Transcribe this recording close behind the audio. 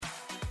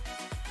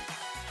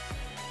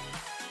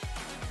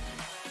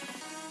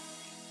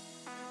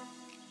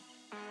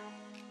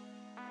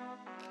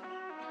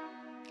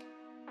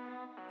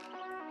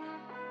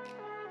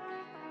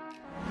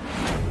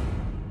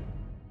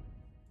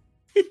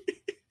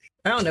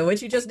I don't know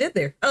what you just did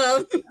there.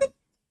 Well,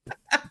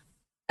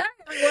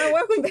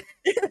 welcome back.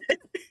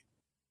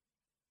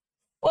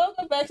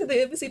 Welcome back to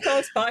the Embassy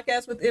Talks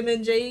podcast with Em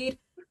and Jade.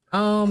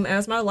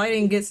 As my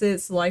lighting gets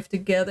its life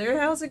together,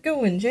 how's it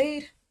going,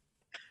 Jade?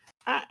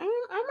 I'm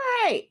all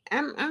right.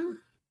 I'm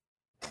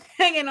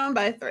hanging on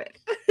by a thread.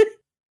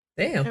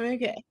 Damn. I'm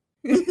okay.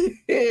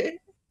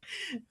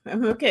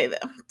 I'm okay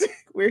though.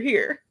 We're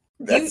here.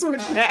 That's what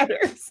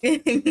matters.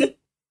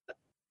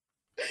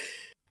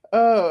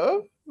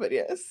 But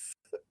yes.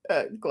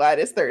 Glad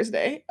it's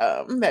Thursday.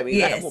 That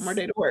means I have one more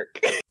day to work.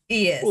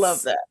 Yes.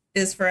 Love that.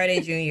 It's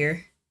Friday,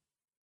 Junior.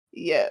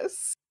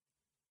 Yes.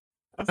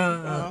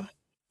 How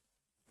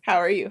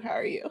are you?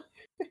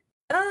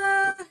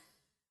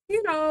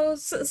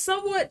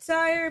 Somewhat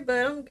tired,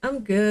 but I'm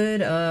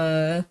good.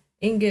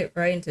 And get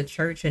right into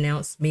church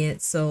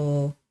announcements.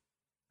 So,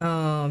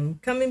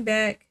 coming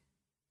back,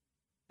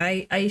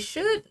 I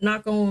should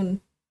knock on.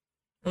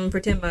 I'm gonna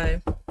pretend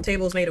my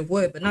table's made of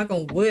wood, but knock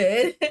on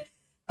wood.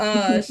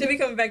 Should be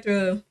coming back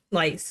to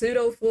like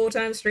pseudo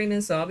full-time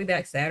streaming. So I'll be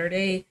back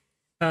Saturday,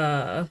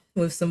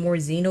 with some more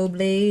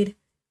Xenoblade.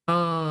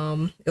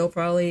 It'll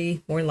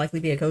probably more than likely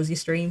be a cozy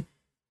stream,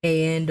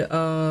 and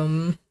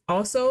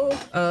also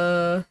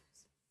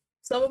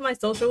some of my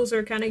socials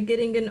are kind of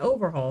getting an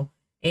overhaul,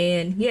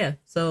 and if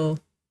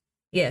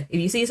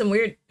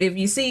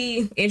you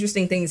see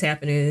interesting things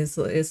happening,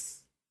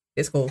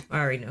 it's cool. I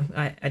already know.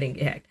 I didn't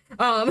get hacked.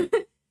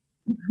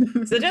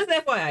 So just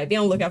FYI, be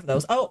on the lookout for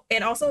those. Oh,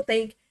 and also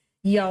thank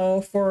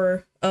y'all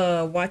for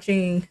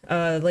watching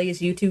the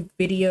latest YouTube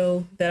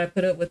video that I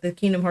put up with the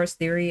Kingdom Hearts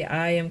theory.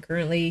 I am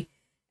currently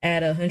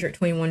at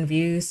 121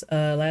 views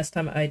last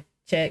time I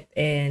checked,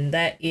 and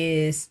that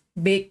is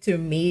big to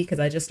me because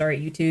I just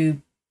started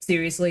YouTube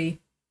seriously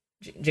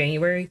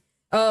January.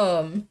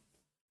 And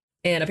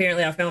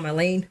apparently I found my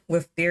lane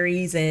with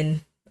theories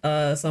and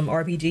some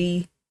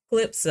RPG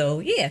clips. So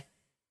yeah,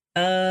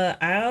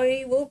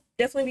 I will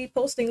definitely be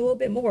posting a little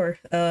bit more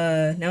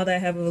now that I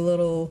have a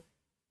little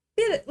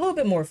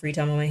bit more free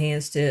time on my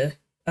hands to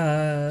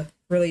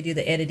really do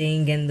the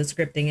editing and the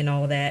scripting and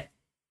all of that.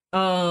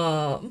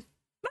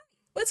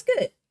 What's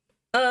good?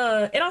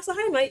 And also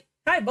hi Mike.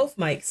 Hi both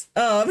mics.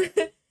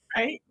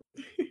 Right.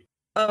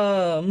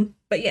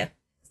 But yeah.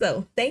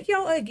 So thank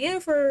y'all again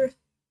for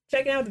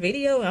checking out the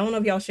video. I don't know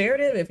if y'all shared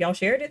it. If y'all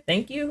shared it,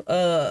 thank you.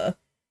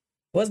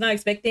 Was not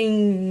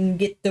expecting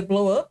it to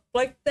blow up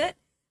like that.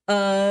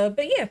 But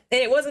yeah,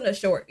 and it wasn't a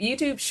short.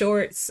 YouTube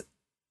shorts,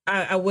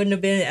 I wouldn't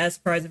have been as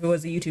surprised if it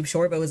was a YouTube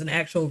short, but it was an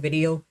actual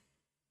video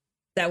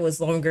that was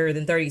longer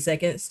than 30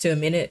 seconds to a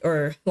minute,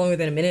 or longer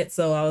than a minute.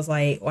 So I was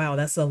like, wow,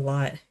 that's a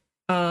lot.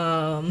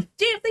 Jam,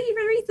 thank you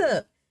for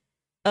the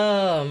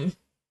resub.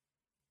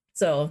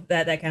 So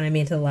that kind of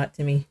meant a lot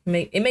to me.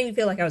 It made me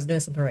feel like I was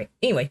doing something right.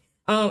 Anyway,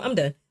 I'm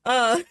done.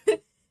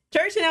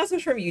 Church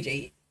announcements from you,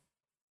 Jade.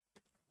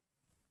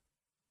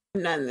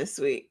 None this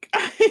week.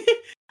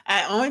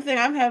 The only thing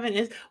I'm having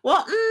is,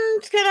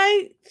 should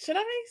I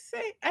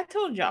say? I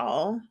told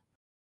y'all.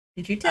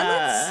 Did you tell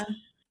us?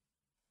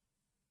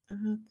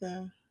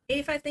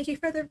 85, thank you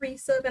for the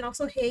resub, and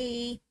also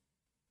hey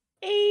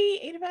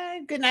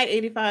 85. Good night,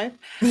 85.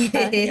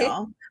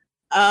 Y'all.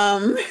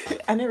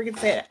 I never get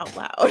to say it out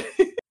loud.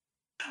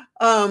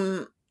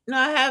 No,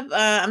 I have.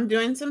 I'm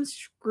doing some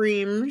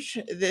streams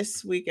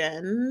this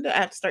weekend. I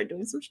have to start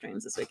doing some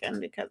streams this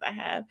weekend because I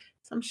have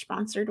some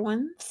sponsored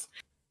ones.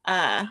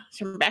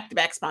 Some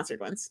back-to-back sponsored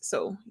ones.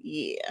 So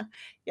yeah,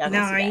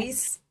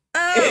 nice.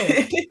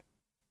 Oh,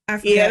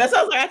 yeah, that's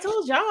what I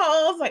told y'all.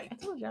 I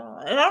told y'all,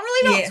 and I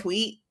really don't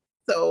tweet,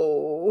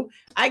 so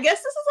I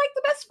guess this is like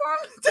the best form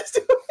to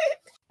do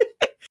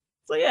it.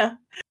 So yeah,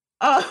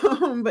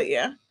 but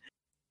yeah.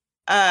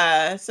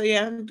 So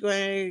yeah, I'm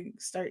going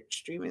to start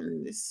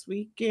streaming this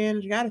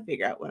weekend. I got to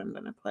figure out what I'm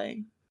going to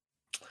play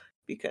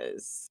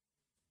because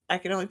I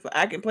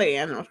can play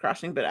Animal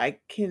Crossing, but I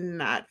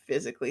cannot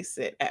physically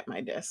sit at my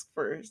desk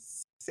for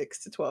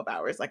 6 to 12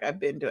 hours like I've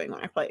been doing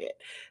when I play it.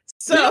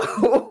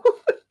 So,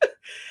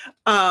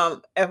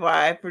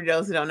 FYI, for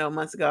those who don't know,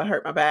 months ago I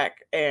hurt my back,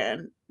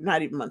 and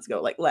not even months ago,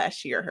 like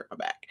last year I hurt my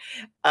back,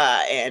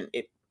 and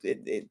it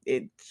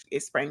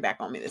sprang back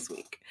on me this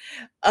week.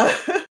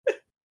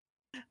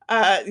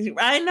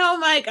 I know,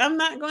 Mike, I'm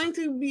not going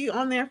to be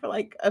on there for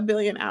like a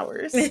billion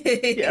hours.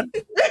 Yeah.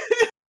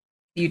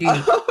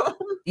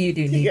 You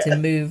do need to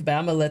move, but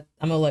I'm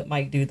gonna let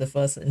Mike do the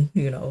fussing.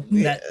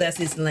 That's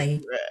his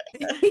lane.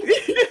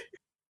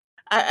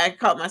 I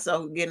caught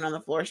myself getting on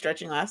the floor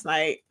stretching last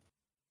night.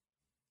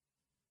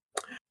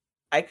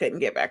 I couldn't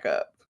get back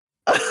up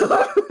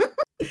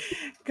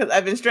because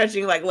I've been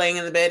stretching, like laying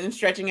in the bed and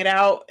stretching it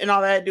out and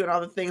all that, doing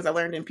all the things I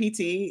learned in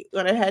PT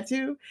when I had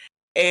to.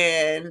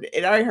 And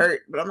it already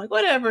hurt, but I'm like,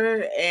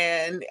 whatever.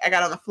 And I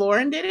got on the floor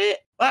and did it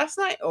last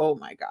night. Oh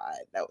my God,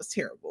 that was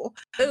terrible.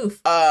 Oof.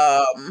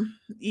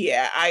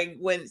 Yeah,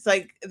 it's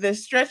like the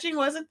stretching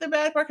wasn't the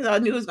bad part because I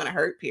knew it was going to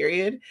hurt,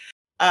 period.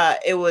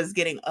 It was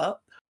getting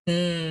up.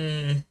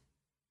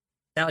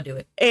 That'll do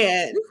it.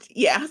 And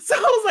yeah, so I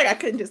was like, I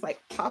couldn't just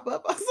like pop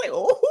up. I was like,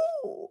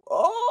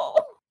 oh.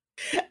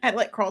 had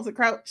like crawl to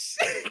crouch,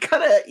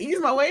 kind of ease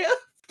my way up.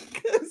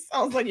 Because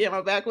I was like, yeah,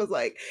 my back was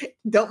like,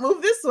 don't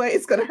move this way,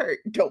 it's gonna hurt.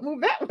 Don't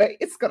move that way,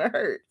 it's gonna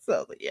hurt. So I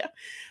was like, yeah.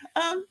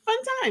 Fun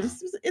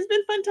times. It's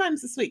been fun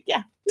times this week.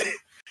 Yeah.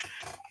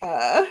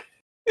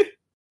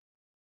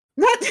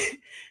 Not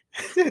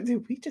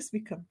did we just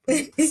become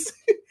friends?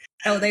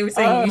 Oh, they were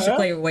saying you should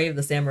play Way of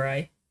the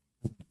Samurai.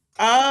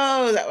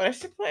 Oh, is that what I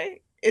should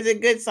play? Is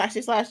it good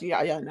slashy slash?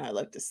 Y'all know I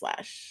love to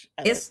slash.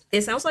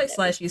 It sounds like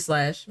slashy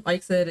slash. Like I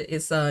said,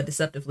 it's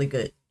deceptively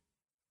good.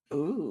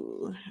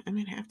 Ooh, I'm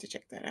gonna have to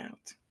check that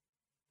out.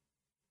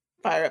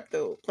 Fire up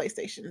the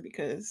PlayStation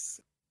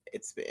because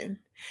it's been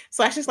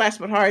slashy slash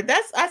but hard.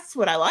 That's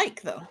what I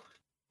like though.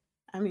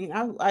 I mean,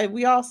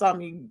 we all saw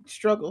me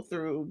struggle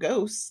through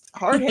Ghost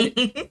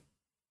hard-headed,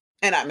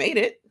 and I made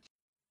it.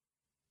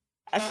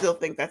 I still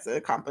think that's an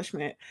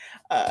accomplishment,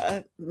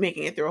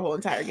 making it through a whole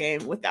entire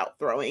game without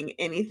throwing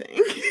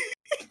anything.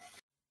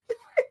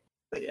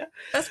 But yeah,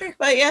 that's fair.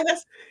 But yeah,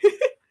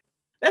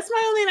 that's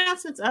my only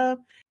announcements.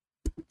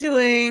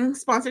 Doing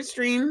sponsored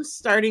streams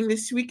starting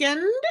this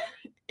weekend,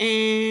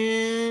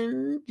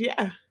 and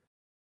yeah,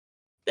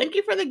 thank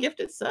you for the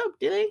gifted sub,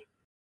 Dilly.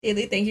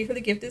 Dilly, thank you for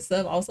the gifted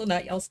sub. Also,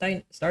 not y'all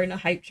starting a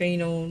hype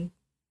train on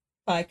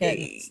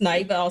podcast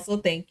Snipe, but also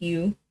thank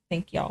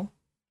y'all.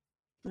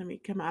 Let me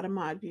come out of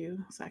mod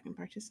view so I can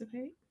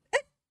participate.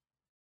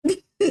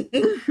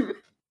 Listen,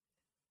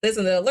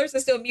 the alerts are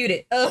still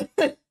muted.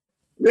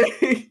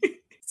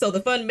 So the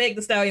fun Meg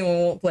the Stallion one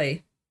won't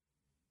play.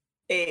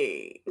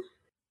 Hey.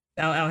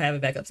 I'll have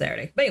it back up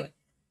Saturday. But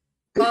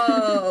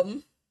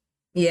anyway.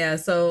 Yeah,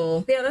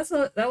 so yeah,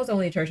 that was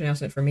only a church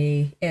announcement for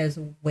me as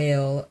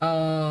well.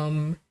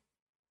 All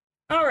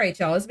right,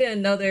 y'all. It's been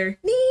another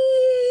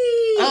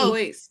Oh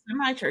wait,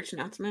 my church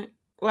announcement.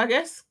 Well, I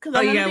guess because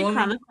I'm gonna be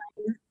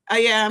chronicling.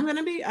 Yeah, I'm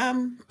gonna be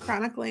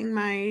chronicling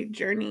my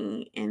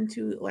journey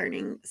into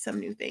learning some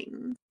new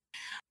things.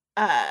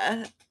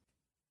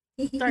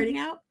 Starting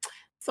out.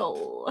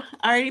 So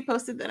I already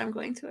posted that I'm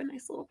going to a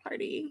nice little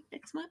party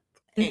next month.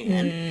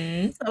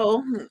 And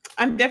so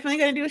I'm definitely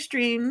going to do a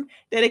stream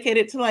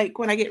dedicated to like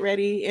when I get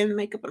ready and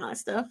makeup and all that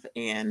stuff.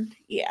 And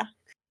yeah,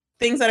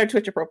 things that are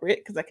Twitch appropriate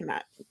because I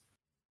cannot.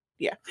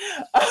 Yeah.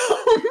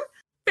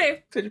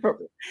 Twitch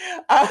appropriate.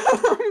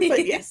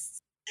 But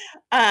yes,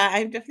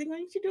 I'm definitely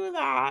going to do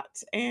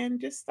that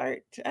and just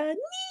start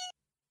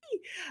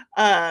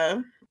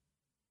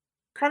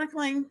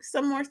chronicling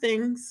some more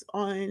things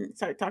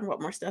start talking about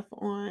more stuff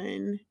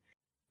on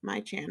my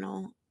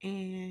channel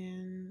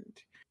and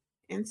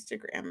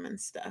Instagram and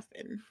stuff.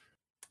 And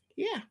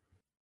yeah,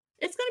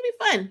 it's gonna be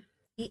fun.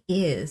 It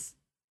is.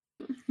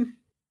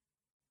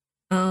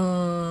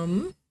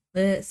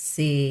 Let's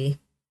see.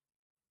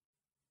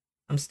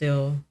 I'm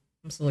still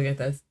looking at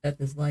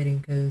this lighting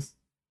because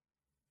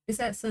it's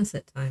at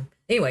sunset time.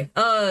 Anyway,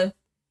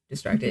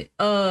 distracted.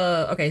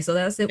 Okay, so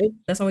that's it.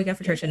 That's all we got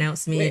for church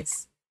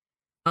announcements.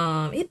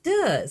 It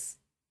does.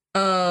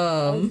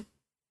 Nothing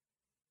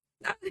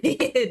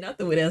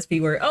with SP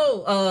word.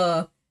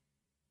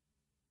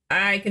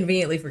 I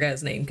conveniently forgot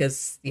his name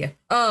because yeah.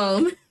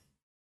 I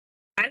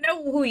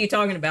know who you're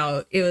talking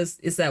about.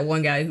 It's that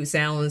one guy who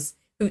sounds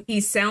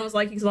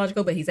like he's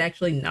logical, but he's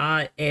actually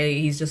not, and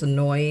he's just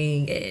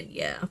annoying, and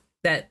yeah,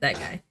 that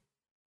guy.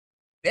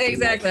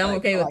 Exactly, I'm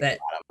okay with that.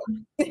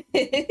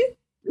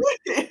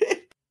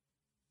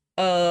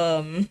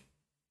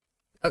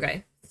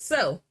 Okay,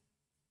 so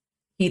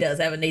he does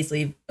have a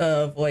nasally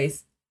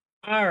voice.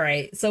 All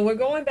right, so we're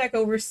going back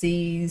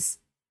overseas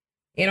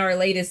in our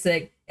latest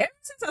segment. Ever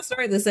since I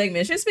started the segment,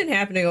 it's just been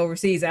happening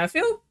overseas. I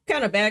feel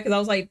kind of bad because I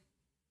was like,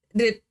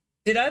 did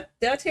I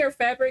tear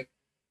fabric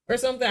or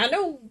something? I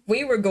know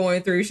we were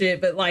going through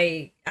shit, but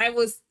like I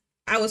was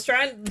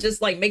trying to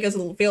just like make us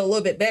feel a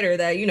little bit better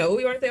that, you know,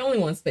 we weren't the only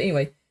ones. But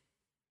anyway,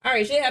 all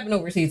right, shit happened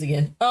overseas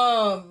again.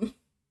 And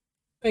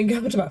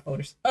go to my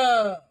folders.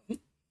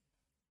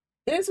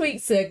 This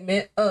week's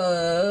segment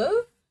of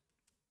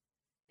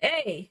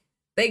hey,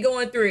 they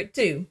going through it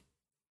too.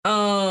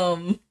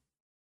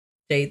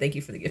 Jay, thank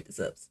you for the gifted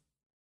subs.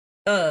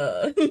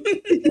 And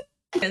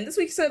this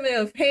week's segment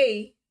of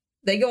hey,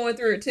 they going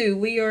through it too.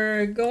 We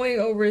are going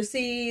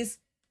overseas,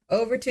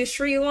 over to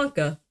Sri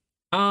Lanka.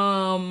 They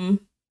had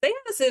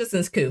a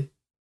citizens coup.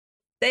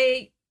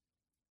 They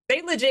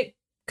legit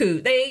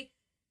coup. They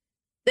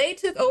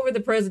took over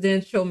the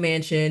presidential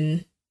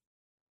mansion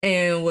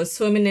and was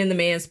swimming in the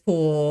man's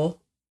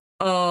pool.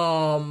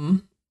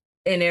 And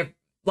they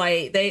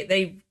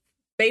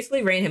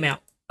basically ran him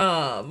out.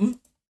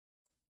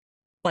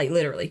 Like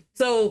literally.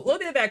 So a little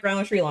bit of background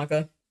on Sri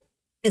Lanka.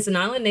 It's an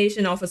island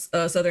nation off of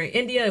southern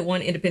India. It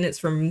won independence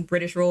from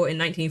British rule in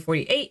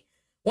 1948.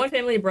 One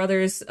family of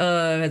brothers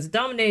has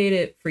dominated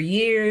it for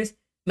years.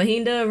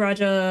 Mahinda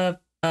Raja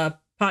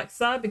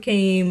Paksa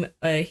became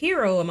a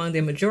hero among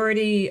the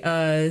majority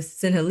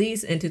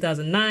Sinhalese in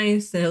 2009.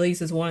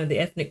 Sinhalese is one of the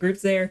ethnic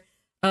groups there.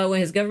 When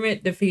his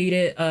government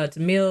defeated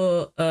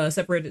Tamil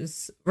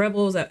separatist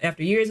rebels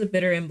after years of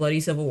bitter and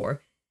bloody civil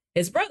war.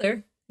 His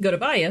brother,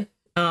 Gotabaya,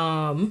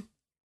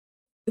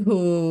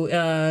 who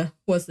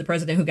was the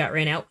president who got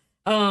ran out,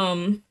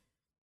 And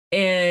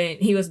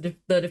he was the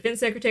defense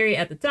secretary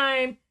at the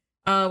time,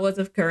 was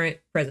the current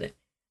president.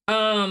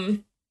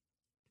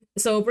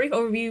 So brief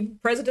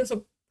overview,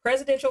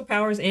 presidential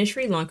powers in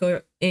Sri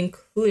Lanka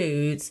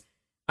includes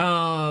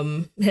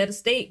head of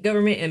state,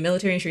 government, and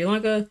military in Sri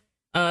Lanka,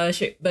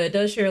 but it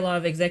does share a lot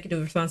of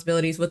executive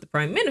responsibilities with the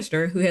prime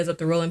minister, who heads up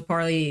the ruling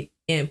party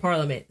in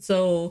parliament.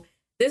 So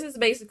this is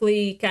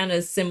basically kind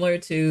of similar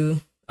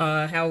to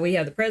how we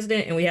have the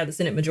president and we have the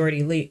Senate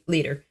majority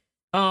leader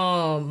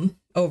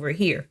over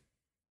here.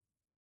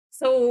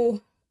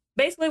 So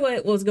basically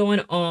what was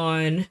going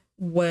on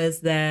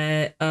was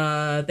that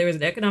there was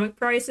an economic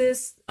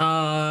crisis,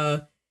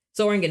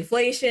 soaring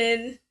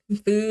inflation,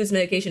 foods,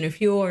 medication, and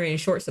fuel are in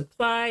short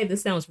supply.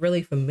 This sounds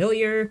really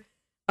familiar.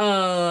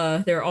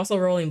 There are also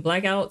rolling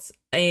blackouts.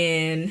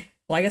 And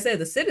like I said,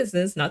 the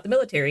citizens, not the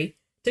military,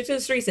 took to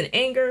the streets in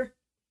anger.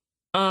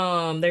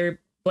 They're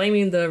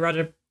blaming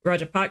the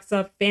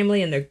Rajapaksa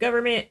family and their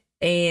government,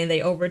 and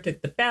they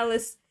overtook the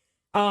palace.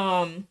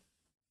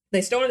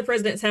 They stormed the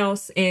president's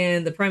house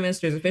and the prime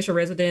minister's official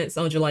residence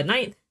on July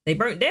 9th. They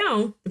burnt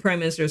down the prime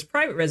minister's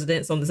private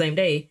residence on the same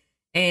day,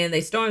 and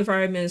they stormed the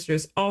prime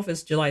minister's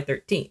office July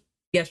 13th,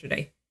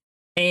 yesterday.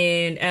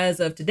 And as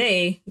of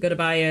today,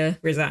 Gotabaya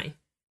resigned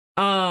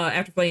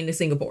after fleeing to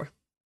Singapore.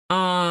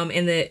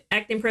 And the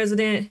acting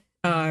president,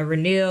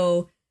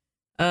 Ranil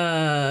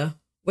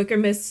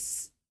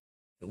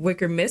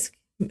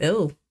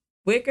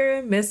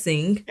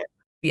Wickremesinghe,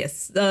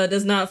 yes,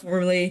 does not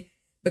formally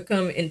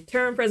become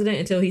interim president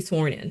until he's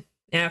sworn in.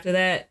 After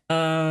that,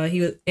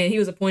 he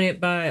was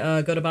appointed by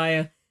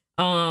Gotabaya.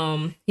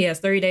 He has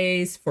 30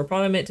 days for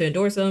Parliament to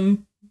endorse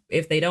him.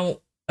 If they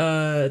don't,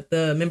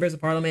 the members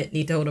of Parliament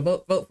need to hold a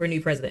vote for a new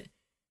president.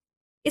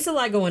 It's a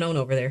lot going on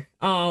over there.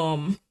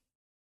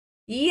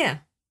 Yeah.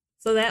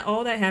 So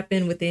all that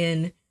happened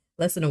within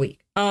less than a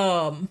week.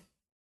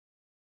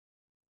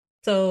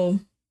 So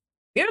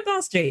your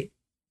thoughts, Jade?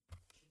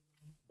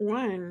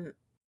 One,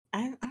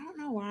 I don't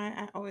know why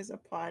I always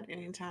applaud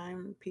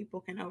anytime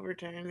people can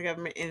overturn the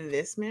government in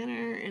this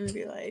manner and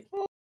be like,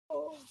 oh,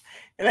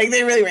 and like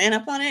they really ran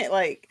up on it.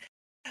 Like,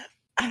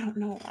 I don't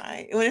know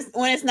why.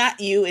 When it's not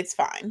you, it's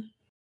fine.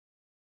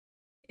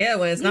 Yeah,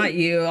 when it's not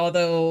you,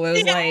 although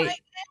it was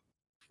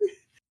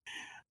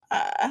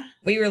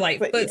we were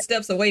like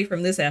footsteps away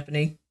from this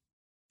happening.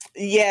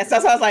 Yes,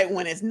 that's why I was like,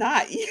 when it's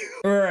not you.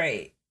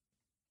 Right.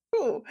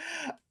 Ooh.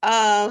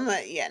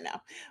 Yeah,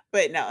 no.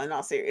 But no, in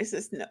all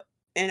seriousness, no.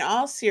 In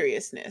all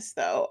seriousness,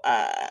 though,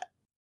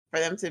 for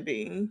them to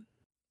be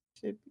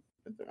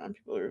around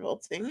people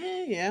revolting,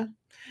 yeah.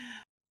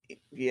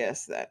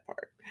 Yes, that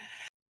part.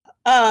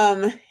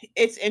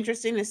 It's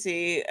interesting to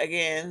see,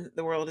 again,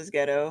 the world is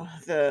ghetto,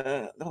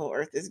 the whole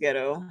earth is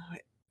ghetto.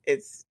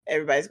 It's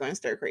everybody's going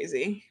stir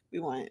crazy. We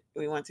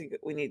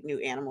need new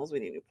animals, we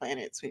need new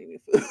planets, we need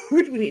new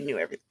food, we need new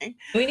everything.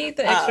 We need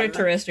the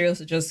extraterrestrials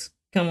to just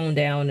come on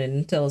down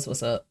and tell us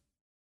what's up.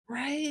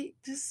 Right.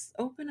 Just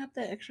open up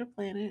that extra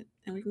planet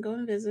and we can go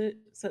and visit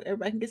so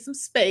everybody can get some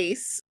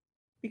space,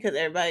 because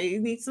everybody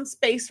needs some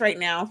space right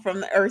now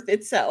from the earth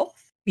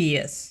itself.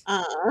 Yes.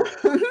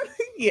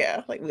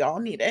 Yeah, like we all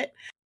need it.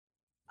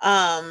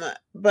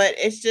 But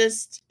it's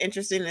just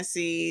interesting to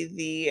see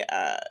the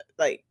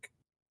like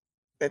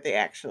that they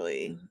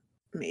actually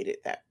made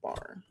it that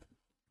far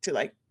to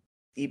like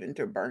even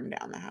to burn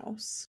down the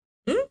house.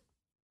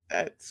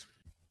 That's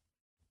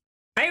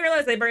I didn't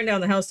realize they burned down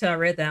the house till I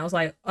read that. I was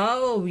like,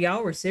 oh,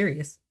 y'all were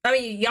serious. I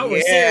mean, y'all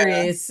were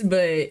serious,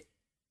 but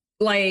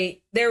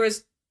like there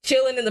was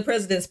chilling in the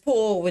president's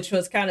pool, which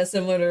was kind of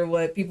similar to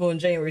what people in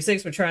January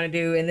 6th were trying to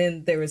do, and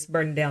then there was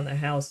burning down the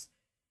house.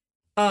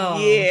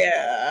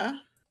 Yeah.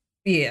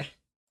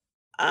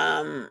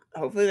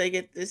 Hopefully they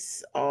get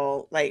this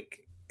all, like,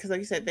 because like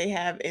you said, they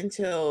have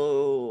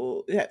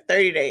until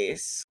 30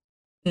 days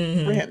for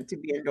him to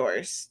be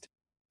endorsed,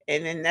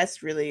 and then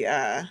that's really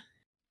I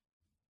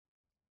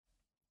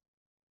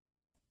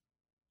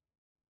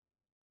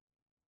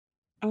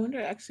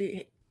wonder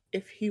actually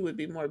if he would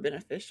be more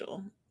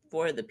beneficial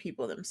for the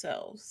people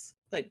themselves.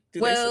 Like, do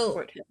they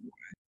support him more?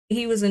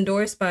 He was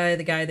endorsed by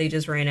the guy they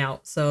just ran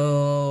out,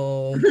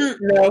 so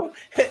no.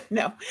 So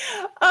no.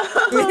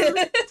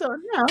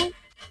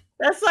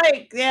 That's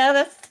like,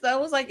 that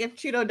was like if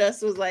Cheeto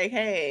Dust was like,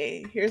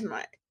 hey,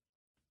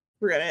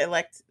 we're gonna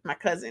elect my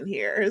cousin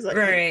here. It's like,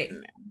 right. No.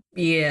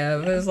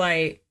 Yeah, it was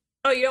like,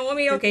 oh, you don't want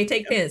me? Okay,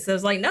 take Pence. So I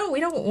was like, no, we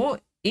don't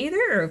want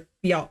either.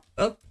 Y'all,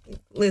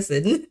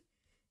 listen.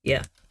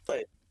 Yeah.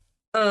 But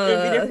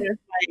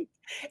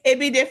it'd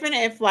be different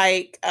if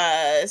like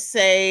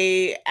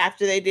say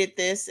after they did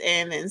this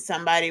and then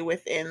somebody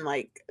within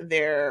like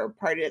their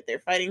party that they're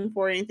fighting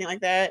for or anything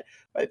like that,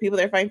 or the people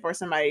they're fighting for,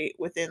 somebody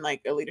within like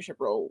a leadership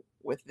role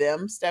with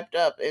them stepped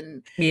up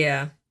and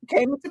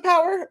came into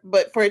power.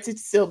 But for it to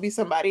still be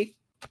somebody,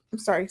 I'm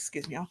sorry,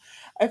 excuse me, y'all.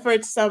 For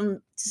it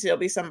to still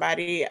be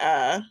somebody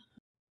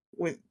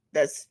with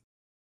that's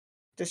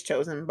just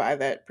chosen by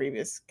that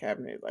previous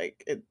cabinet,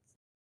 like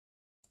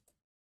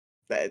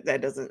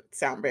that doesn't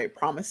sound very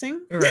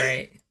promising.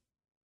 Right.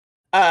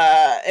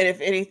 And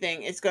if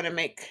anything, it's going to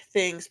make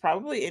things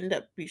probably end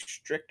up be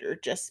stricter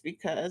just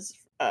because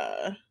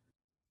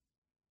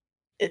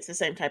it's the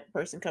same type of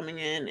person coming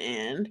in,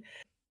 and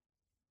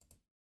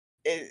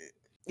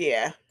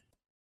yeah.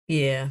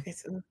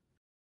 It's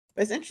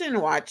interesting to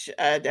watch.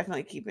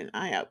 Definitely keep an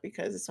eye out,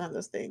 because it's one of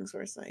those things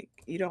where it's like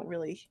you don't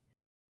really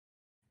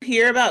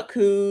hear about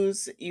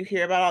coups, you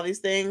hear about all these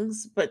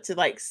things, but to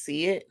like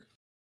see it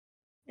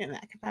in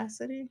that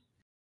capacity,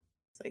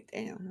 it's like,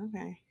 damn,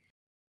 okay.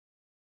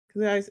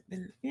 Because always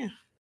been,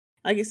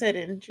 like you said,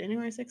 in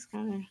January 6th,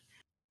 kind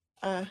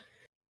of,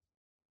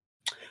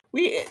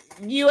 we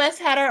U.S.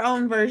 had our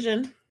own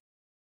version.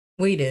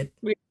 We did.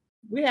 We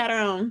had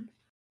our own.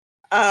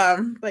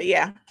 But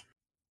yeah,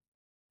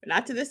 but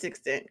not to this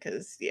extent,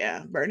 because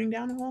burning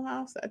down the whole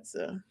house, that's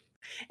and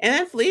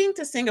then fleeing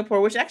to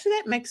Singapore, which actually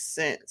that makes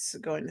sense,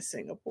 going to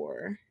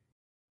Singapore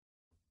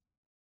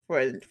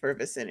for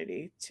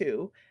vicinity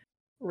to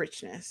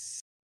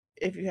richness.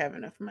 If you have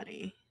enough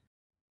money, you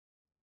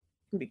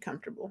can be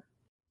comfortable.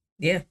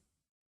 Yeah.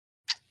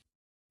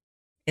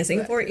 And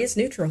Singapore is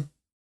neutral.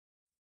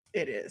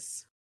 It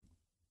is.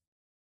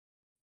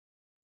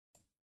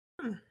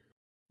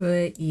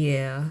 But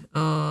yeah,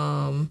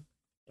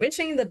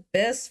 wishing the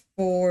best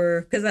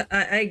for, because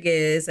I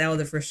guess out of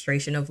the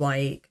frustration of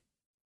like,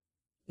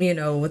 you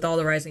know, with all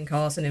the rising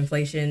costs and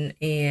inflation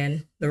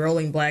and the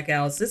rolling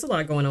blackouts, there's a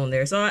lot going on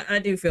there. So I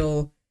do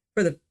feel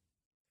for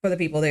the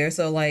people there.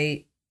 So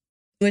like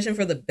wishing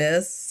for the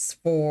best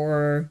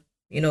for,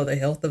 you know, the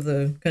health of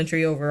the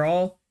country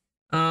overall.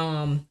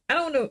 I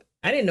don't know.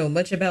 I didn't know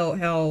much about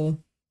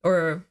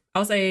or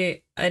I'll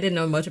say I didn't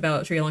know much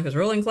about Sri Lanka's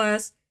ruling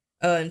class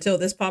until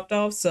this popped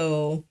off.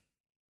 So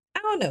I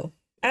don't know.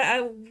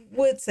 I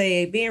would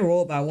say being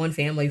ruled by one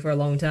family for a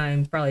long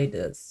time probably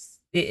does.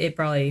 It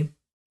probably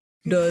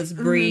does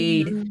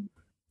breed,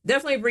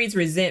 definitely breeds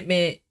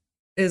resentment.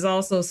 There's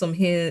also some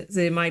hints,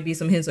 it might be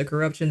some hints of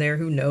corruption there,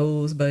 who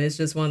knows, but it's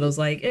just one of those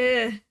like,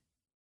 yeah.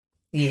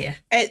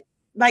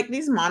 Like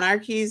these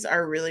monarchies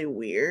are really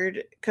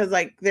weird, because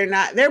like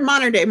they're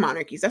modern day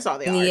monarchies. That's all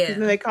they are. Yeah.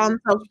 They call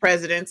themselves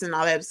presidents and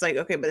all that. It's like,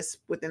 okay, but it's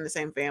within the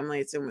same family.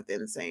 It's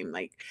within the same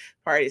like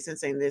party. It's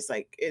saying this,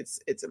 like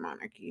it's a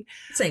monarchy.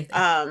 Same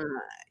thing.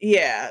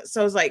 Yeah.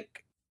 So it's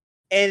like,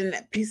 and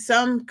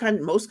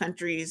most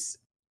countries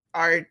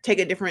take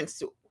a different.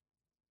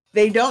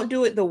 They don't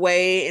do it the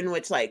way in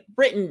which like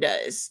Britain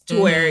does,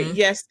 to where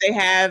yes, they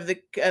have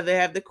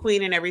the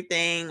queen and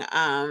everything.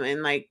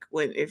 And like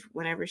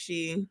whenever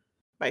she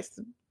bites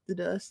the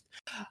dust,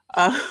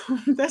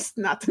 that's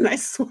not the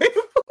nicest way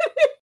to put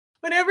it.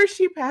 Whenever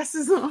she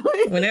passes on,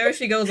 whenever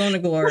she goes on to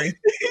glory,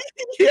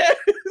 yeah,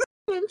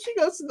 when she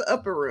goes to the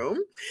upper room,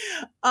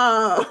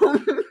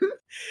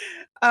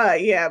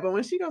 yeah, but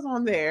when she goes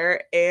on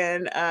there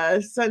and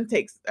her son,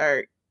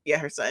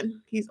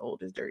 he's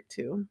old as dirt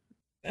too.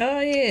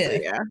 Oh yeah. So,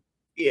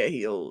 yeah,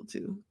 he old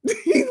too.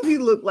 He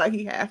looked like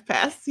he half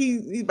passed.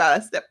 He's about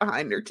a step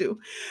behind her too.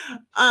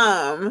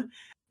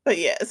 But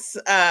yes,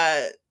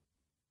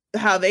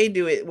 how they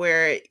do it,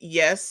 where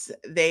yes,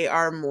 they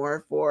are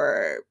more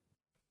for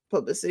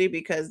publicity,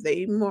 because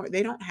they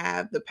don't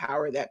have the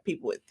power that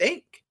people would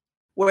think.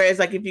 Whereas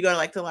like if you go to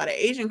like to a lot of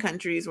Asian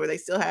countries where they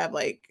still have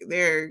like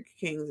their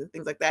kings and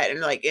things like that,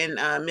 and like in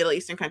Middle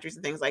Eastern countries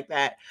and things like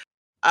that,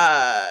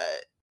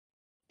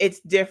 it's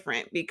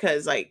different,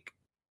 because like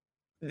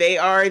they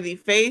are the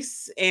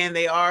face and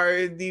they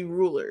are the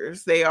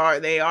rulers. They are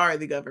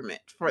the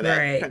government for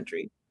that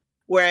country.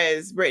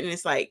 Whereas Britain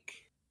is like,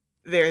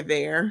 they're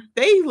there.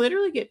 They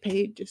literally get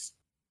paid just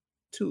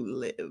to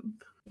live.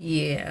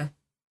 Yeah.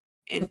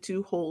 And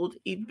to hold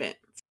events.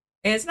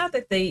 And it's not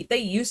that they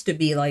used to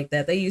be like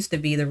that. They used to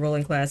be the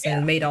ruling class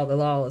and made all the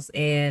laws.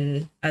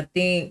 And I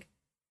think,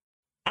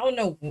 I don't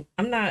know,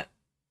 I'm not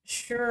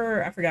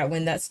sure, I forgot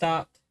when that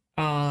stopped.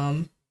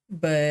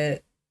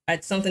 But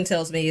something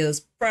tells me it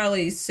was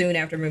probably soon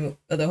after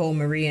the whole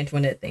Marie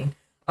Antoinette thing.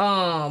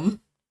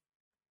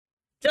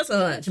 Just a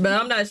hunch, but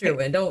I'm not sure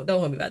when. Don't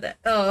hold me about that.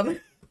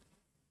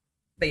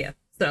 But yeah,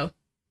 so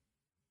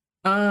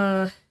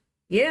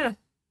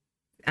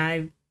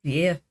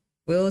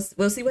we'll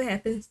see what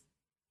happens.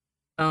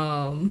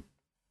 Like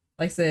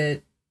I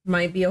said,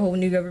 might be a whole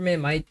new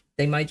government.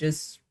 They might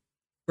just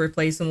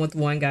replace him with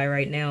one guy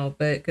right now.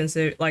 But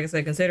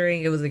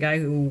considering it was a guy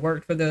who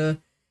worked for the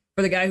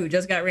guy who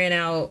just got ran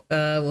out,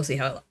 we'll see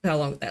how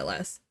long that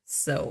lasts.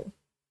 So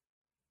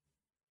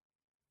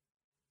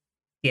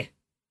yeah.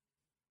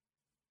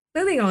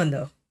 Moving on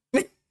though.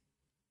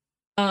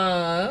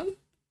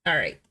 All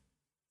right.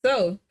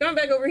 So going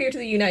back over here to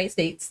the United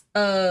States.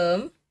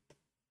 It's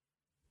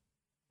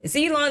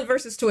Elon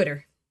versus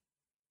Twitter.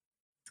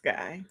 This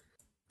guy.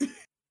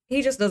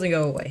 He just doesn't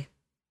go away.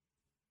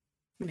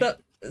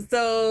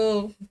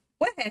 So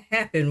what had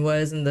happened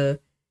was, in the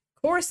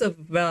course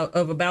of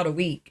about a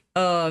week,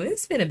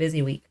 it's been a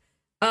busy week.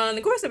 In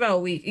the course of about a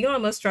week,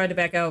 Elon Musk tried to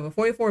back out of a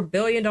 $44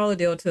 billion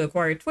deal to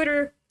acquire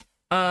Twitter.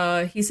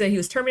 He said he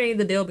was terminating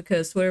the deal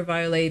because Twitter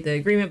violated the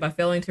agreement by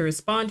failing to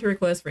respond to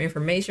requests for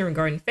information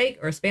regarding fake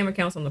or spam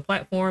accounts on the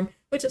platform,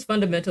 which is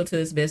fundamental to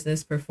its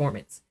business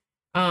performance.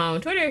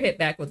 Twitter hit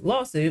back with a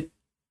lawsuit,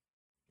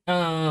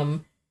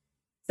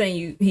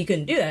 saying he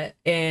couldn't do that,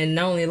 and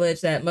not only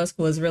alleged that Musk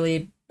was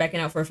really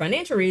backing out for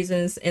financial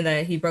reasons and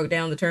that he broke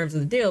down the terms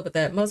of the deal, but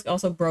that Musk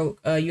also broke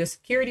U.S.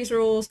 securities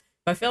rules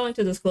by failing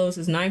to disclose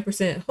his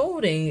 9%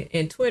 holding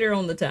in Twitter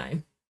on the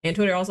time. And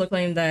Twitter also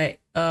claimed that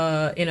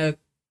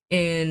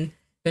in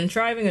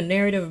contriving a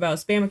narrative about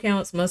spam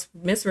accounts, Musk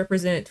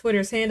misrepresented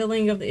Twitter's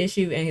handling of the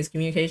issue and his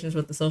communications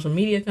with the social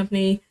media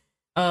company,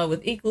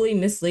 with equally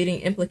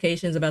misleading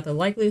implications about the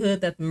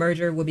likelihood that the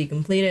merger will be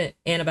completed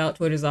and about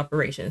Twitter's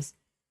operations.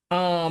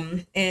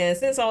 And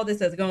since all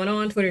this is going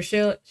on, Twitter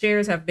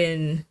shares have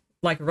been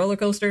like a roller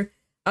coaster.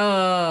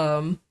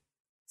 So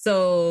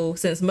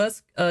since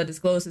Musk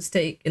disclosed his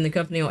stake in the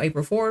company on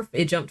April 4th,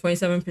 it jumped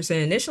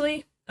 27%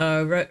 initially,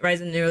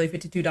 rising nearly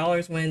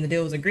 $52 when the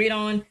deal was agreed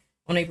on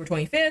April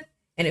 25th,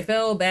 and it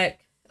fell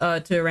back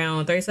to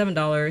around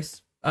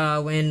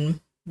 $37 when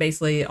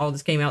basically all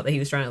this came out that he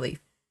was trying to leave.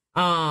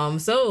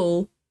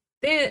 So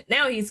then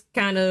now he's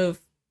kind of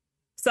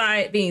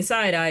being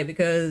side-eyed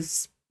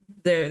because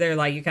they're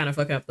like, you're kind of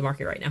fucking up the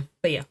market right now.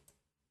 But yeah,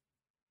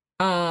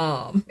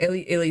 at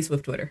least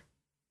with Twitter.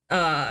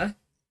 But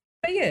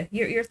yeah,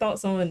 your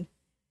thoughts on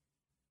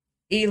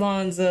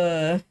Elon's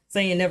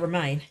saying never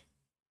mind.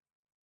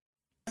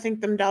 I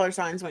think them dollar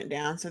signs went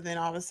down, so then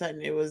all of a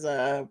sudden it was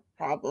a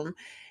problem.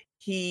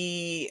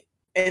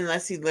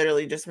 Unless he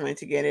literally just wanted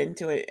to get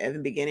into it at the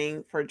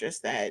beginning for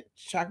just that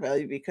shock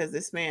value, because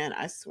this man,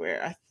 I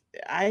swear,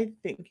 I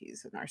think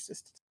he's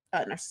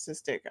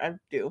narcissistic. I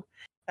do.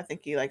 I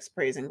think he likes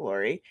praise and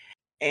glory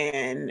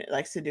and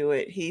likes to do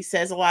it. He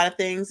says a lot of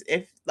things.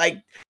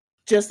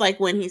 Just like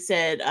when he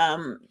said,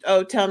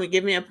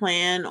 give me a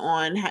plan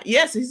on how,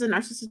 yes, he's a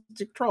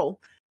narcissistic troll.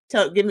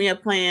 Give me a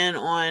plan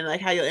on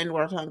like how you'll end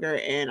world hunger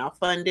and I'll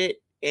fund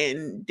it,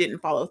 and didn't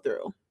follow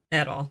through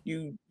at all.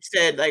 You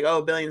said like,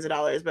 billions of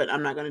dollars, but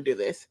I'm not going to do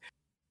this.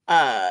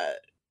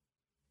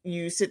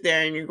 You sit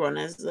there and you're going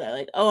to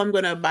like, I'm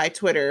going to buy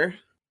Twitter.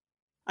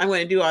 I'm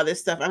going to do all this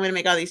stuff. I'm going to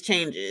make all these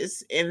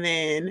changes. And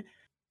then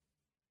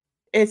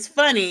it's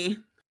funny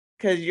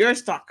because your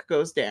stock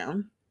goes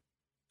down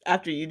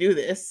after you do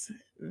this.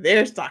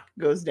 Their stock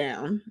goes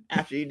down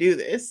after you do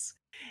this.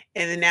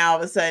 And then now all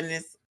of a sudden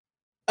it's,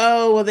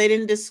 they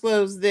didn't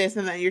disclose this.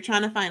 And then you're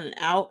trying to find an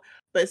out.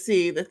 But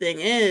see, the thing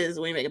is,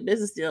 when you make a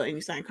business deal and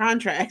you sign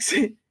contracts,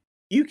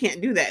 you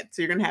can't do that.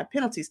 So you're going to have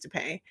penalties to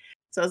pay.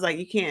 So it's like,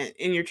 you can't,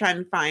 and you're trying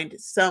to find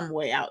some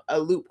way out, a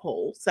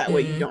loophole, so that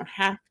way you don't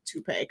have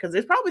to pay. Because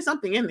there's probably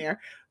something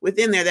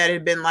within there that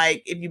had been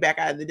like, if you back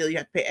out of the deal, you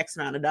have to pay X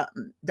amount of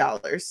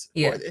dollars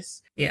for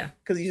this. Yeah.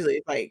 Because usually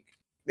it's like,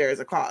 there's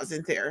a clause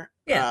in there.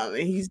 Yeah. And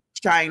he's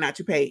trying not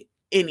to pay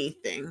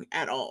anything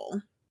at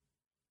all.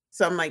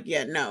 So I'm like,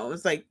 yeah, no.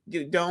 It's like,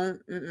 dude,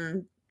 don't.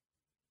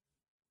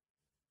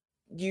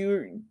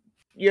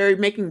 You're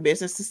making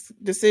business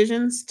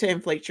decisions to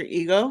inflate your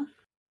ego.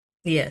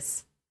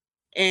 Yes.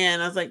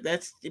 And I was like,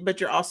 but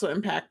you're also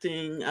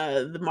impacting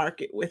the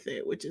market with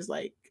it, which is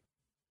like,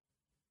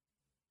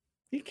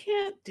 you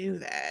can't do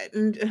that.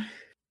 And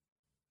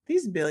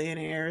these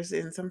billionaires,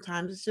 and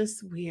sometimes it's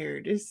just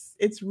weird.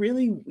 It's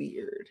really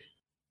weird.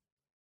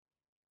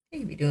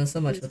 You could be doing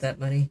so much with that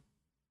money.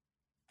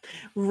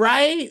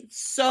 Right?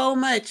 So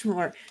much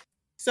more.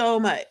 So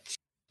much.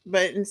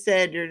 But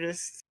instead you're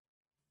just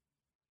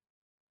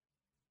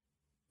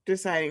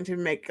deciding to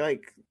make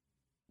like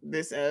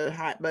this a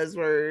hot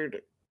buzzword,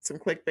 some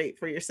clickbait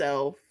for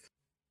yourself.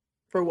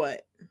 For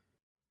what?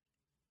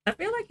 I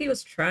feel like he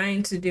was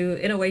trying to do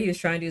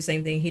the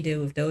same thing he did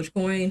with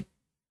Dogecoin,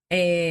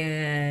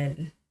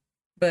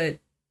 but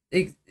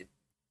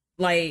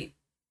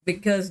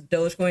because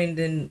Dogecoin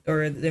didn't,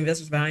 or the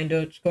investors behind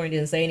Dogecoin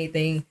didn't say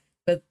anything,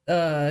 but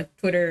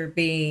Twitter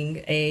being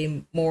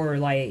a more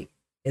like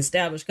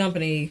established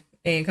company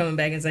and coming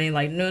back and saying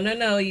like, no,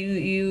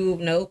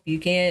 nope, you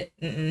can't,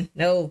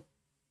 no,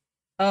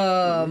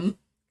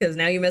 because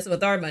now you're messing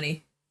with our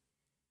money.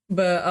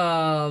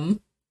 But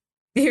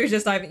he was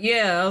just like,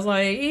 yeah, I was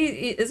like,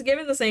 it's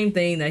giving the same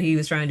thing that he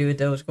was trying to do with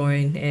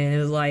Dogecoin, and it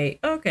was like,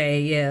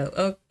 okay,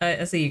 yeah,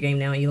 I see your game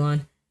now,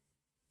 Elon.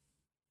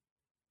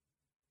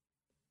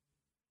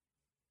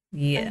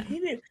 Yeah, he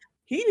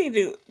need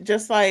to,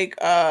 just like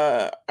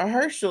a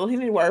Herschel, he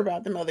need to worry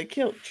about them other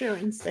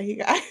children that he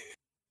got.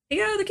 He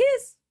got other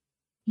kids.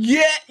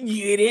 Yeah,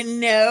 you didn't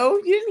know?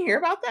 You didn't hear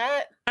about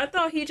that? I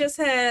thought he just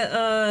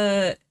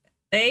had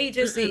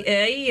agency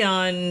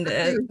Aeon.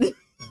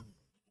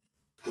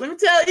 Let me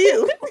tell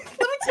you,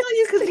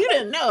 because you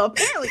didn't know.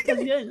 Apparently, because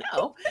you didn't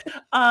know.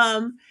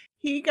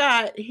 He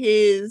got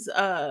his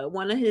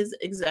one of his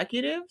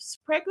executives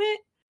pregnant.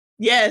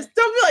 Yes,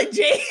 don't be like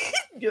Jay.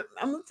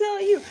 I'm gonna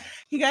tell you,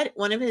 he got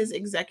one of his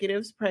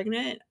executives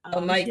pregnant.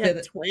 Mike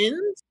had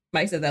twins.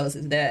 Mike said that was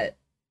his dad.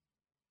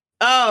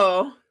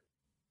 Oh,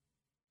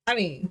 I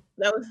mean,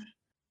 that was,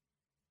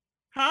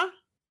 huh?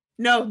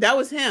 No, that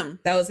was him.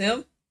 That was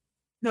him.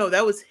 No,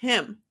 that was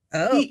him.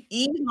 Oh.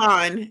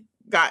 Elon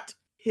got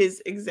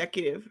his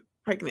executive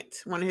pregnant,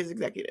 one of his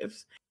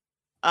executives.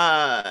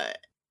 Yeah,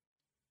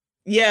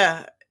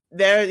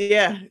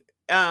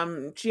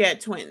 she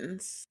had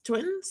twins.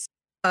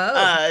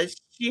 Oh.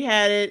 She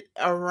had it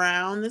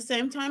around the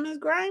same time as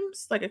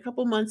Grimes, like a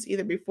couple months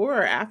either before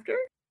or after.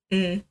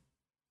 So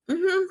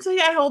he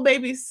had whole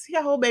babies. He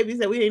had whole babies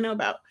that we didn't know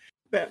about.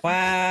 But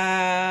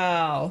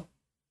wow.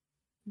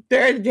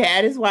 their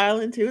dad is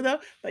wilding too, though.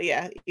 But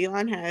yeah,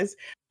 Elon has.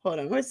 Hold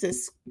on, what's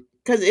this?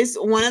 Because it's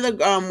one of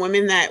the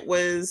women that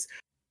was.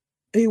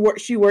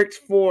 She worked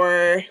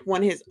for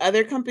one of his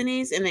other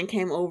companies and then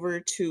came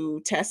over to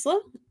Tesla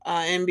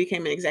and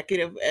became an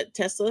executive at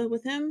Tesla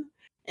with him.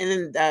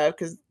 And then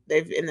because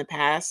they've in the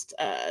past,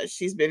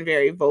 she's been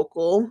very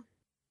vocal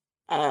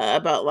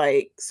about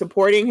like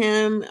supporting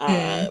him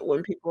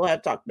when people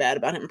have talked bad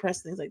about him,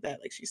 press things like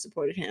that. Like she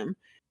supported him.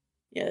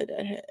 Yeah, the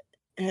dad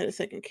had a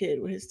second kid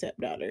with his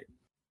stepdaughter.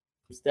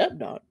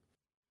 That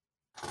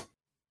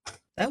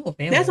whole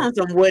family. That's on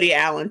some Woody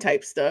Allen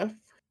type stuff.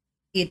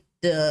 It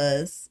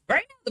does.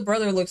 Right now, the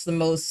brother looks the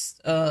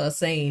most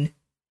sane.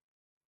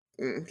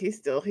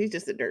 He's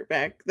just a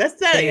dirtbag. That's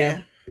that.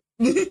 Yeah.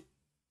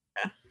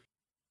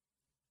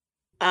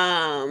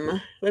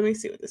 Let me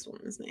see what this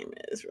woman's name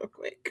is real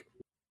quick.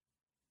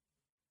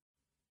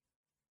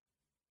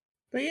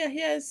 But yeah,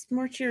 he has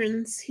more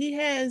children. He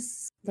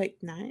has like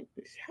 9.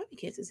 How many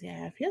kids does he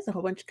have? He has a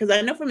whole bunch. Because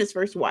I know from his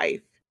first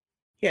wife,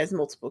 he has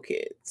multiple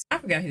kids. I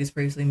forgot he was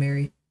previously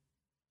married.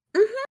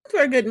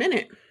 For a good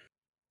minute.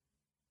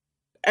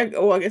 I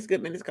guess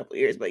good minute's a couple of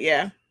years, but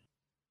yeah.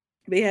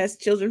 But he has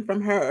children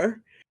from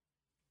her.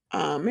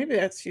 Maybe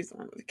she's the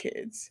one with the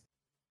kids.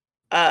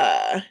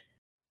 Oh,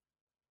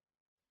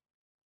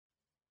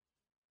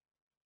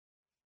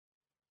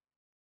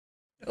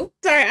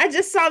 sorry, I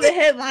just saw the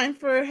headline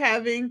for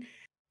having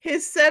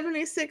his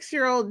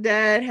 76-year-old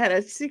dad had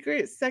a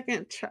secret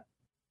second child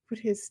with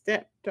his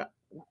stepdaughter.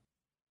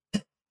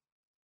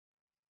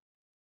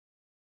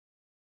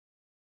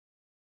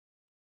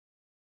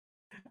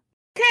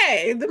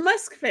 Okay, the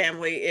Musk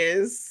family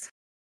is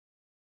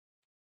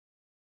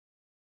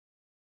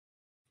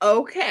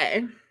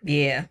okay.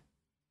 Yeah.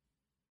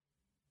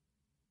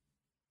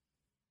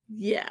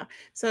 Yeah.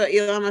 So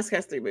Elon Musk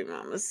has 3 baby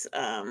mamas.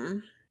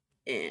 And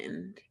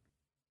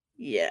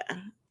yeah.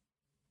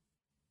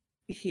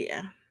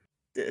 Yeah.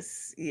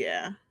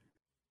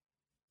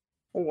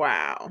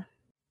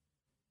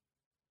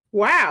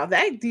 Wow,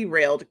 that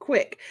derailed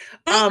quick.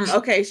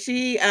 Okay,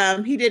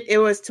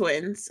 it was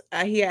twins.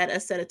 He had a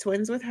set of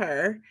twins with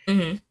her.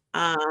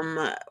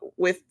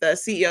 With the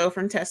CEO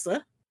from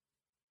Tesla.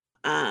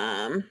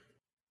 And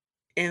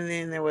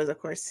then there was, of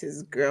course,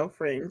 his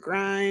girlfriend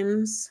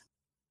Grimes,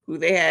 who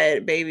they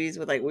had babies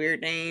with like weird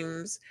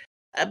names.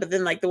 But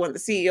then like the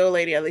CEO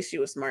lady, at least she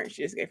was smart.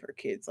 She just gave her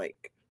kids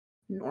like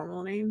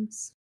normal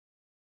names.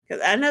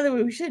 Because I know that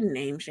we shouldn't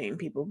name shame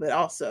people, but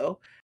also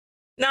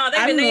no,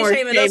 they've been name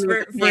shaming us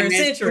for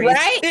centuries.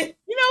 Right?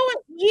 You know what?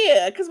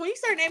 Yeah, because when you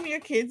start naming your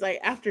kids like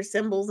after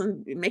symbols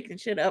and making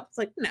shit up, it's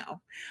like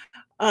no.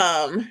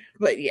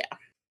 But yeah.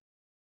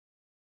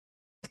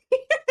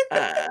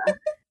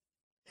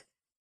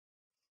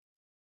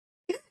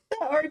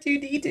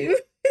 R2D2.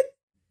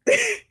 But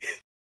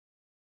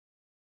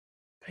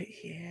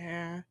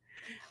yeah.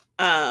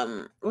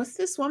 What's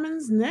this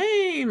woman's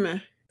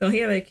name? Don't he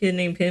have a kid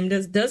named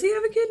Pimdas? Does he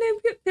have a kid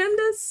named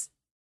Pimdas?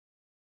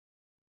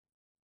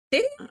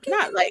 Did he?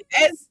 Not like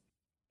as.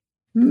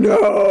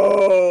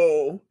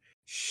 No.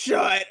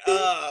 Shut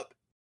up.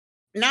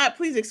 Not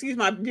please excuse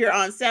my dear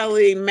Aunt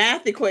Sally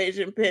math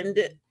equation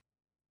Pimdas.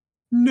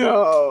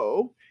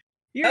 No.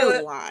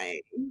 You're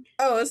lying.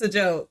 Oh, it's a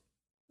joke.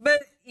 But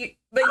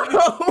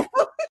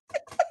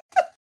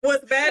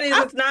what's bad is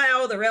it's not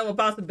out of the realm of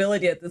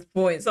possibility at this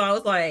point. So I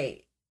was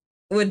like,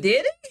 well,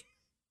 did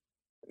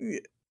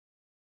it?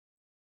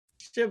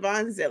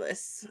 Siobhan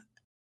Zillis.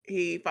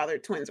 He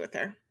fathered twins with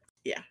her.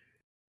 Yeah.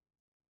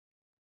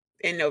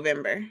 In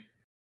November.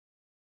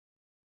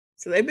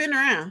 So they've been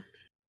around.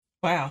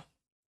 Wow.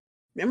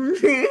 Them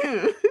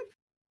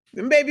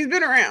babies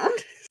been around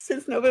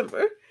since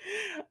November.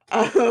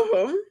 And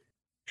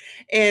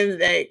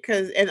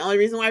the only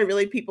reason why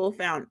really people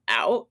found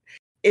out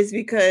is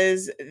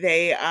because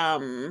they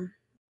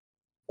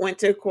went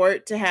to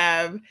court to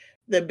have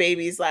the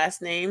baby's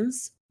last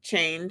names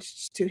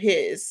changed to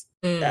his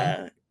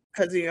because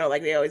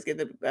like they always give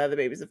the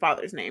babies the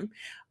father's name,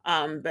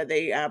 but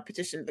they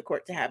petitioned the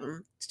court to have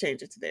them to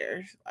change it to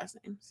their last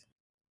names.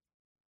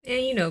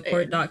 And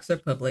court docs are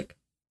public.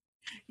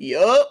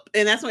 Yup,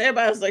 and that's when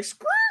everybody was like,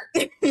 "Screw."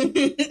 You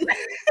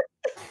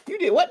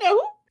did what now?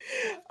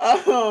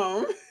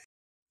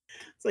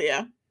 So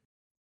yeah.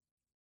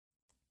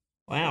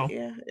 Wow.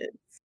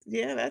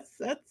 Yeah,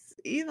 that's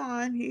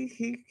Elon.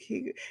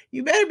 He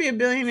you better be a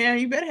billionaire.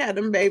 You better have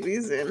them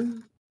babies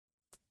and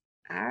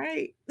all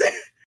right.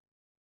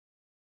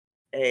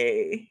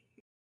 Hey,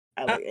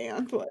 I like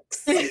Aeon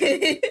Flux.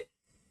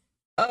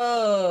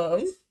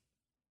 All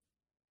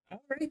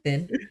right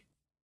then.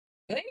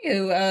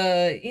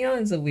 Anywho,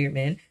 Elon's a weird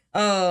man.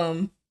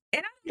 And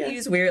I don't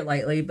use weird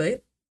lightly,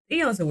 but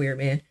Elon's a weird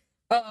man.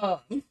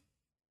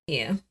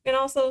 Yeah, and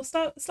also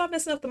stop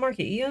messing up the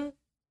market,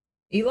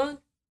 Elon,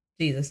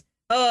 Jesus.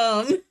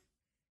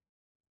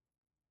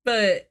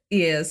 But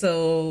yeah,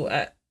 so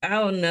I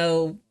don't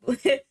know.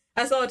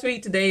 I saw a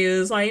tweet today. It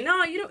was like,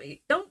 no, you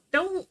don't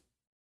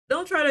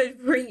try to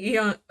bring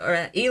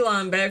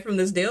Elon back from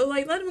this deal.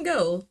 Like, let him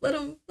go. Let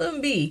him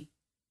be.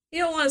 He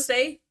don't want to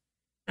stay.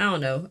 I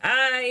don't know.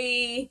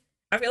 I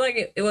feel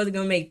like it wasn't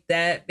gonna make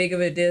that big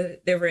of a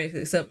difference,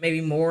 except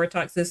maybe more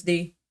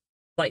toxicity,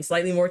 like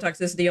slightly more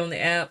toxicity on the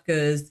app,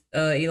 because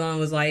Elon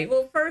was like,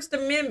 well, First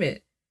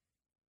Amendment.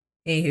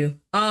 Anywho,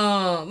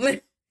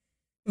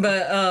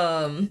 but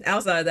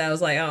outside of that, I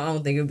was like, I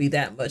don't think it would be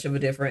that much of a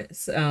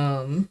difference.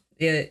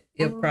 It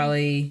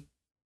probably,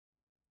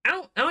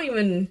 I don't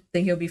even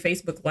think it'll be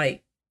Facebook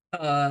like.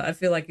 I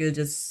feel like it'll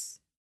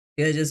just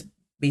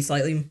be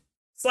slightly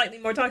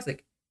more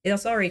toxic.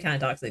 It's already kind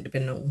of toxic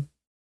depending on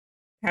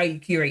how you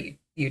curate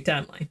your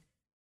timeline.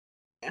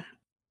 Yeah,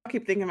 I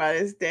keep thinking about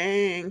this.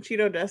 Dang,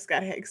 Cheeto Dust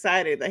got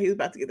excited that he was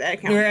about to get that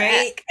account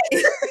back.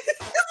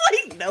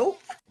 Like,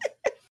 nope.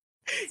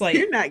 It's like,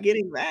 you're not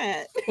getting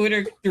that.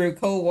 Twitter threw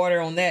cold water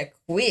on that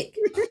quick.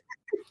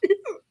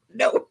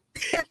 No,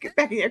 get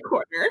back in your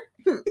corner.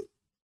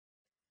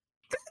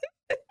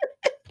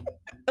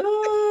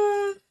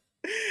 All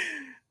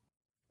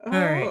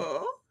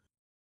right.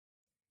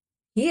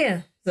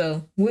 Yeah,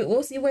 so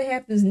we'll see what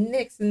happens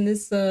next in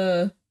this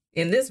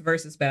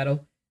versus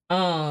battle.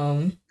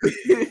 The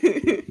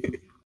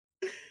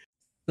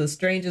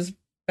strangest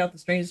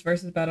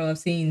versus battle I've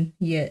seen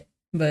yet.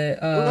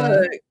 But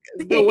look,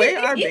 the way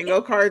our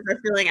bingo cards are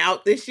filling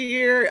out this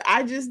year,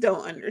 I just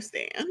don't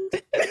understand.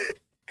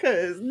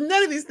 Because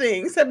none of these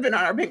things have been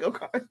on our bingo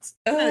cards.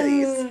 None of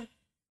these.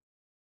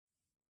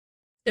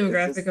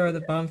 Demographic are the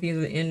bottom fees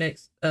of the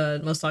index,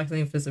 most toxic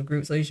and offensive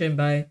group, so you shouldn't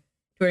buy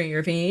Twitter in your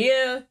opinion.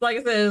 Yeah, like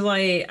I said, it's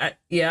like I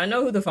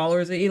know who the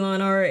followers of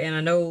Elon are, and I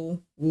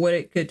know what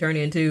it could turn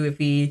into if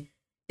he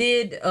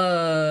did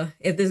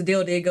if this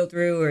deal did go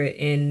through,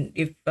 and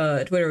if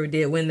Twitter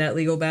did win that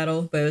legal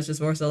battle. But it was just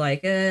more so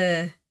like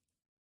they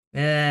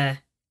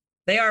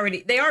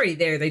already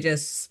there, they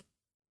just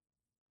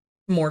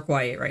more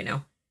quiet right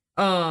now.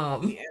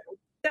 Yeah.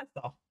 That's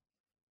all.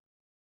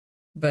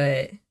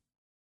 But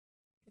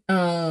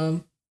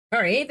all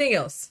right, anything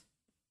else?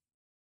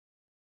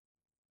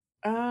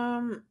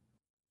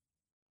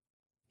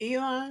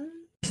 Elon,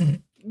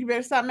 you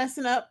better stop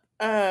messing up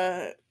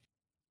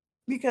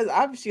because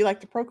obviously you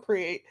like to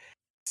procreate,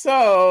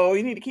 so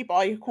you need to keep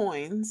all your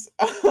coins.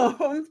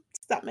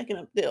 Stop making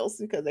up deals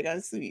because they're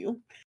gonna sue you.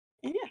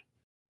 And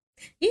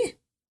yeah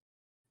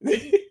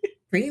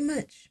pretty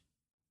much.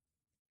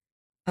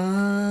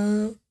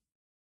 All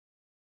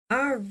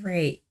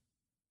right.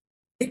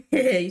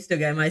 You still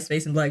got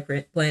MySpace and Black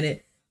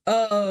Planet.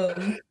 All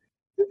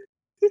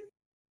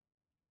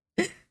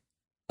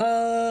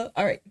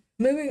right.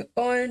 Moving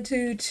on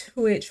to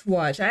Twitch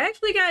Watch. I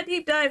actually got a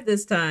deep dive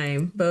this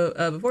time, but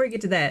before we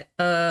get to that,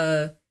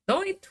 the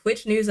only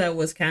Twitch news that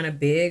was kind of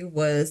big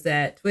was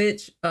that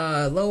Twitch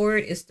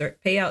lowered its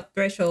payout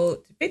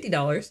threshold to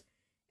 $50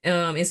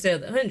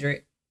 instead of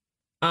 $100.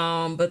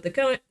 But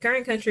the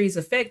current countries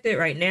affected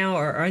right now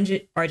are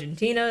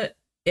Argentina,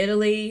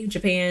 Italy,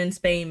 Japan,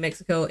 Spain,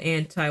 Mexico,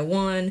 and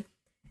Taiwan.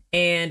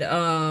 And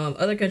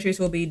other countries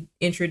will be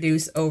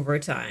introduced over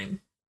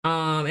time.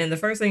 And the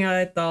first thing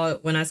I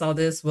thought when I saw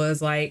this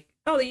was like,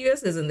 oh, the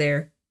US isn't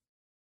there.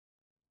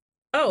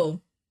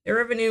 Oh, their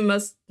revenue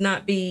must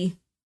not be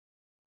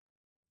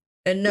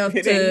enough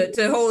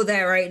to hold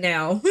that right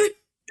now.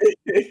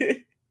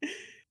 They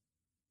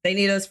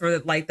need us for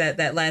like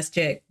that last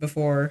check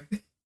before.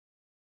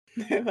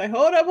 Like,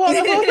 hold up. Don't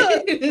cash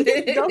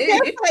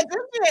that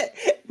just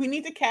yet. We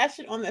need to cash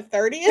it on the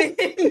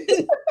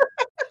 30th.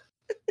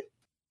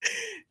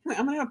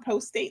 I'm gonna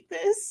post date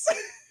this.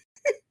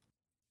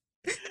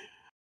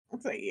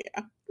 It's like,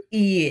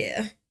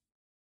 yeah.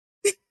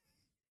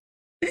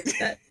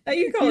 How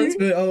you call it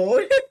spoon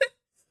old?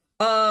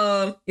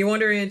 You're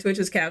wondering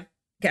Twitch's cap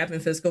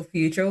and fiscal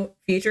future?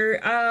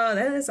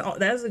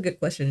 That is a good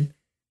question.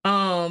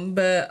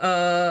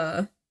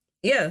 But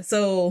yeah.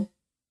 So,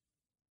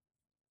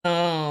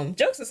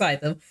 jokes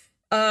aside, though,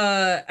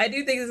 I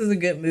do think this is a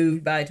good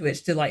move by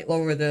Twitch to like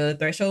lower the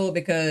threshold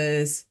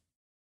because,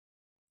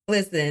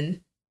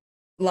 listen,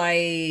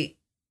 like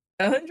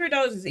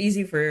 $100 is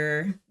easy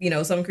for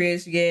some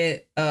creators to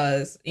get.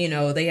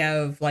 They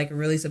have like a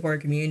really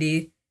supportive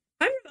community.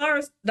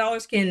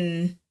 $100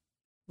 can,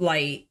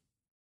 like,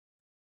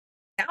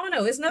 I don't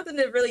know, it's nothing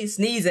to really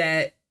sneeze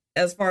at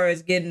as far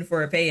as getting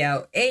for a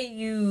payout. And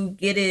you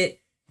get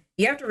it,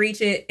 you have to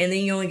reach it, and then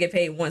you only get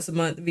paid once a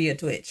month via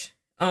Twitch.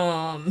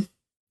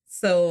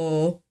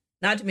 So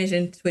not to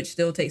mention Twitch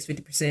still takes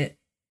 50%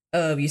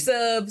 of your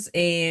subs,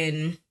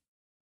 and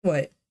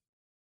what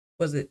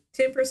was it,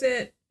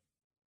 10%?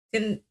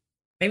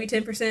 Maybe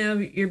 10%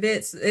 of your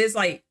bits. It's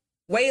like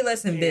way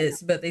less than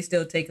bits, but they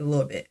still take a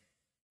little bit.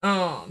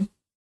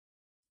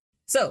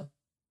 So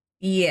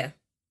yeah.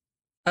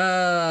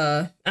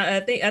 I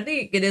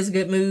think it is a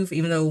good move,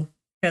 even though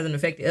it hasn't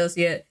affected us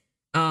yet.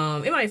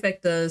 It might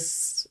affect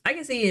us. I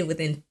can see it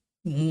within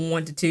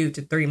 1 to 2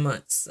 to 3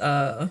 months.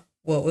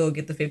 We'll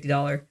get the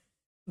 $50,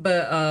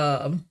 but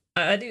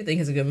I do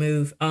think it's a good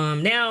move.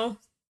 Now,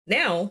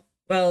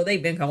 well,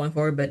 they've been calling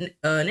for it, but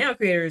now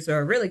creators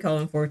are really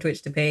calling for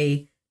Twitch to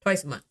pay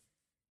twice a month,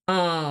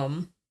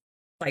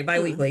 like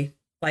biweekly,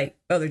 like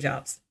other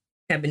jobs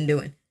have been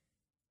doing.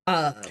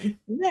 They're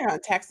gonna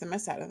tax the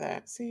mess out of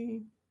that.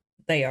 See,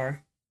 they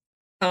are.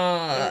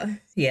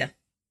 Yeah.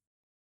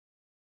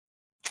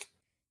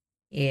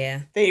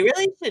 Yeah. They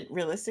really should.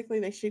 Realistically,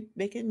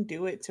 they can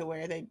do it to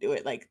where they do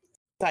it like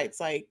sites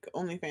like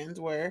OnlyFans,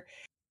 where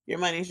your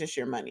money's just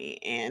your money,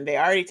 and they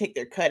already take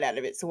their cut out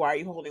of it. So why are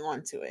you holding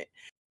on to it?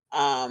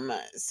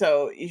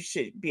 So you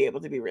should be able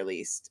to be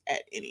released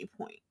at any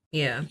point.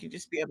 Yeah. You should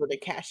just be able to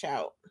cash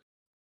out.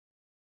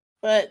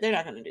 But they're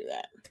not going to do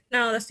that.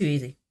 No, that's too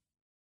easy.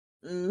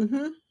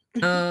 Well,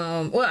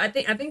 I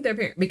think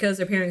because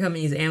their parent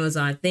company is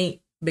Amazon. I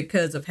think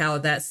because of how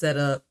that's set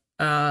up,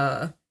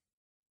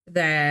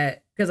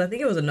 that because I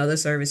think it was another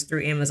service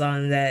through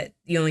Amazon that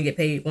you only get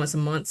paid once a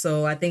month.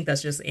 So I think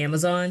that's just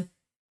Amazon.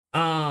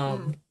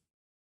 But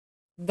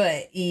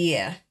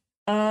yeah.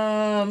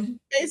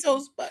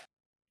 Bezos, but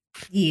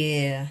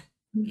yeah.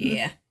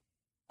 Yeah.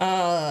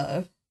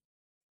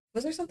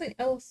 Was there something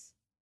else?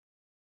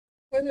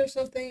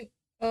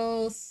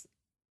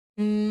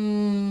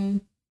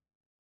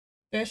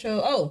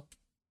 Special. Oh,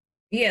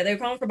 yeah, they're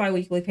calling for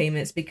biweekly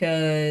payments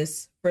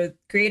because for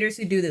creators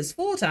who do this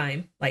full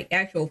time, like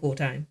actual full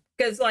time,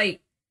 because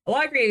like a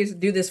lot of creators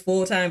do this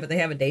full time, but they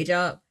have a day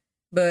job.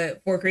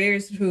 But for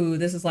creators who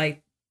this is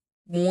like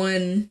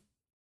one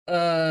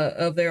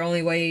of their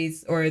only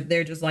ways, or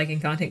they're just like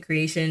in content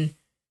creation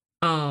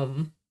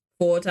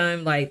full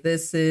time, like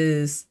this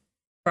is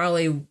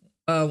probably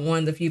one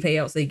of the few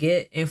payouts they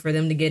get, and for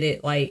them to get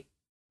it like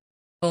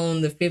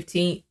on the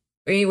 15th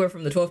or anywhere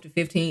from the 12th to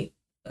 15th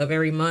of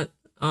every month,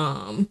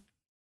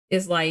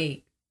 it's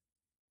like,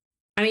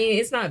 I mean,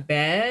 it's not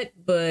bad,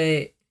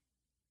 but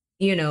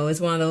you know,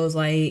 it's one of those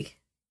like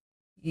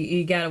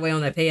you gotta wait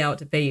on that payout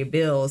to pay your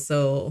bills.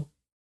 So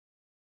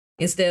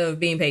instead of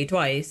being paid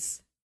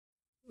twice,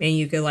 and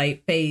you could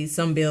like pay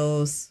some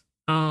bills,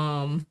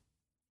 and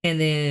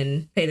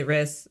then pay the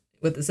rest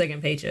with the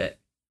second paycheck,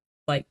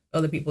 like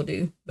other people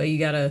do. But you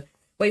gotta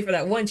wait for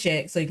that one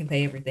check so you can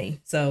pay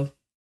everything. So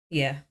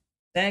yeah,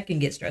 that can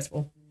get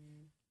stressful.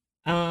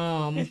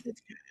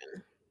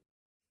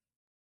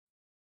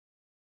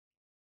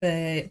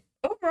 But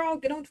overall,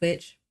 good on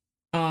Twitch.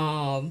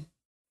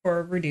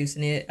 For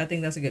reducing it. I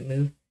think that's a good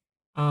move.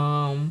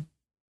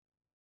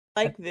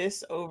 Like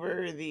this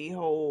over the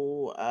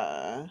whole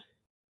ad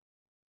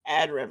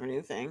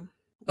revenue thing.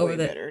 Over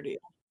the better deal.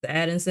 The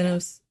ad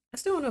incentives. I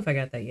still don't know if I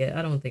got that yet.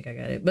 I don't think I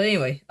got it. But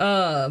anyway,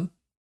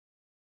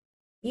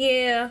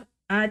 yeah,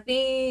 I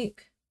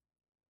think,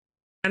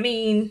 I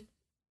mean,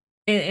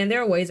 and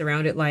there are ways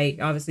around it. Like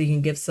obviously you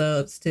can give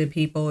subs to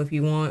people if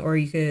you want, or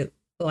you could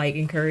like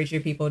encourage your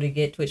people to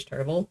get Twitch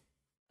Turbo.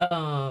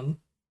 So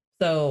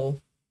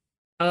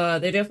there are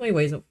definitely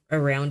ways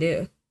around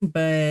it,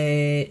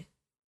 but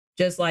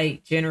just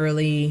like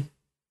generally,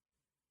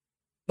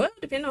 well,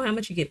 depending on how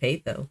much you get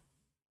paid though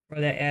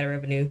for that ad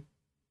revenue.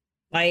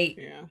 Like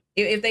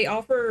if they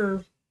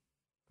offer,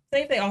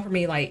 say if they offer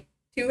me like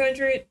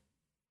 200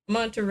 a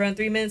month to run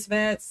 3 minutes of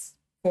ads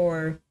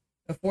for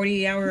a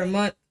 40-hour a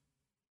month,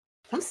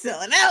 I'm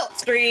selling out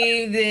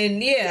stream,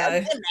 then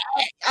yeah,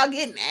 I'll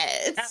get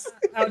ads.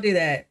 I'll do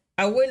that.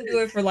 I wouldn't do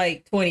it for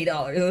like $20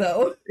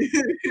 though.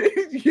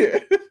 Yeah.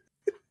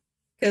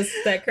 Because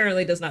that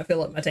currently does not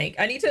fill up my tank.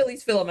 I need to at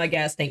least fill up my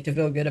gas tank to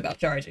feel good about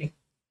charging.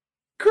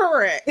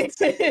 Correct. It needs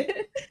to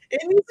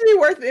be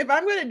worth it. If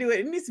I'm going to do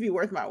it, it needs to be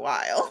worth my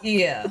while.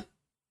 Yeah.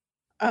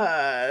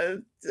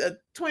 $20,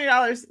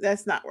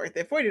 that's not worth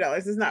it.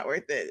 $40 is not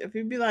worth it. If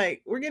you'd be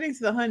like, we're getting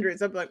to the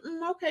hundreds, I'd be like,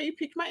 okay, you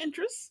piqued my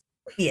interest.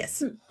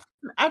 Yes.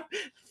 I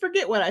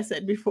forget what I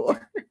said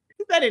before.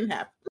 That didn't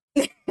happen.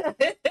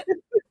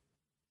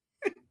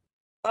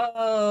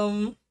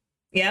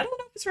 Yeah, I don't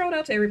know if it's rolled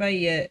out to everybody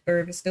yet, or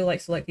if it's still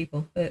like select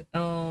people. But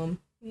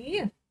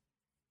yeah.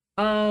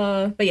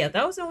 But yeah,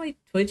 that was the only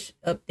Twitch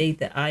update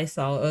that I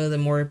saw. Other than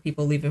more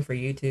people leaving for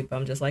YouTube,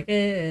 I'm just like,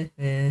 it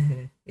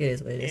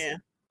is what it is. Yeah.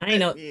 I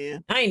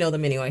ain't know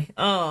them anyway.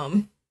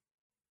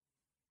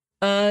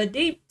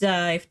 Deep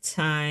dive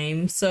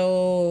time.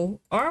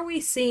 So, are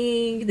we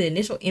seeing the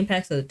initial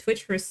impacts of the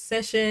Twitch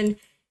recession,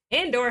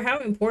 and/or how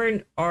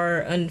important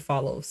are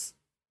unfollows?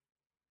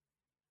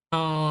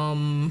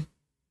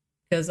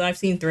 Because I've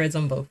seen threads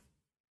on both,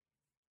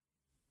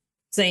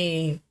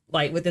 saying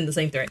like within the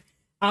same thread.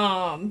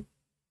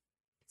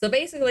 So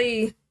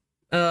basically,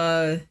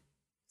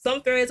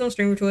 some threads on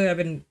streamer Twitter have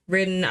been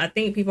written. I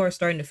think people are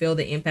starting to feel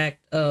the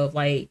impact of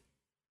like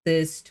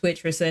this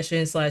Twitch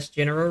recession /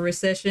 general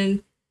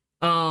recession.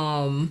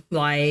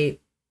 Like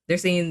they're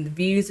seeing the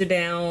views are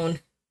down,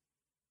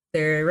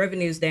 their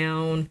revenue's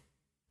down.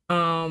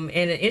 And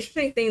an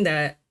interesting thing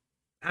that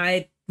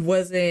I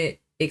wasn't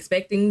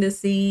expecting to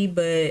see,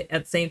 but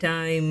at the same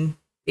time,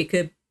 it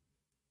could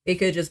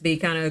just be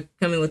kind of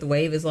coming with the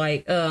wave. Is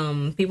like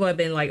people have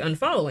been like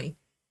unfollowing.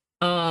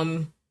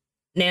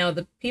 Now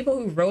the people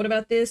who wrote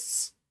about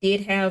this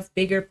did have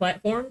bigger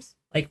platforms,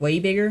 like way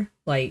bigger,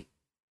 like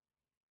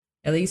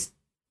at least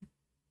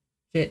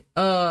shit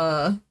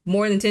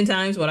more than 10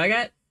 times what I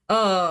got.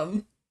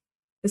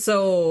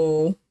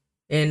 So,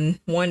 and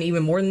one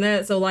even more than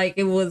that. So like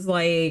it was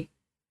like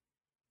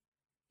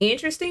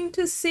interesting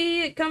to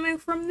see it coming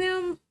from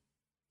them.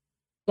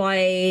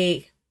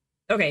 Like,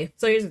 okay,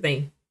 so here's the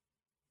thing.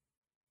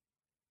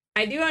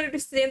 I do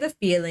understand the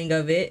feeling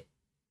of it,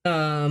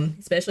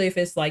 especially if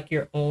it's like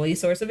your only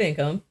source of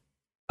income,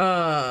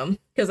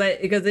 because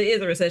it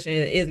is a recession,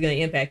 it is going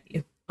to impact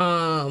you.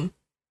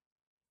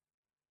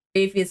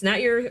 If it's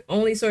not your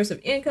only source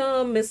of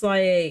income, it's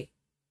like,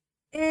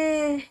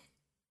 I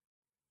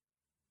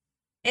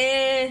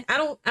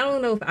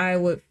don't know if I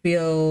would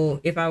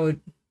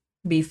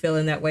be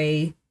feeling that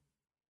way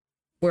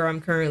where I'm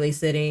currently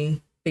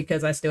sitting,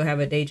 because I still have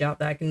a day job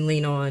that I can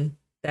lean on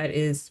that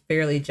is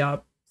fairly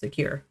job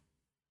secure.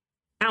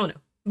 I don't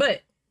know.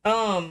 But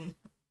outside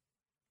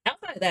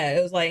of that,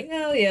 it was like,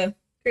 oh yeah,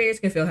 creators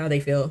can feel how they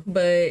feel.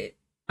 But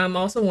I'm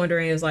also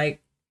wondering, is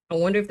like, I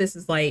wonder if this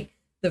is like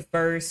the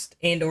first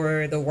and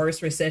or the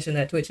worst recession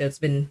that Twitch has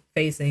been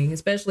facing,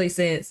 especially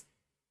since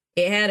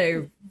it had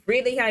a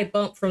really high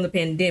bump from the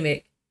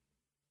pandemic,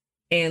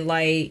 and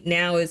like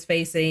now it's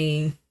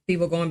facing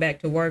people going back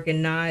to work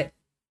and not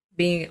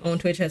being on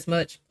Twitch as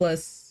much,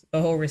 plus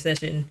the whole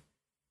recession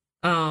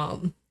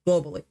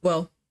globally.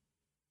 Well,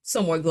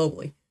 somewhat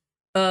globally.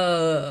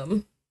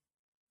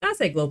 I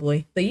say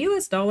globally. The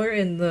US dollar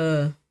and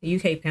the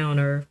UK pound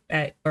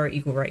are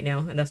equal right now,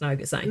 and that's not a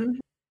good sign. Mm-hmm.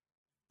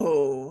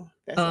 Oh,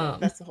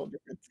 that's a whole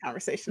different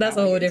conversation. That's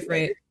a whole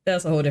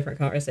different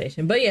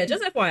conversation. But yeah,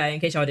 just FYI, in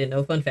case y'all didn't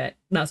know, fun fact,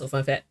 not so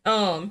fun fact.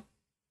 So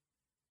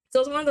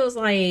it's one of those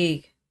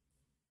like,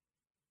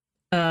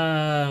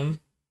 yeah,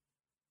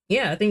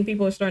 I think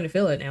people are starting to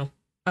feel it now.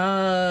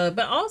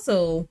 But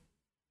also,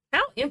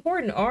 how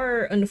important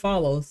are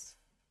unfollows?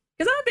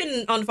 Because I've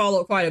been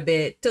unfollowed quite a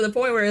bit, to the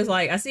point where it's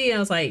like I see it and I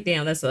was like,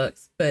 damn, that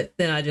sucks. But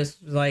then I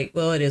just was like,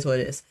 well, it is what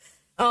it is.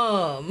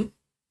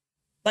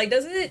 Like,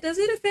 does it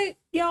affect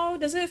y'all?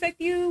 Does it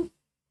affect you?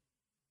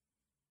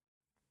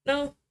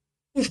 No.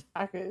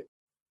 I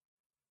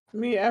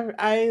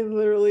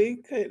literally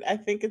could. I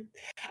think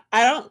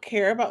I don't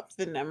care about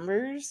the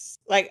numbers.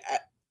 Like,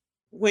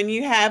 when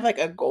you have like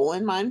a goal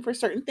in mind for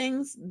certain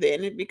things,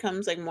 then it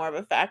becomes like more of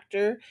a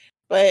factor.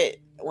 But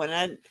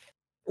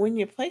when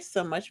you place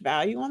so much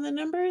value on the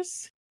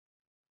numbers,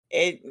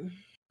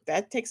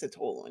 that takes a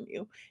toll on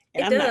you.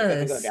 And I'm not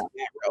going to go down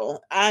that road.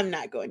 I'm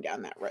not going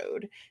down that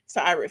road.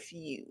 So I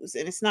refuse.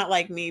 And it's not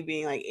like me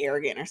being like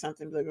arrogant or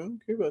something. Like, I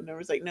don't care about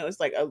numbers. Like, no, it's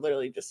like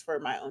literally just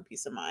for my own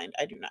peace of mind.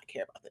 I do not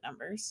care about the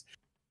numbers.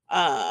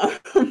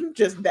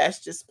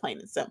 That's just plain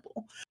and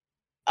simple.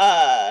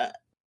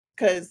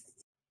 Because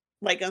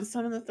like on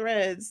some of the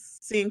threads,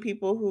 seeing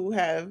people who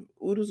have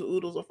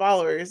oodles of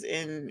followers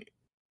and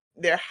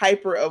they're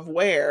hyper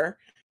aware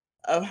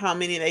of how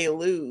many they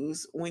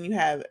lose when you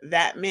have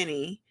that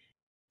many.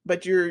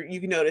 But you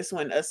can notice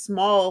when a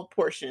small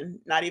portion,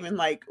 not even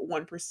like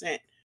 1% of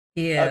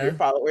your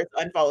followers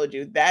unfollowed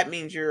you, that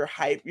means you're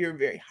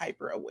very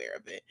hyper aware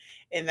of it.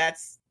 And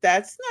that's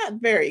not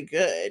very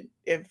good.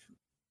 If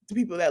the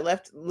people that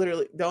left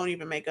literally don't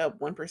even make up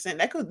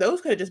 1%, those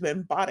could have just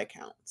been bot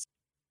accounts.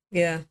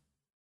 Yeah.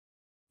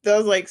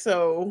 Those like,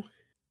 so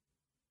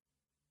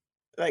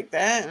like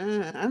that,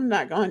 I'm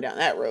not going down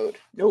that road.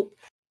 Nope.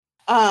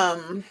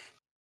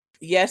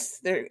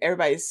 Yes,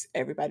 everybody's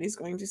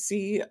going to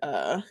see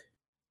a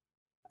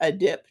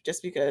dip,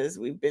 just because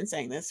we've been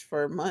saying this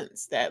for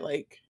months, that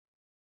like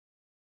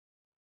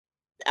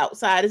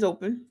outside is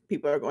open,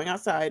 people are going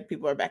outside,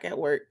 people are back at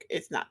work.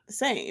 It's not the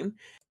same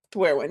to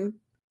where when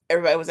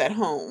everybody was at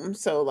home.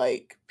 So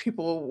like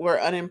people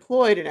were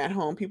unemployed and at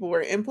home, people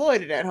were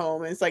employed and at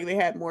home. And it's like they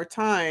had more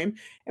time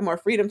and more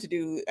freedom to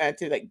do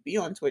to like be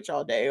on Twitch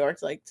all day, or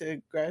to like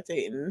to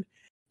gravitate and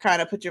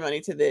kind of put your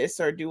money to this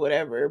or do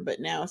whatever. But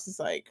now it's just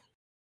like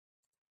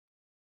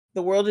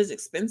the world is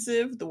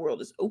expensive, the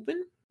world is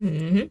open.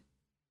 Mm-hmm.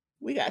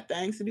 We got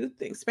things to do,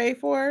 things to pay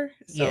for.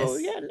 So yes.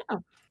 Yeah,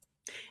 no.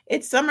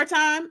 It's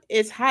summertime.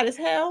 It's hot as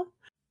hell.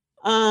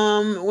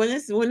 When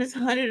it's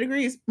 100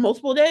 degrees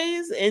multiple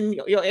days and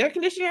your air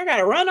conditioner got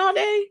to run all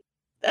day,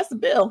 that's a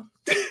bill.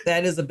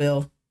 That is a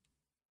bill.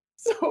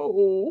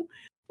 So,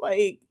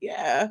 like,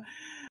 yeah,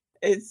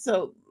 it's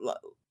so.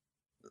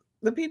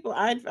 The people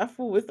I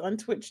fool with on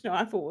Twitch know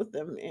I fool with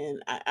them,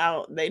 and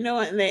they know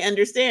and they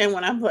understand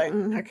when I'm like,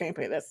 I can't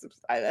pay that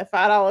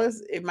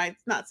 $5. It might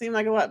not seem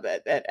like a lot,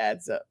 but that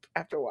adds up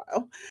after a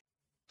while.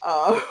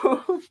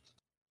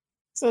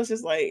 So it's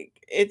just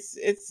like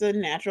it's a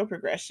natural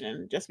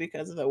progression, just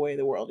because of the way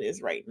the world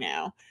is right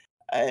now,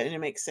 and it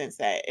makes sense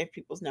that if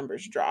people's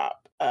numbers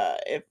drop,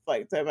 if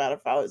like the amount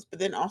of followers, but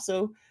then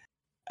also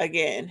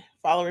again,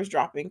 followers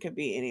dropping could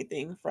be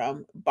anything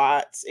from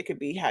bots. It could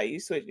be how you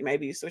switch.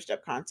 Maybe you switched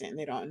up content and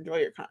they don't enjoy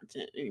your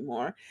content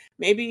anymore.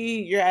 Maybe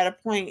you're at a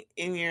point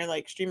in your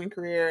like streaming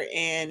career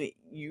and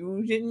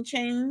you didn't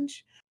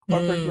change or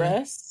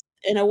progress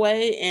in a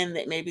way, and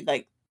that maybe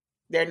like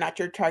they're not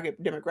your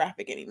target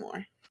demographic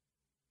anymore.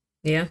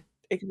 Yeah.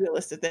 It could be a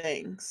list of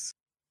things.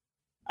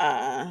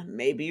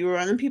 Maybe you were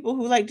one of the people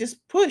who like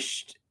just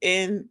pushed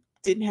and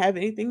didn't have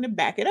anything to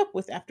back it up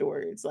with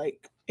afterwards.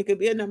 Like it could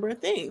be a number of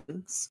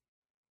things.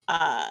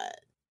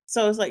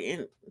 So it's like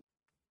it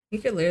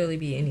could literally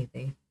be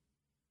anything.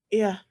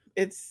 Yeah,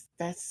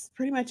 that's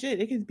pretty much it.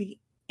 It could be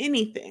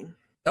anything.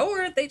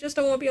 Or they just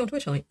don't want to be on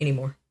Twitch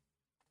anymore.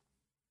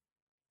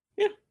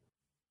 Yeah.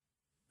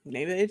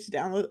 Maybe they just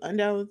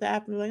undownload the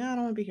app and be like, I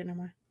don't want to be here no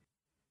more.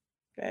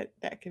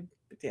 That could,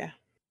 yeah.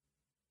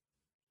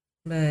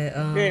 But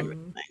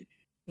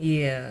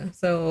yeah.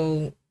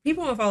 So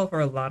people unfollow for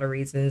a lot of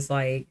reasons.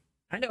 Like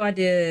I know I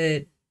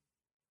did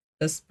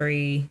a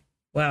spree.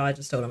 Wow, I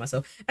just told on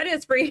myself. I did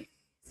a spree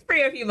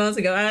a few months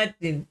ago.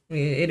 It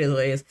is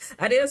what it is.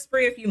 I did a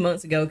spree a few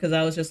months ago because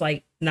I was just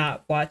like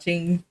not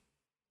watching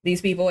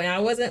these people, and I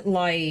wasn't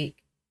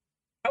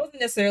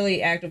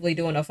necessarily actively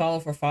doing a follow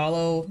for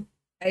follow.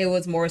 It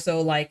was more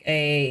so like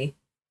I'm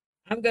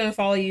gonna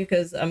follow you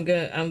because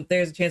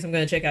there's a chance I'm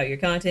gonna check out your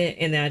content,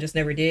 and then I just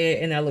never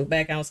did. And I look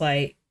back, and I was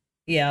like,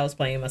 yeah, I was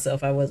playing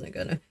myself. I wasn't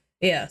gonna.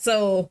 Yeah.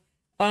 So,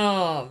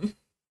 yeah.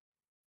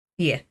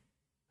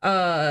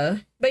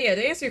 But yeah,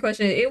 to answer your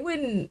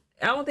question,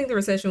 I don't think the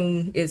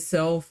recession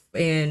itself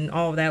and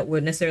all of that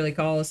would necessarily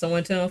cause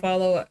someone to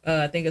unfollow.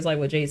 I think it's like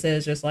what Jade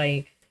says, just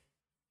like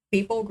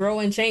people grow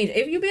and change.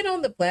 If you've been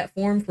on the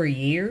platform for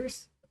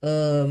years,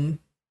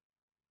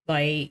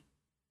 like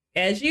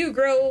as you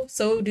grow,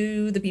 so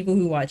do the people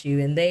who watch you,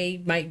 and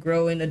they might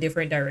grow in a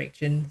different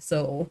direction.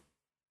 So,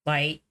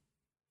 like,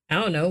 I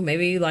don't know,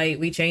 maybe like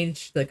we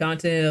change the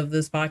content of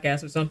this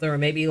podcast or something, or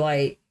maybe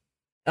like,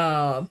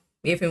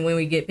 if and when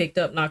we get picked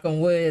up, knock on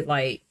wood,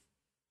 like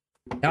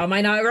y'all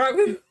might not rock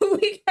with who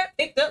we got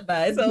picked up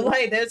by. So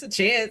like there's a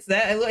chance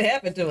that would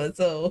happen to us.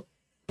 So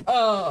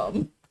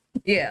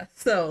yeah.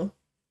 So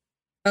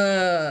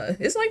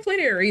it's like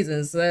plenty of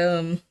reasons.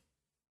 Like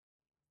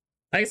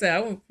I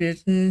said,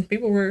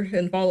 people were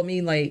and followed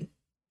me like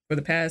for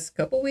the past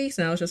couple weeks,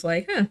 and I was just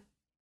like,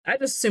 I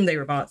just assumed they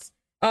were bots.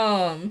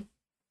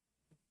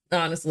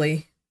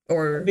 Honestly.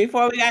 Or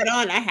before we got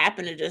on, I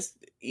happened to just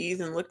ease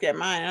and looked at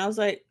mine, and I was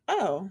like,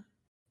 oh,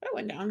 that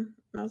went down.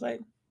 And I was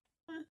like,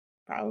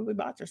 probably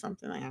bots or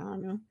something. Like, I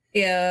don't know.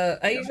 Yeah,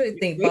 I usually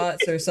think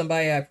bots are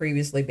somebody I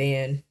previously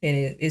banned,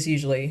 and it's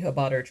usually a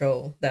bot or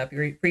troll that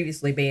I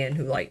previously banned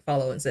who like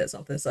follow and said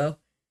something. So,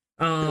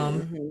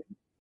 yeah,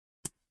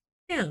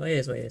 it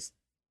is what it is.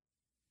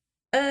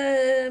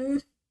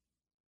 That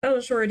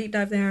was a short deep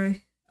dive there.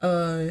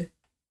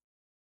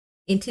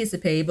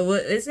 Anticipate,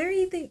 but is there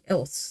anything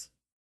else?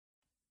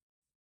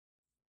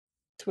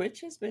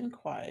 Twitch has been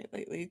quiet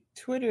lately.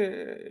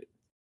 Twitch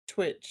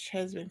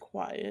has been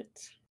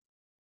quiet.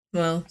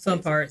 Well,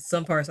 some parts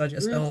I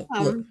just don't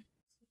look.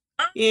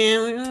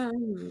 Yeah,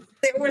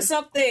 there was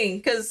something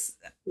because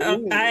I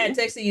had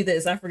texted you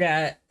this. I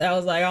forgot. I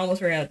was like, I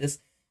almost forgot this.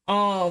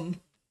 All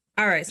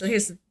right. So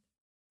here's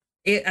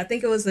it. I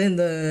think it was in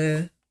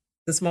the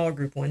small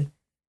group one.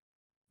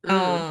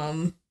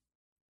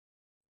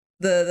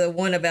 The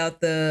one about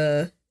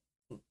the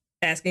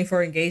asking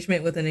for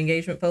engagement with an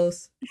engagement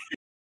post.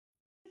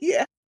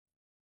 Yeah.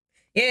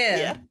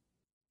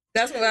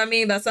 That's what I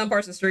mean by some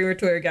parts of streamer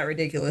Twitter got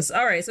ridiculous.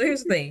 All right, so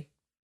here's the thing.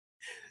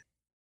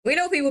 We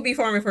know people be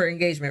farming for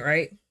engagement,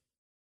 right?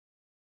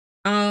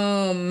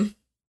 I'm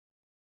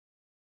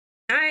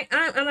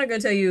not gonna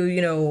tell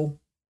you,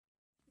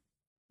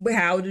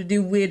 how to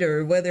do it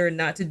or whether or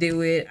not to do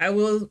it. I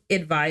will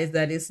advise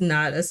that it's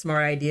not a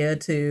smart idea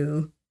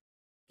to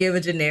give a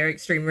generic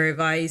streamer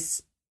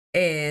advice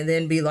and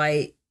then be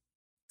like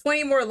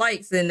 20 more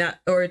likes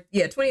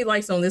 20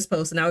 likes on this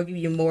post and I'll give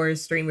you more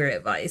streamer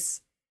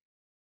advice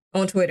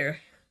on Twitter.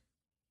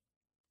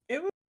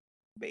 It was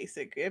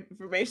basic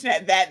information.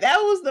 That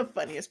was the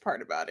funniest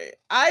part about it.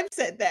 I've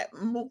said that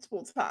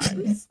multiple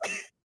times.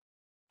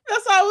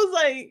 That's why I was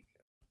like,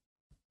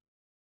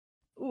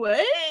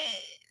 what?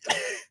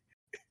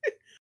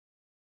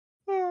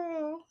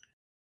 Oh.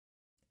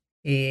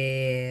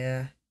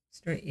 Yeah.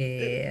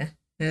 It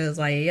was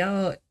like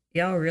y'all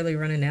really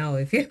running out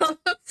if y'all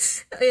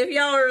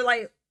are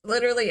like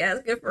literally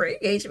asking for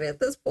engagement at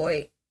this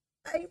point.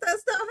 Like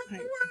that's not how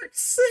it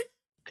works.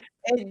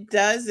 It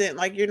doesn't.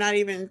 Like you're not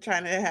even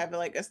trying to have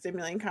like a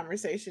stimulating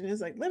conversation.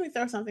 It's like, let me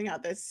throw something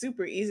out that's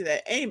super easy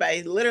that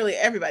literally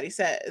everybody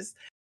says,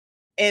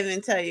 and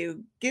then tell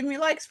you, give me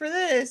likes for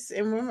this.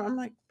 And I'm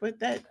like, but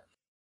that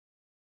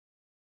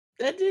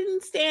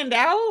didn't stand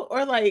out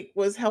or like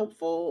was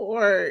helpful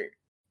or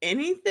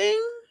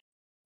anything.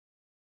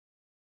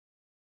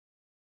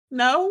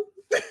 No.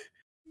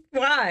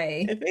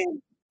 Why?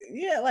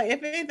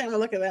 If anything, we'll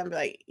look at that and be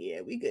like,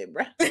 yeah, we good,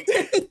 bro.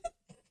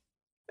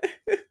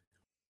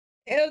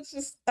 It's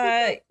just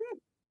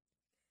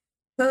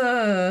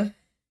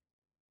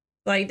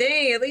Like,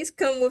 dang, at least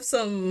come with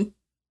some,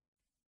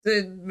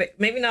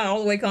 maybe not all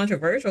the way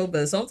controversial,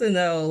 but something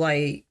that'll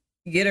like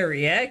get a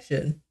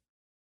reaction.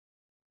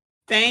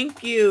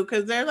 Thank you,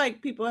 because they're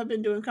like people have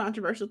been doing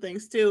controversial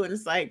things too, and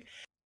it's like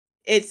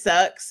it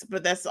sucks,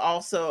 but that's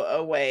also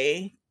a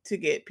way to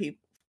get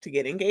people to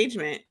get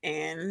engagement,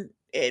 and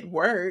it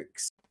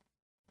works.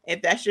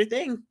 If that's your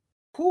thing,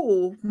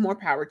 cool, more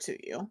power to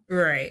you.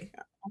 Right.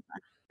 Yeah. Okay.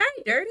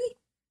 Hi, Dirty.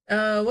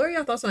 What are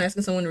your thoughts on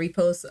asking someone to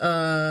repost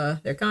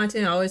their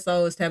content? I always thought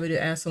it was taboo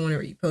to ask someone to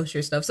repost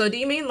your stuff. So do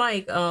you mean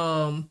like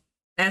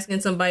asking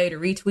somebody to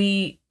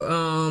retweet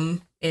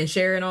and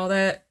share and all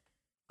that?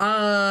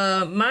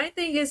 My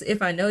thing is,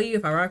 if I know you,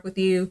 if I rock with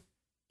you,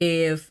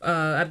 if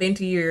I've been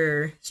to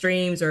your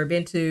streams or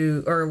been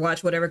to or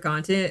watch whatever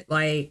content,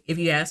 like if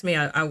you ask me,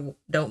 I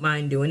don't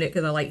mind doing it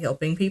because I like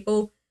helping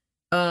people.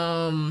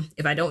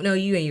 If I don't know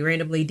you and you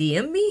randomly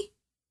DM me,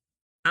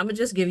 I'm gonna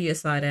just give you a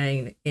side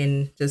eye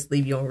and just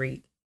leave you on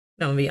read.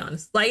 I'm gonna be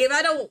honest. Like if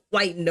I don't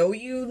like know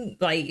you,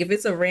 like if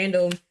it's a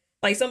random,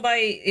 like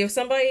if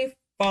somebody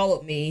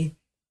followed me,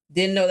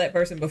 didn't know that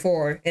person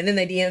before, and then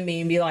they DM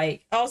me and be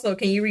like, also,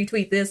 can you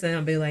retweet this? And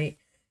I'll be like,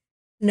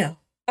 no.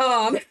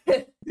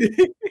 But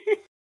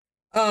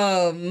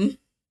I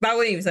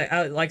wouldn't even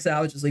say, like I said,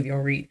 I would just leave you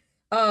on read.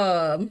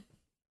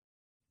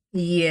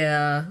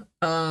 Yeah.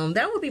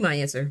 That would be my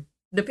answer.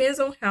 Depends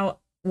on how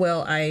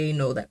well I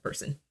know that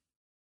person.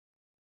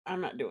 I'm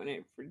not doing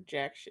it for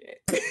jack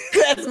shit.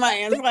 That's my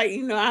answer. Like,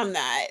 I'm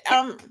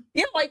not.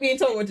 You don't like being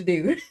told what to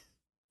do.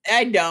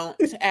 I don't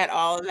at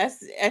all. And I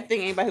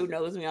think anybody who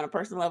knows me on a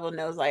personal level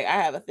knows like I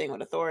have a thing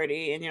with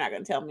authority and you're not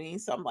gonna tell me.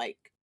 So I'm like,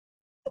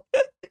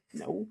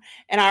 no.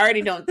 And I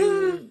already don't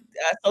do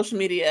social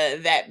media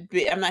that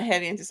big. I'm not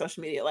heavy into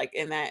social media like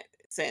in that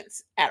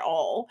sense at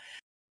all.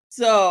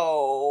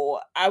 So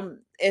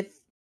if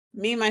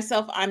me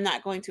myself, I'm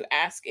not going to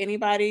ask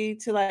anybody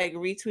to like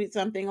retweet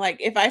something. Like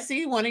if I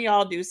see one of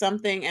y'all do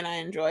something and I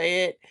enjoy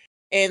it,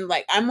 and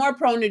like I'm more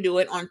prone to do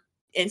it on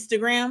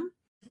Instagram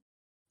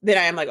than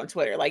I am like on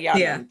Twitter. Like y'all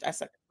know I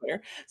suck at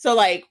Twitter. So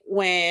like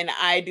when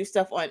I do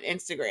stuff on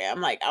Instagram,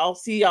 like I'll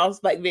see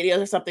y'all's like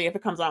videos or something if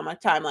it comes on my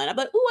timeline. I'm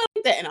like, oh, I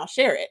like that, and I'll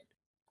share it.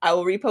 I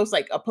will repost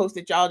like a post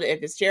that y'all did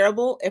if it's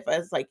shareable.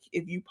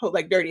 If you post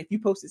like Dirty, if you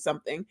posted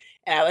something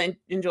and I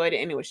enjoyed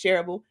it and it was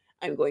shareable,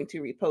 I'm going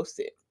to repost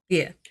it.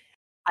 Yeah.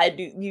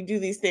 You do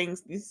these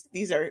things.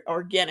 These are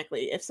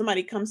organically. If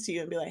somebody comes to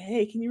you and be like,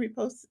 "Hey, can you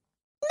repost?"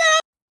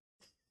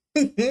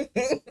 No. Get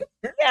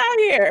out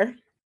here.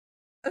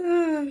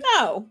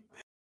 No.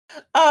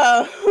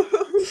 But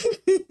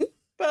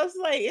it's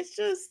like it's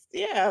just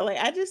like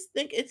I just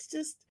think it's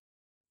just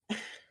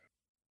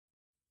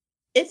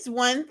it's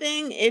one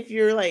thing if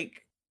you're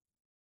like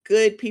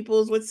good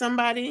peoples with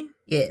somebody.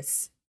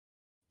 Yes.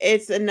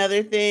 It's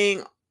another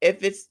thing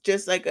if it's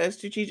just like a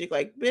strategic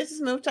like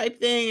business move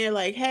type thing. You're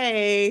like,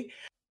 hey,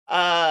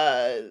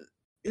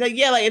 like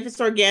if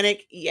it's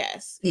organic,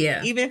 yes.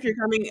 Yeah. Even if you're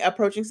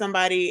approaching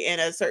somebody in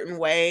a certain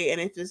way,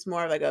 and if it's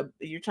more like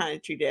you're trying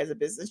to treat it as a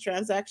business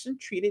transaction,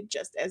 treat it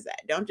just as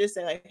that. Don't just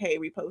say like, hey,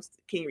 can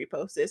you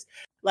repost this?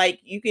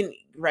 Like you can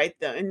write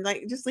them and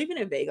like just leaving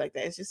it vague like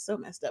that. It's just so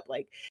messed up.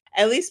 Like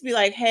at least be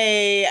like,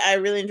 hey, I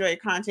really enjoy your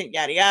content,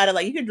 yada yada.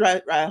 Like you could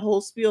write a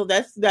whole spiel.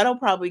 That'll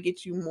probably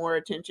get you more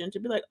attention to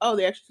be like, oh,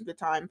 they actually took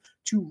the time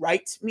to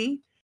write me,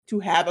 to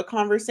have a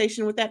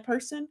conversation with that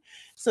person.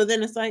 So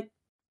then it's like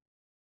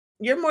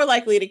you're more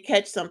likely to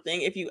catch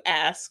something if you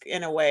ask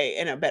in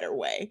a better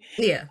way.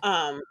 Yeah.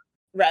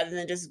 Rather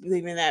than just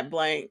leaving that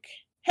blank.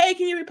 Hey,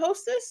 can you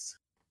repost this?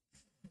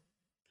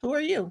 Who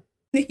are you?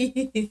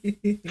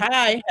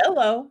 Hi,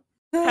 hello.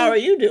 How are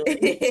you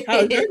doing?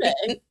 How's your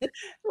day?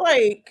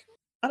 Like,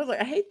 I was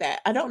like, I hate that.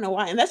 I don't know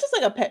why. And that's just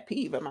like a pet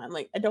peeve of mine.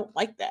 Like, I don't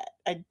like that.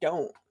 Like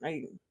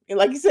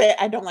you said,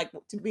 I don't like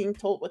being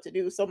told what to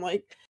do. So I'm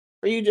like,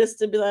 for you just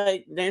to be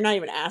like, they're not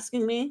even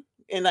asking me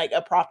in like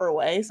a proper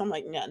way. So I'm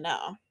like, yeah,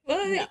 no.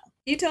 What? No.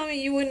 You tell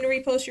me you wouldn't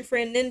repost your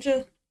friend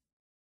Ninja?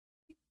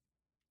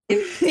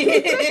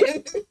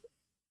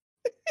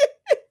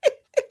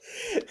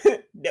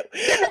 No.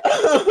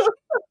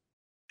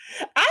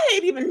 I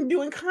hate even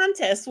doing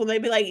contests when they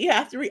be like, you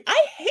have to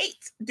I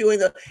hate doing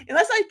the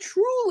unless I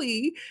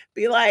truly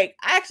be like,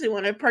 I actually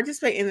want to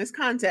participate in this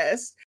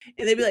contest.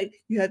 And they'd be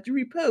like, you have to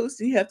repost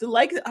and you have to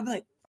like it. I'm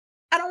like,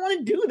 I don't want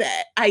to do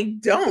that. I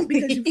don't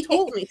because you've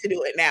told me to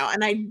do it now.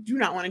 And I do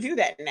not want to do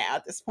that now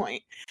at this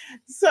point.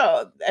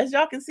 So as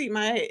y'all can see,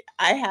 I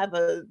have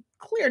a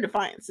clear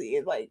defiancy.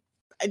 It's like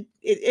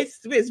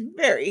it's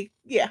very,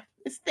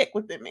 it's thick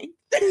within me.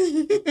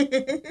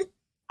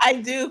 I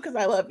do because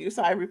I love you,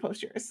 so I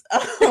repost yours.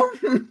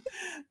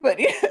 But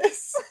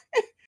yes,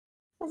 I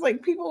was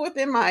like people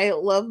within my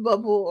love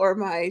bubble or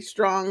my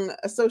strong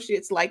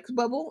associates likes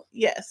bubble.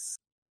 Yes,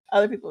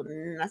 other people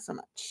not so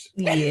much.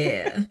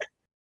 Yeah.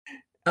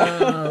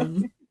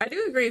 I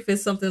do agree if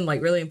it's something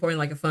like really important,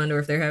 like a fund, or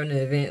if they're having an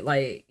event,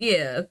 like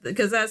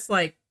because that's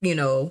like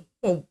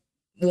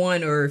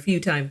one or a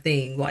few time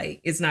thing. Like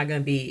it's not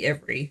gonna be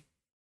every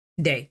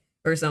day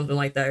or something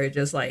like that, or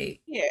just like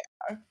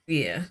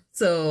yeah.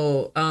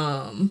 So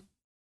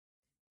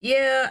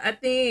Yeah, I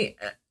think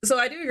so.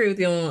 I do agree with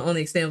you on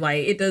the extent of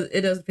like it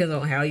does depend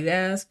on how you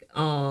ask.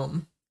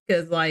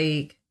 Because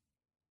like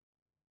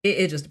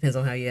it just depends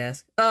on how you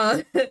ask.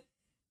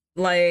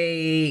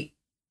 Like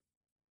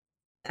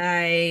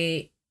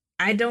I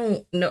I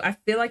don't know. I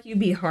feel like you'd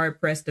be hard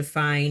pressed to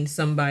find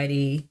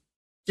somebody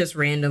just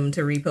random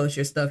to repost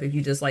your stuff if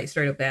you just like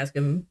straight up ask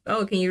them,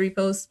 "Oh, can you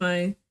repost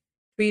my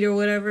tweet or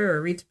whatever,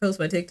 or repost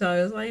my TikTok?"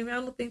 I was like, I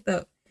don't think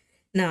that.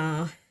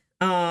 Nah.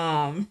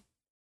 Um.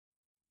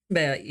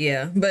 But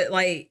yeah, but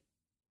like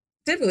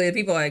typically the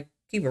people I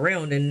keep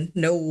around and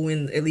know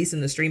in at least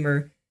in the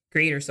streamer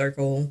creator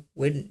circle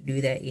wouldn't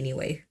do that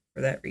anyway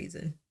for that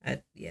reason.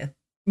 Yeah.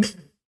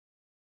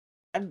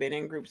 I've been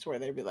in groups where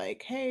they'd be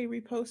like, "Hey,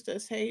 repost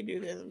us. Hey, do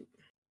this."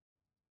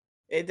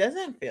 It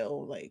doesn't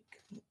feel like,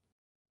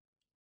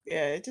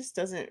 yeah, it just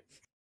doesn't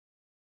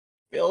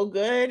feel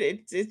good.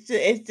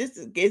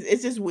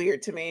 It's just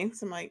weird to me.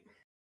 So I'm like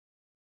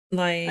you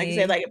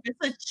said, Like like if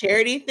it's a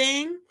charity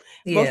thing,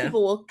 most yeah.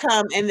 people will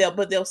come and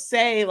they'll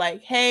say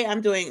like, "Hey,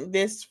 I'm doing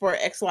this for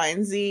X, Y,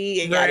 and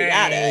Z, and yada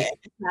yada." And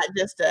Right.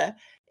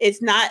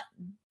 it's not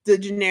the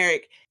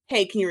generic,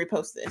 "Hey, can you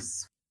repost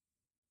this?"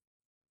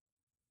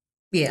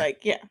 Yeah.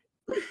 Like, yeah.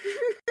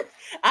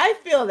 I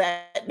feel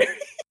that.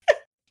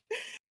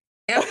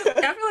 I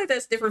feel like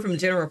that's different from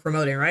general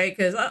promoting, right?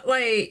 Because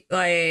like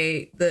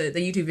the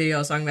YouTube video I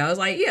was talking about, I was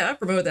like, yeah, I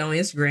promoted that on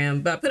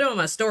Instagram, but I put it on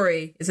my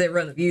story. It said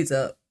run the views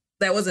up.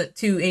 That wasn't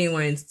to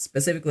anyone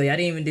specifically. I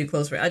didn't even do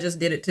close friends. I just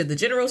did it to the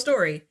general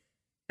story.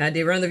 I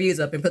did run the views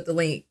up and put the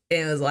link,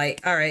 and it was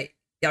like, all right,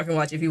 y'all can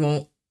watch if you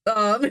want.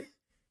 But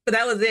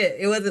that was it.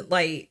 It wasn't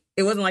like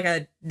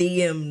I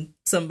DM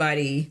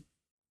somebody,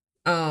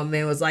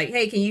 and was like,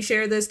 hey, can you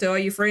share this to all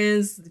your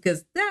friends?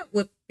 Because that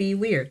would be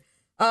weird.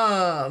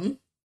 But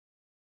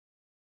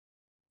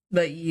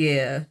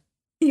yeah,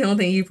 the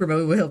only thing you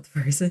promote will help the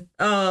person.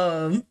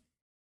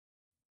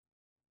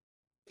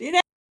 You know,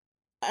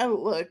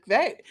 look,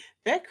 that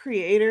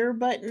creator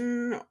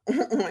button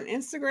on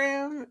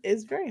Instagram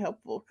is very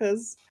helpful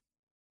because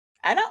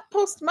I don't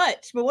post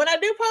much, but when I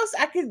do post,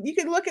 you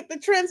can look at the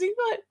trends, you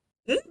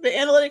can the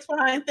analytics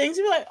behind things.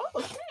 You're like,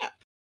 oh snap!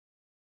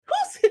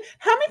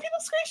 How many people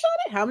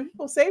screenshot it? How many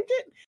people saved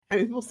it? How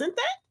many people sent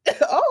that?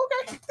 Oh,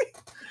 okay.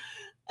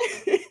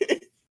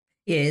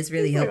 Yeah, it's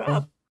really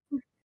helpful.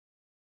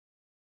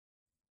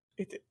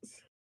 It is.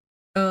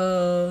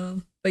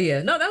 But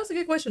yeah, no, that was a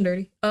good question,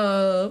 Dirty.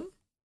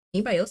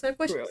 Anybody else have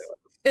questions?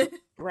 Really?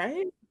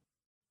 Right?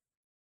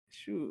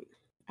 Shoot,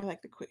 I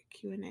like the quick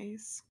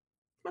Q&As.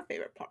 My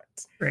favorite part.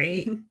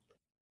 Great.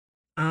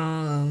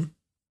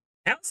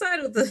 Outside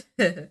of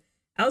the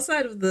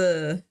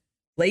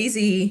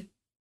lazy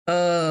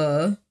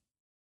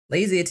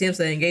attempts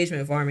at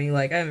engagement farming,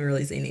 like I haven't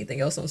really seen anything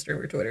else on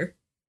streamer Twitter.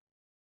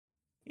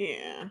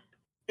 Yeah,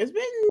 it's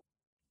been,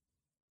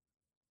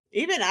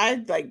 even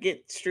I like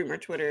get streamer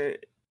Twitter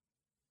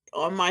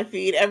on my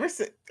feed ever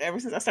since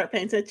I started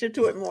paying attention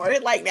to it more.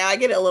 Like now I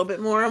get it a little bit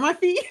more on my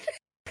feed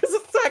because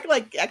it's so I can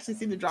like actually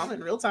see the drama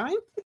in real time.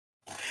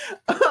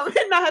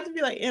 And not have to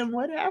be like,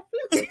 what happened?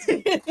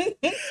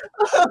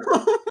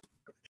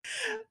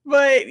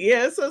 But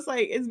yeah, so it's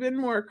like it's been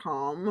more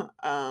calm.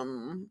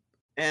 And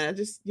I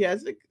just, yeah,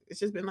 it's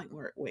just been like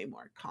way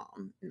more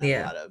calm.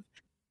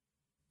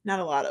 Not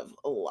a lot of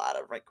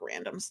like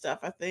random stuff.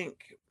 I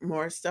think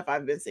more stuff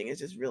I've been seeing is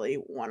just really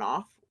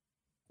one-off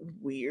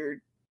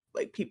weird,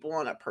 like people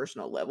on a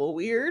personal level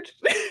weird.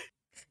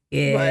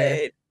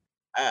 Yeah.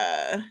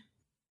 But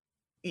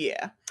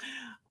yeah.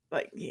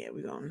 Like, yeah,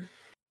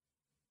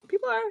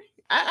 people are,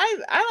 I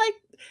like,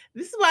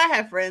 this is why I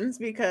have friends,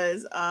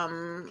 because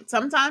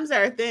sometimes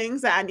there are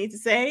things that I need to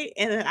say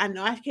and I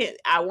know I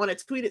want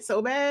to tweet it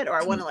so bad, or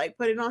I want to like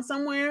put it on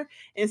somewhere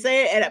and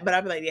say it, but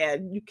I'll be like, yeah,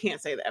 you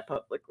can't say that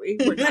publicly.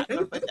 We're not going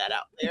to put that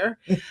out there.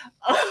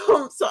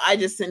 So I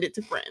just send it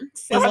to friends.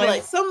 So I'm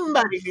like,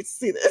 somebody needs to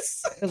see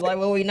this. It's like,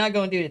 what we're not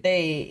going to do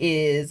today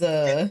is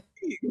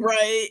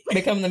right,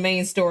 become the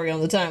main story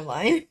on the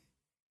timeline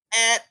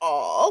at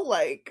all.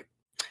 Like,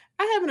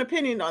 I have an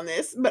opinion on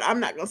this, but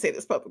I'm not going to say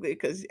this publicly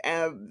because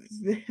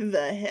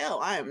the hell,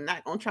 I am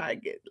not going to try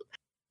to get.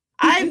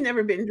 I've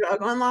never been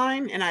drug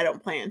online and I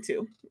don't plan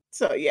to.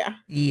 So, yeah.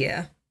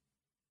 Yeah.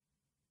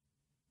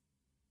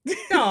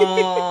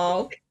 Aww.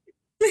 Love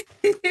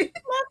you too,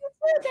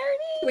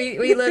 Dirty.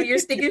 We love your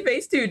sticky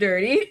face too,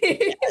 Dirty.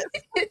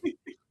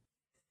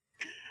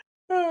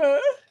 Yeah,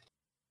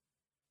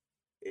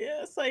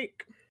 it's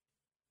like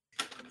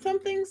some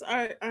things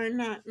are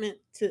not meant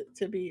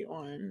to be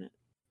on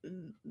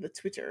the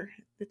tweeter,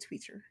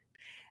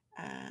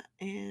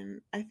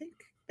 and I think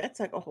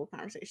that's like a whole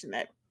conversation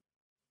that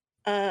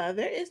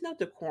there is no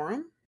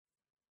decorum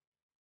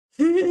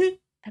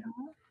at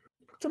all.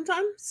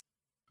 Sometimes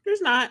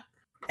there's not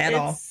at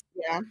all.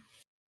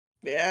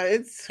 Yeah,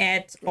 it's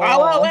at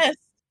all. West.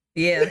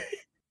 Yeah.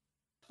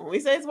 When we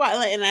say it's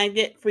wild, and I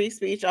get free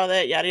speech, all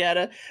that yada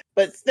yada,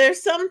 but there are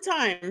some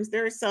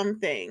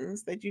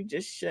things that you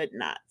just should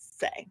not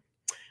say.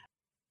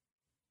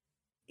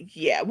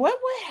 Yeah, what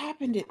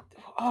happened?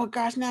 Oh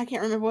gosh, now I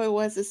can't remember what it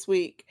was this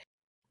week.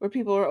 where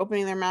people were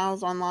opening their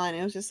mouths online.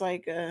 It was just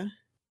like,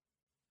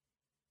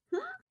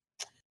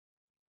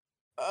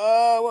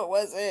 what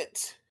was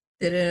it?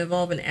 Did it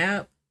involve an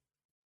app?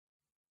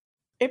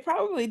 It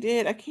probably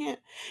did. I can't.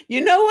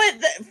 You know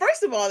what?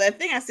 First of all, that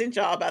thing I sent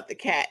y'all about the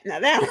cat. Now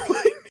that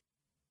one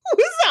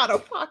was out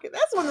of pocket.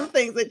 That's one of the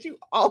things that you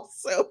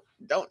also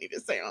don't need to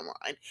say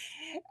online.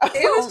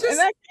 It was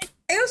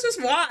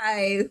just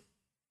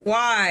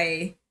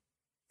why?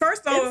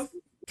 First off,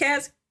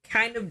 cats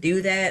kind of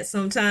do that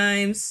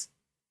sometimes.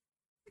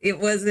 It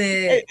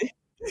wasn't.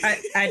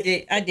 I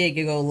did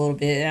giggle a little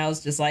bit, and I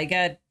was just like,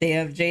 God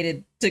damn,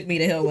 Jada took me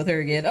to hell with her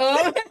again. Oh,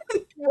 right?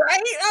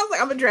 I was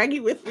like, I'm gonna drag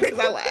you with me because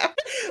I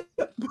laughed.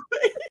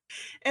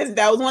 And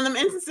that was one of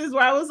them instances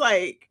where I was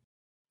like,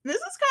 this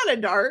is kind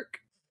of dark.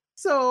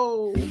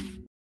 So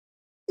I'm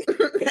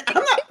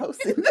not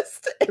posting this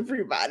to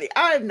everybody.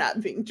 I'm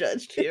not being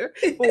judged here.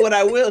 But what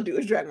I will do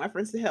is drag my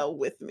friends to hell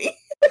with me.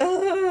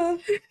 So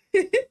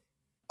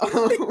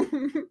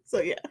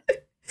yeah.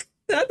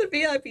 Not the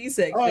VIP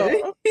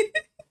section.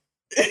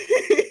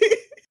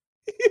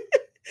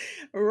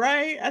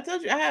 Right? I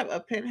told you I have a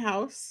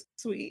penthouse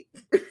suite.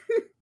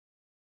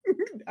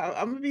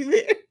 I'm gonna be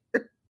there.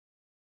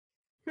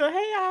 Like,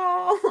 hey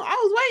y'all, I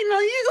was waiting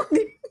on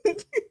you.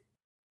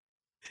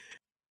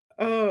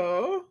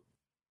 Oh,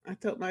 I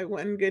told my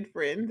one good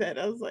friend that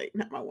I was like,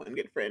 not my one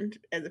good friend,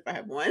 as if I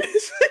have one.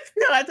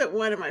 No, I told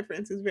one of my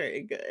friends who's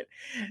very good.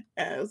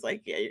 And I was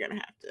like, yeah, you're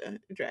gonna have to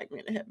drag me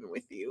into heaven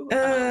with you.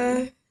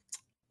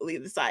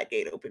 Leave the side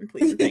gate open,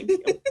 please. Thank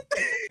you.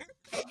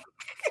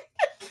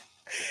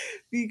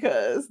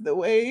 Because the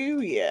way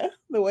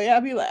I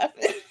be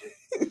laughing.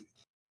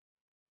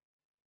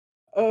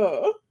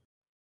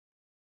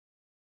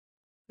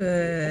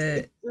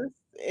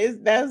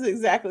 That's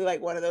exactly like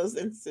one of those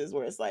instances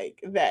where it's like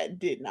that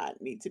did not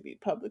need to be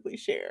publicly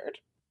shared.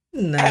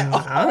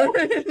 No.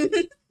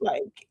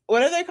 Like,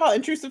 what do they call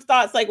intrusive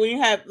thoughts? Like when you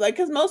have like,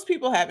 because most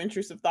people have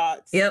intrusive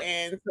thoughts, yep.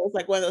 And so it's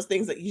like one of those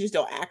things that you just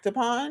don't act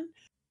upon.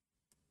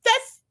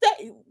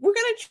 We're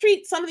gonna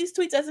treat some of these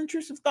tweets as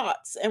intrusive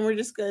thoughts, and we're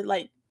just gonna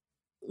like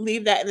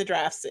leave that in the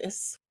draft,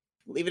 sis.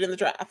 Leave it in the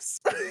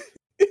drafts.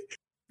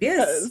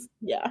 Yes.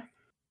 Yeah.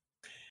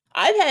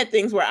 I've had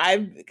things where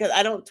because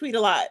I don't tweet a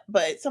lot,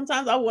 but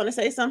sometimes I want to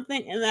say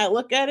something and I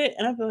look at it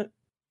and I feel like,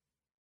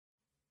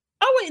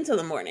 I'll wait until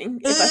the morning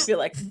if I feel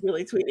like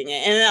really tweeting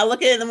it. And then I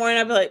look at it in the morning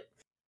and I'll be like,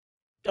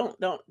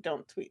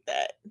 don't tweet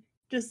that.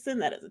 Just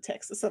send that as a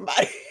text to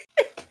somebody.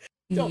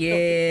 Don't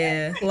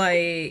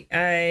like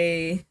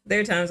there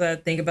are times I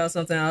think about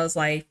something, I was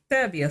like,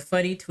 that'd be a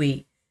funny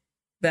tweet,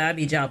 but I'd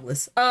be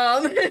jobless.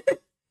 I'd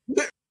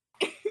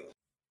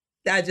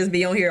just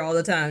be on here all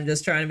the time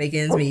just trying to make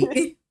ends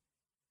meet.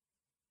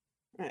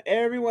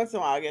 Every once in a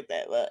while I get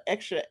that little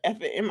extra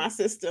effort in my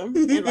system,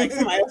 and like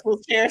somebody else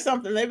will share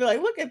something, they'd be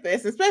like, look at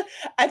this.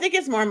 I think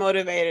it's more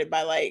motivated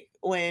by like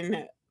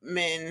when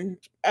men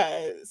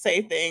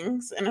say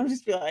things and I'll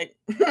just be like,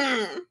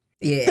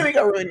 yeah, let me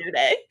go ruin your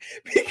day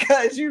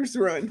because you just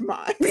ruined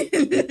mine.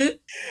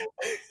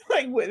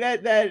 Like with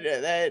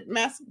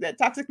that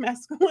toxic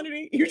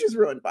masculinity, you just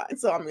ruined mine,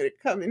 so I'm gonna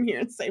come in here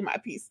and say my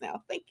piece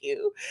now. Thank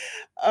you.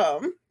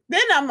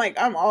 Then I'm like,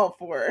 I'm all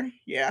for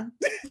yeah.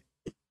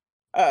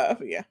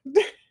 Yeah.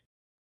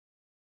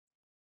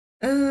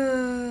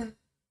 Oh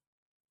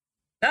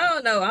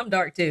no, I'm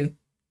dark too.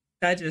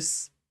 I don't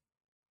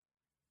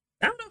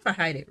know if I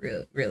hide it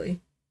really.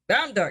 But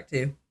I'm dark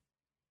too.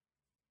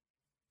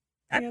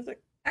 I'd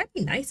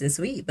be nice and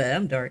sweet, but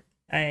I'm dark.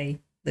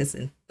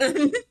 Listen.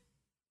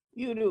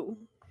 You do.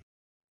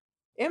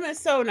 Emma's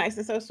so nice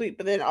and so sweet,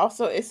 but then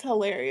also it's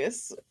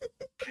hilarious.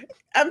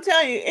 I'm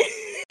telling you.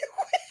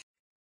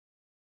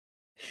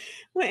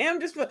 When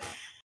Em just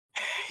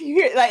you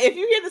hear, like, if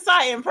you hear the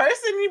side in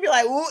person, you'd be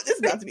like, "Ooh, this is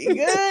about to be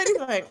good."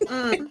 Like,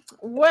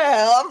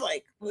 well, I'm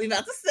like, we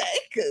about to say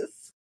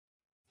because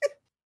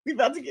we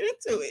about to get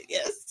into it.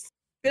 Yes.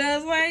 But I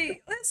was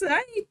like, listen,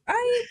 I ain't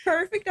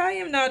perfect. I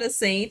am not a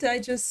saint. I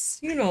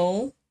just,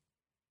 my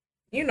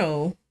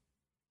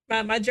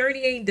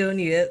journey ain't done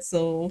yet.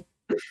 So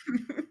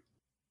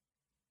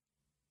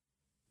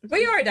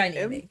we are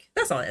dynamic.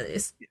 That's all that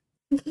is.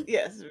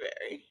 Yes,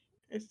 very.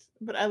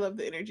 But I love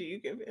the energy you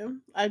give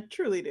him. I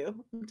truly do.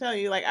 I'm telling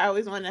you, like, I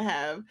always want to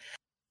have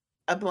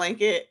a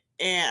blanket,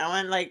 and I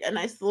want like a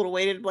nice little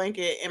weighted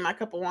blanket and my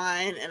cup of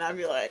wine, and I'd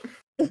be like,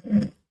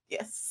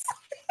 yes,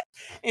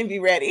 and be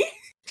ready.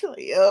 Like,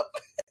 yep.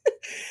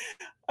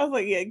 I was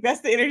like, yeah,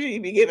 that's the energy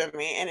you be giving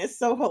me, and it's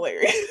so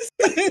hilarious.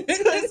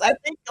 Because I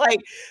think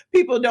like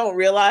people don't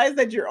realize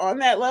that you're on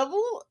that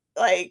level,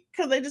 like,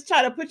 because they just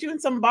try to put you in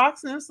some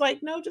box, and it's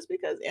like, no, just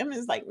because Em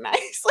is like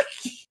nice, like,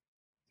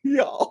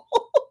 y'all.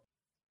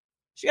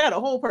 She got a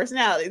whole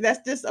personality. That's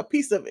just a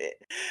piece of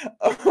it.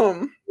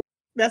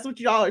 That's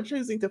what y'all are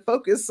choosing to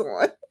focus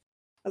on. I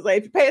was like,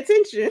 if you pay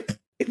attention,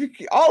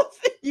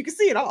 you can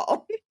see it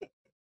all.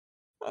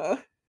 I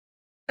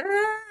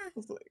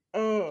was like,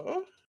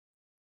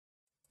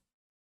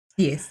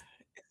 yes.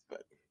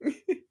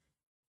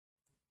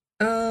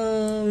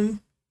 Oh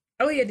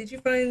yeah, did you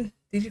find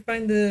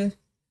the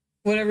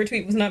whatever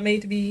tweet was not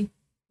meant to be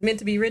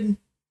written?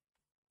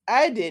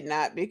 I did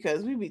not,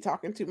 because we be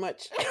talking too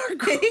much.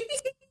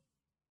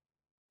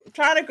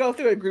 Trying to go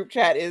through a group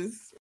chat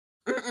is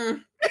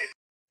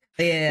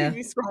yeah. You'd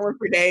be scrolling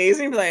for days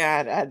and you'd be like,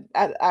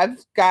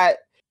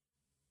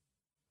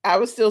 I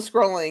was still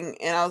scrolling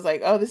and I was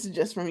like, oh, this is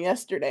just from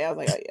yesterday. I was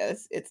like, oh yeah,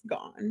 it's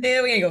gone.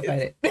 Yeah, we ain't go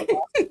fight it.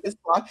 It's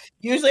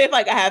usually if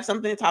like I have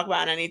something to talk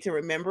about and I need to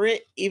remember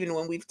it, even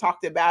when we've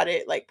talked about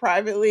it like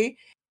privately,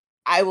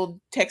 I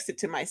will text it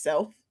to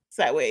myself.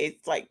 So that way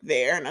it's like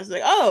there. And I was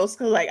like, oh, it's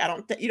because like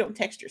you don't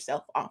text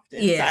yourself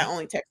often. Yeah. So I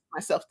only text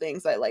myself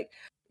things I like.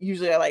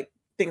 Usually I like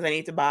things I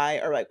need to buy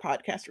or like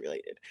podcast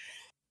related.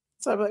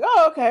 So I'm like,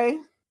 oh, okay.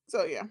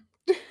 So yeah.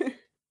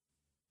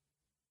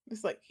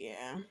 It's like,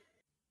 yeah.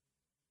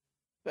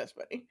 That's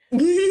funny.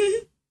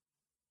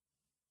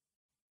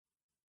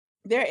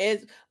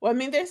 There's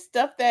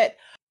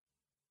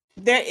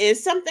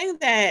something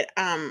that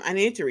I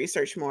need to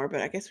research more,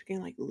 but I guess we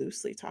can like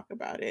loosely talk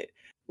about it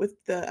with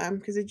the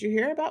because did you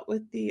hear about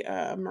with the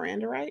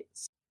Miranda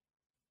rights?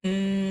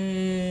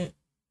 Kind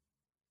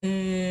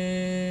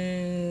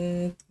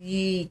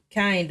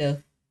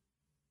of.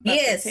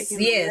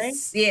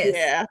 Yes.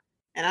 Yeah.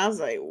 And I was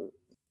like,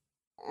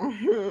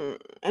 and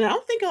I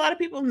don't think a lot of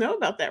people know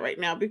about that right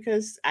now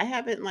because I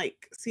haven't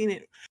like seen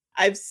it.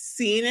 I've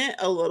seen it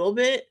a little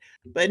bit,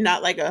 but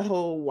not like a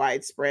whole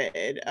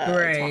widespread talk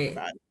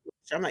about it.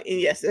 So I'm like,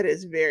 yes, it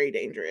is very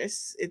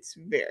dangerous. It's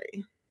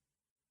very.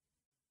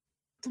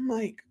 I'm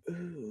like,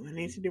 ooh, I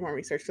need to do more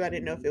research because I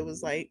didn't know if it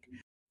was like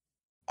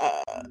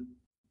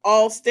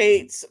all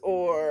states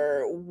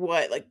or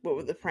what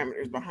were the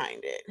parameters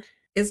behind it.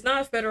 It's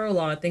not federal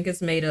law. I think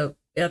it's made up.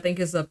 I think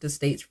it's up to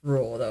states'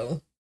 rule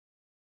though.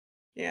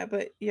 Yeah,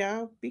 but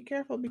yeah, be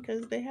careful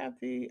because they have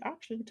the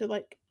option to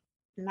like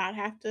not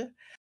have to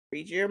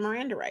read your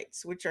Miranda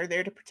rights, which are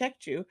there to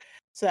protect you.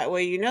 So that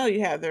way, you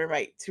have the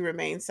right to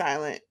remain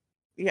silent.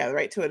 You have the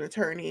right to an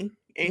attorney.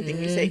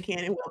 Anything you say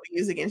can and will be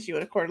used against you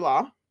in a court of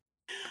law.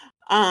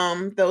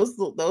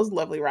 Those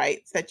lovely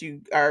rights that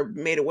you are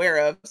made aware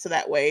of. So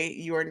that way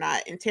you are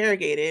not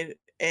interrogated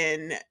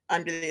and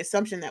under the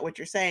assumption that what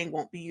you're saying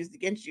won't be used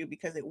against you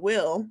because it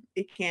will.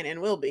 It can and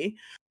will be.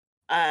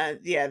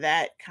 Yeah,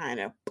 that kind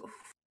of.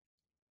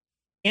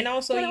 And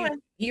also,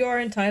 you are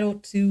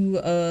entitled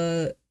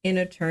to an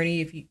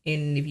attorney if you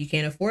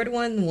can't afford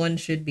one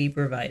should be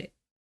provided.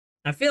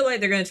 I feel like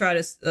they're gonna try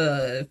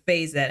to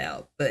phase that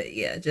out, but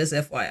yeah, just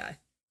FYI.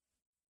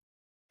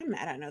 I'm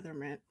mad I know their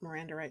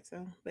Miranda rights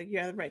though. Like you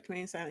have the right to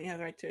remain silent, you have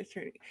the right to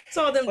attorney. It's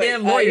all them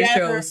damn lawyer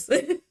shows.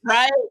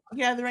 Right?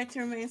 You have the right to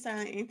remain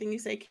silent. Anything you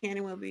say can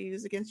and will be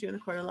used against you in the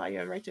court of law. You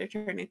have the right to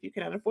attorney. If you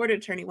cannot afford an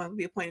attorney, one will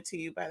be appointed to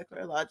you by the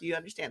court of law. Do you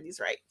understand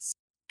these rights?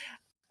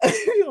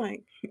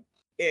 Like,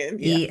 and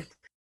yeah.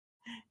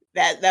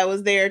 That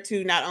was there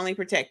to not only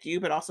protect you,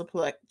 but also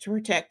to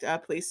protect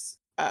police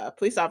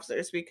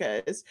officers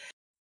because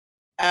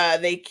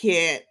they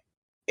can't.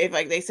 If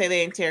like they say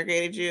they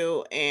interrogated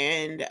you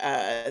and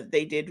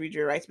they did read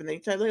your rights, but they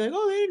tell like,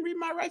 oh, they didn't read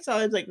my rights. So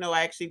I was like, no,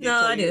 I actually did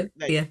tell you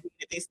that you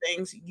did these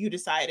things. You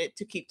decided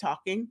to keep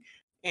talking,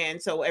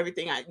 and so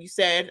everything you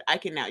said, I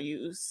can now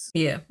use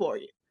for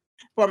you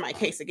for my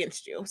case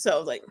against you. So I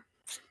was like,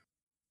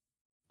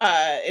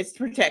 it's to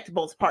protect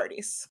both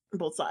parties,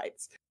 both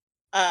sides.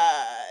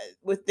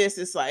 With this,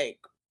 it's like,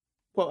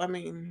 well, I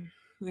mean,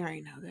 we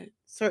already know that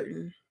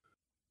certain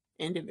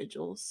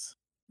individuals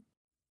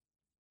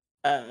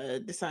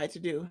decide to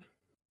do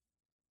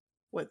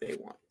what they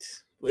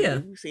want.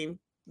 We've seen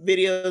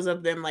videos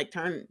of them like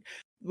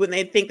when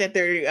they think that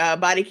their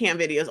body cam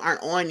videos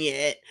aren't on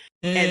yet,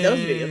 and those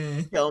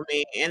videos kill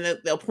me. And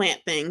they'll plant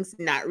things,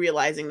 not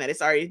realizing that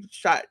it's already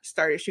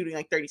started shooting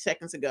like 30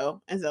 seconds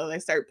ago, and so they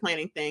start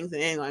planting things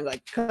and then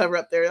like cover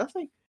up there. I was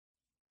like,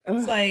 ugh.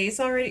 It's like it's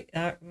already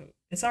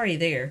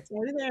there. It's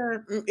already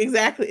there.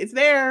 Exactly, it's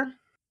there,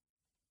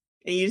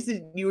 and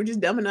you were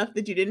just dumb enough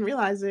that you didn't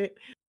realize it.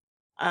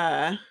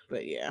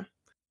 But yeah,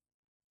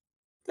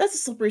 that's a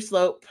slippery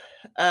slope.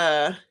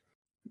 Yeah,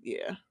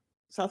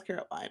 South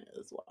Carolina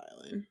is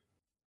wilding,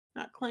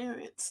 not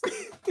Clarence.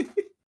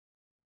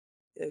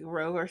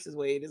 Roe versus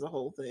Wade is a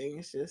whole thing.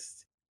 It's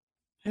just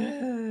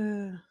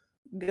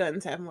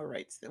guns have more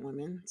rights than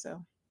women.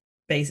 So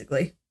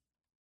basically,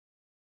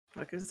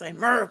 I can say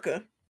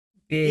America.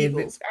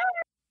 Eagles.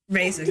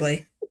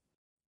 Basically.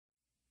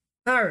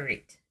 All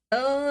right.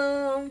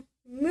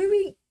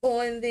 Moving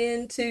on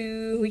then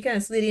to we kind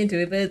of slid into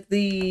it, but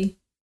the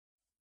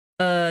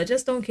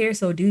just don't care,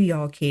 so do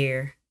y'all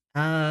care?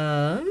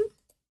 What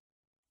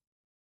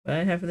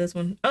I have for this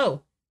one?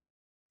 Oh,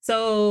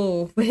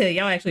 so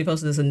y'all actually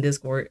posted this in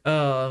Discord.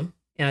 And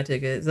I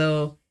took it.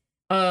 So,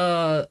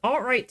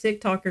 alt-right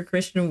TikToker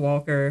Christian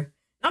Walker.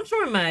 I'm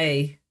showing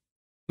my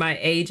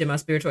age and my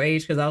spiritual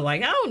age because I was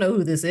like, I don't know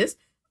who this is.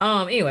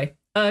 Anyway,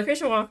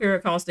 Christian Walker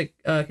accosted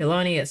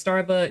Kehlani at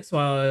Starbucks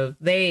while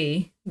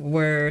they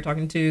were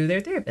talking to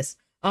their therapist.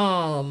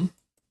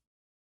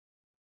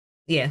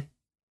 Yeah,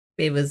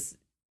 it was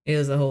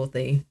a whole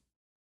thing.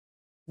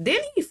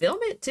 Didn't he film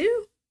it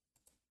too?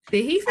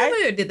 Did he film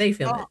it or did they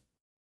film it?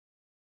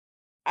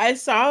 I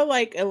saw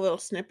like a little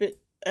snippet,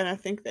 and I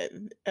think that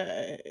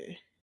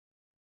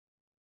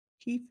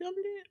he filmed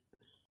it.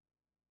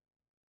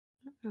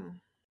 Oh,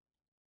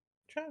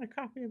 trying to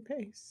copy and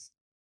paste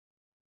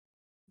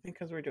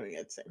because we're doing it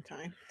at the same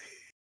time.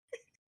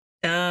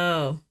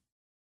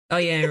 Oh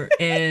yeah,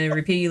 and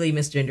repeatedly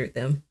misgendered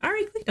them. I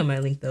already clicked on my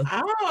link though.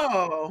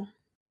 Oh,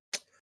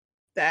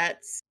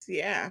 that's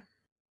yeah.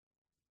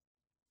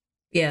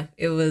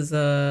 It was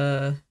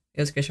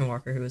Christian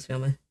Walker who was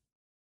filming.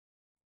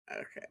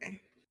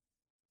 Okay.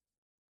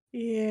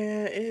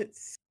 Yeah,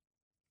 it's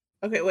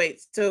okay.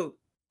 Wait, so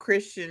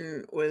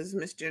Christian was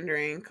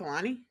misgendering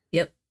Kalani?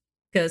 Yep,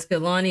 because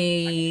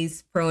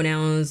Kalani's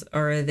pronouns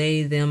are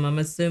they, them. I'm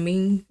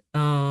assuming.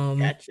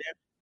 Gotcha.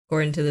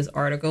 According to this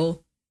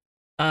article.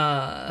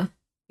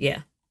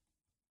 Yeah.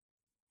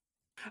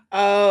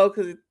 Oh,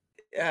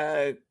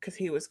 because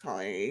he was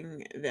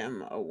calling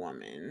them a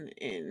woman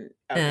in.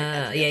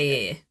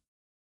 Okay, yeah.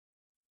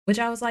 Which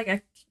I was like,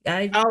 I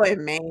oh,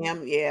 and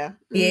ma'am, yeah.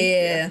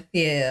 Yeah.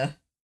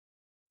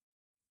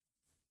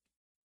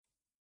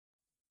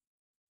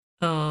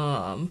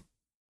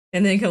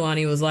 And then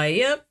Kalani was like,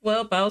 "Yep,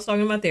 well, I was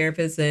talking to my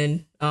therapist,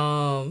 and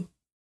oh,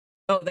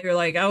 they were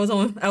like, I was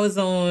on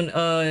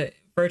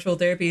virtual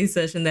therapy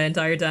session that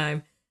entire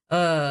time.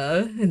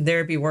 And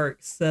therapy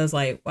works." So I was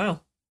like,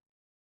 wow.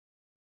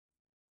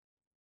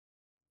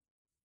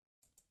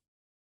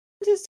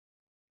 Just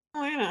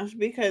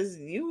because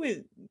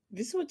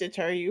this would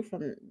deter you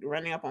from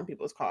running up on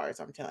people's cars.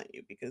 I'm telling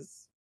you,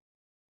 because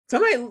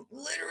somebody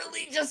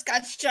literally just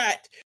got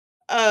shot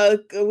a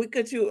week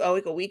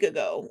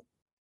ago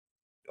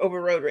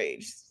over road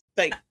rage.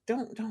 Like,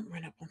 don't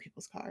run up on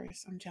people's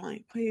cars. I'm telling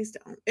you, please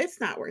don't.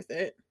 It's not worth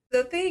it.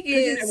 The thing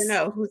is, you never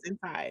know who's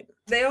inside.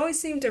 They always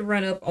seem to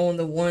run up on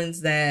the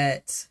ones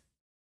that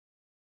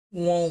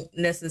won't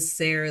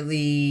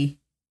necessarily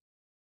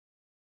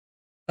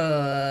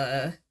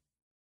how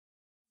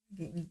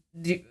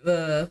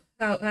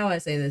I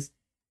say this?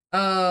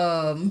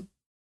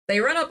 They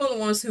run up on the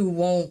ones who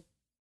won't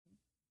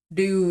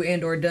do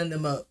and or done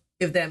them up,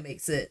 if that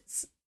makes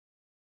sense.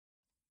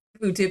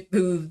 Who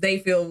they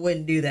feel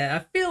wouldn't do that. I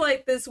feel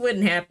like this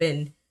wouldn't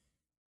happen.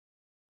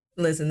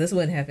 Listen, this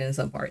wouldn't happen in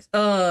some parts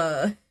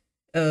of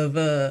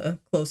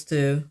close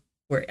to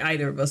where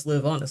either of us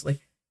live, honestly.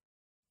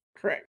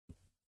 Correct.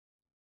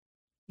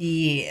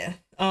 Yeah.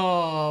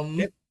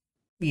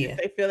 Yeah.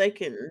 If they feel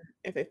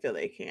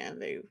they can,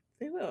 they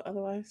will.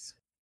 Otherwise,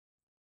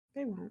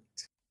 they won't.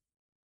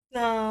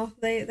 No,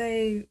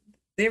 they're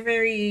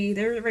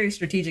very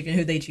strategic in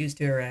who they choose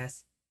to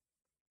harass.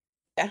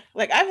 Yeah,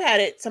 like I've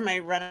had somebody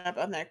run up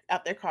on their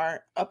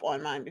car up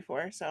on mine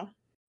before. So,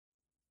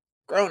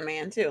 grown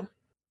man too.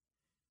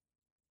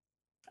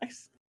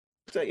 Nice.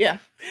 So yeah,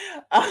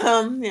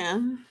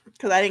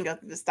 because I didn't go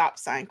through the stop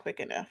sign quick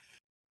enough,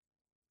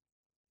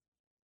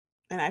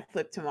 and I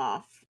flipped him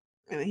off,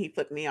 and then he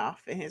flipped me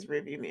off in his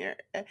rearview mirror.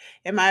 I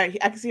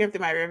could see him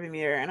through my rearview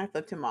mirror, and I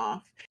flipped him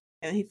off,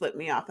 and then he flipped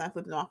me off, and I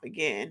flipped him off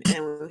again.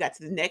 And when we got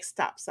to the next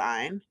stop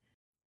sign,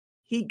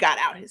 he got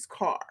out his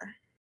car,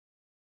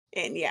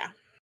 and yeah,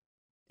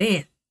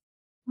 damn,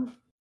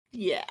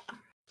 yeah,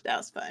 that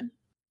was fun.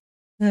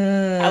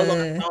 I was on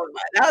the phone.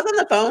 I was on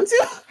the phone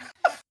too.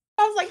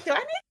 I was like, "Do I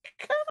need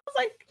to come?" I was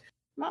like,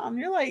 "Mom,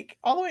 you're like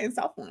all the way in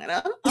South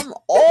Atlanta. I'm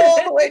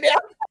all the way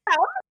down.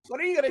 What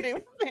are you gonna do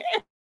from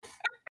there?"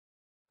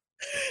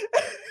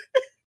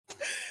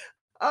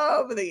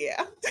 Oh, but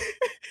yeah.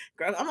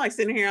 Girl, I'm like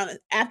sitting here on the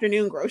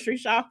afternoon grocery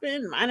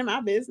shopping, minding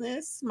my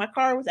business. My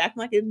car was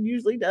acting like it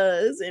usually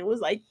does. And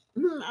was like,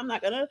 I'm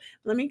not gonna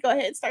let me go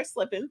ahead and start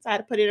slipping. So I had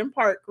to put it in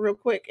park real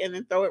quick and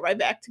then throw it right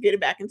back to get it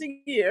back into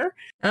gear.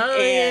 Oh,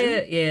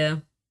 yeah.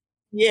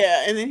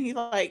 Yeah, and then he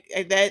like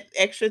that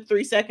extra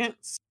 3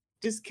 seconds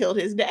just killed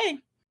his day.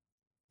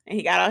 And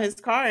he got out his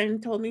car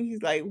and told me,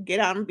 he's like, "Get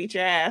out and beat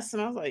your ass."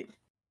 And I was like,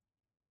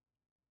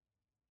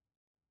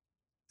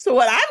 "So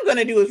what I'm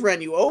gonna do is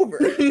run you over."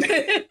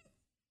 I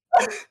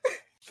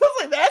was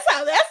like, "That's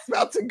how that's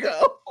about to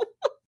go."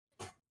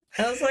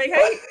 I was like,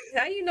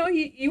 how you know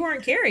you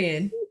weren't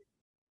carrying?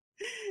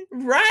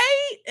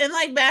 Right? And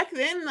like back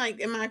then, like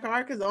in my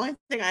car, because the only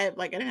thing I had,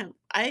 like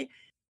only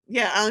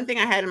thing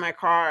I had in my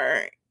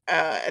car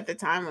at the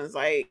time was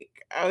like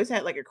I always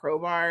had like a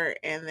crowbar,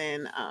 and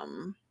then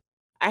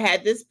I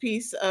had this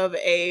piece of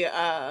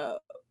a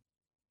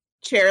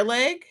chair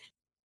leg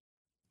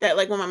that,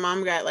 like, when my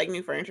mom got like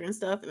new furniture and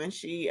stuff, and then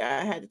she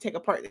had to take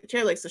apart the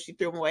chair legs, so she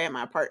threw them away at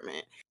my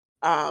apartment.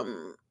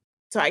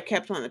 So I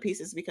kept one of the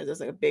pieces because it was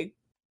like a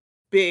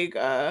big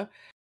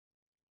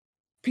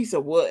piece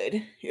of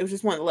wood. It was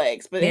just one of the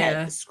legs, but it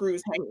had the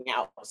screws hanging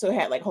out. So it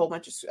had like a whole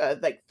bunch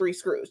of like 3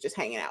 screws just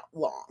hanging out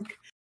long.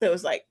 So it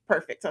was like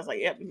perfect. So I was like,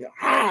 "Yep."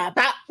 I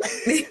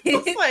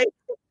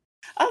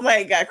was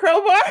like, got a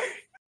crowbar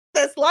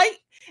that's light,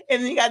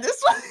 and then you got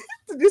this one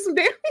to do some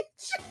damage.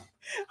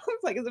 I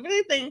was like, "Is there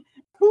anything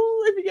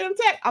cool if you get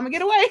attacked? I'm gonna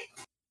get away."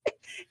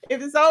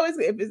 If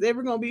it's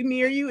ever gonna be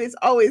me or you, it's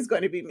always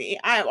going to be me.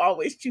 I am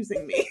always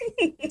choosing me.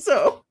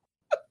 So,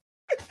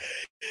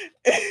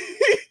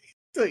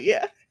 so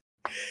yeah.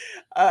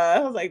 I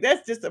was like,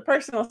 that's just a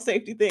personal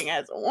safety thing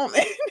as a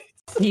woman.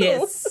 So,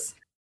 yes.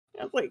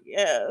 I was like,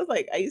 yeah, I was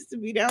like, I used to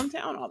be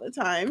downtown all the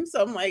time.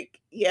 So I'm like,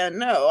 yeah,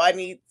 no, I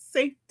need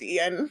safety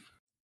and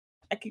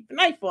I keep a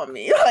knife on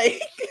me.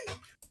 Like,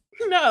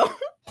 no,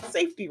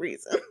 safety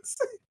reasons.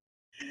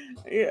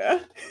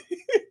 Yeah.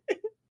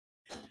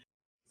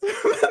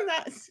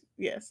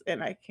 Yes,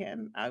 and I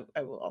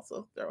will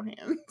also throw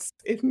hands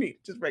if need,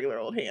 just regular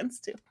old hands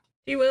too.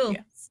 She will.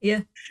 Yes.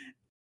 Yeah.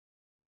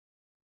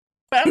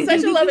 But I'm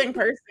such a loving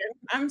person.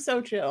 I'm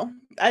so chill.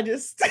 I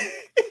just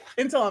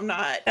until I'm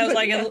not. I was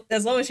like, yeah.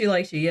 As long as she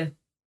likes you, yeah.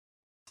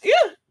 Yeah,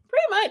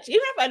 pretty much.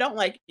 Even if I don't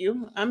like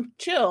you, I'm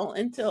chill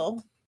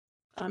until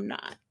I'm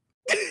not.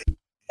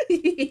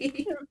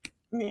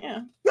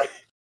 Yeah.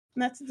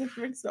 That's a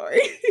different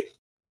story.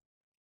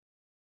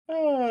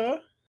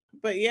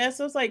 But yeah,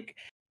 so it's like,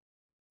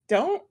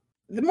 the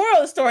moral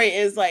of the story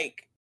is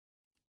like,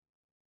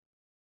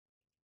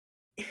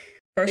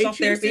 first off,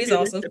 therapy is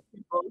awesome.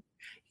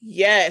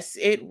 Yes,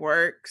 it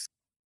works.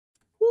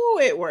 Ooh,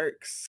 it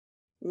works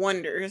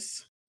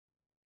wonders.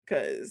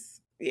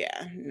 Cause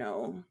yeah,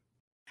 no,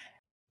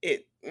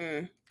 it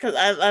because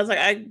I was like,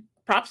 I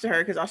props to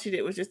her because all she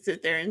did was just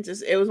sit there and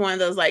just, it was one of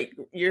those like,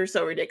 you're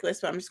so ridiculous,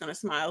 but I'm just gonna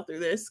smile through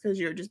this because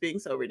you're just being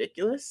so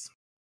ridiculous.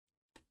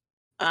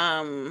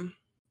 And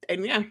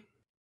yeah,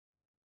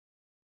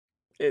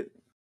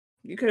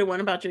 you could have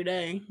went about your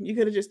day. You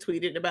could have just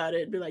tweeted about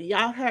it, be like,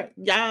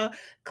 y'all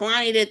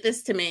client did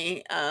this to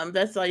me.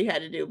 That's all you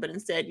had to do. But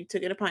instead you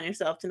took it upon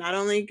yourself to not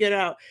only get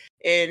out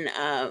and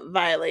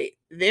violate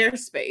their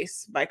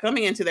space by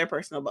coming into their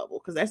personal bubble.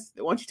 Because that's,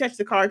 once you touch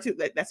the car too,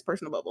 that's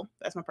personal bubble.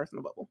 That's my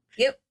personal bubble.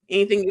 Yep.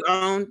 Anything you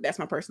own, that's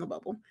my personal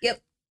bubble.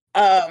 Yep.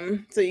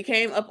 So you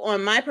came up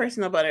on my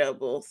personal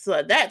bubble. So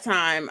at that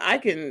time I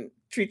can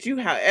treat you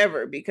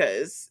however,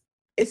 because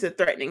it's a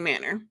threatening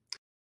manner.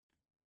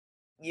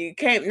 You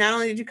came, not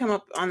only did you come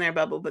up on their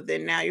bubble, but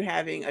then now you're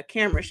having a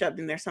camera shoved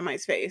in there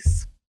somebody's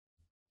face.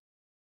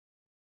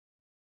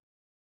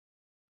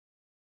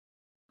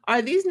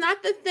 Are these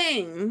not the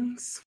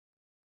things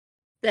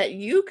that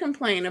you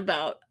complain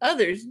about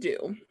others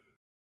do?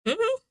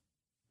 Mm-hmm.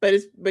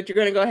 But you're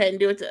going to go ahead and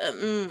do it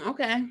to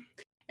okay.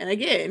 And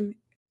again,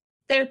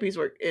 therapy's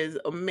work is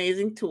an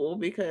amazing tool,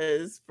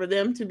 because for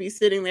them to be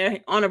sitting there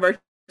on a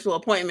virtual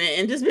appointment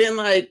and just being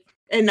like,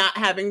 and not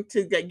having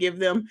to give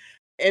them,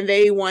 and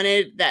they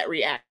wanted that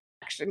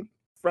reaction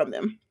from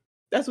them.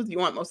 That's what you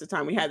want most of the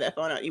time. We had that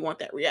phone out. You want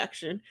that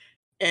reaction,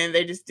 and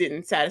they just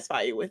didn't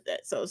satisfy you with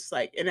that. So it's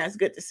like, and that's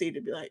good to see,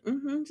 to be like,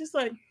 just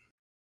like,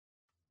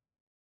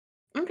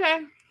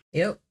 okay.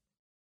 Yep.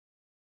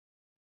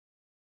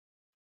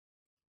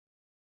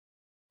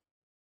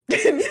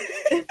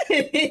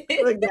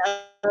 Like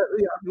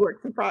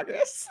work in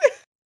progress.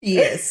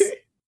 Yes.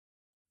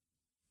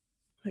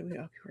 Like we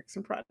all work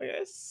in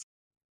progress.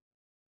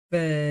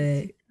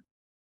 But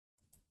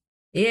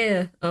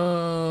yeah,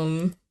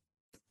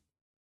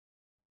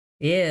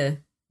 yeah,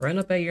 run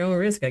up at your own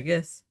risk, I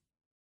guess.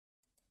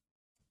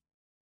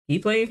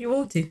 Keep playing if you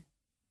want to.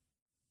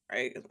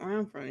 Right, because where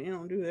I'm from, you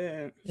don't do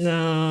that.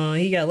 No,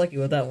 he got lucky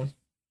with that one.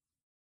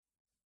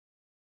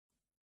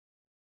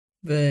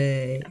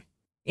 But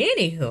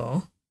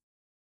anyhow,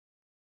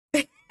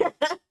 I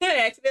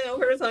accidentally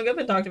overheard hung up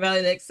and talked about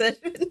it next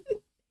session.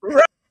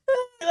 Right.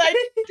 Like,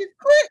 just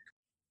quick.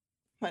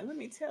 Like, let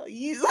me tell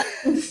you.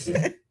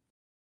 Because,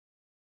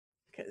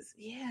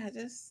 yeah,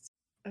 just,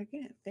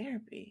 again,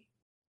 therapy.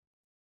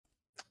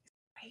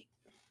 Right.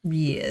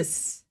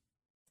 Yes.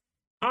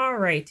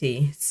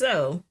 Alrighty.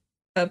 So,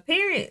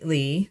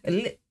 apparently,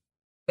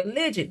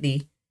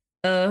 allegedly,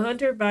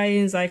 Hunter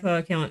Biden's iCloud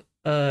account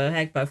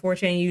hacked by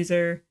 4chan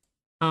user.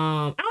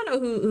 I don't know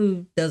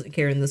who doesn't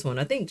care in this one.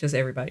 I think just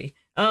everybody.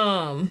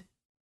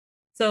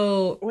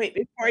 So wait,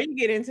 before you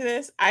get into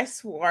this, I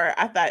swore,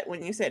 I thought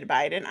when you said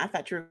Biden, I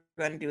thought you were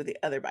going to do the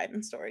other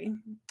Biden story,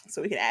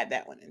 so we could add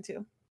that one in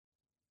too.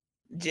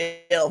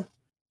 Jill.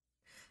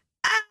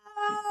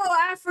 Oh,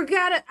 I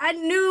forgot it. I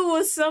knew it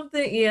was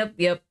something. Yep.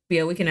 Yeah,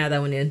 we can add that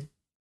one in.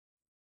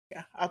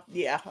 Yeah,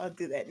 I'll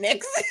do that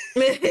next.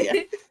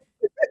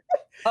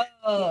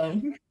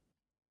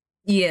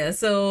 Yeah.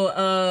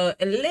 So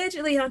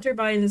allegedly Hunter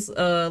Biden's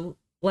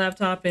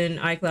laptop and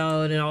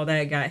iCloud and all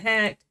that got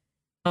hacked.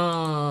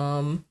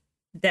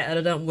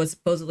 That was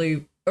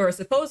supposedly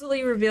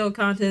revealed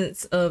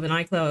contents of an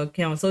iCloud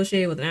account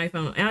associated with an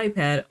iPhone and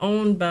iPad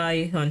owned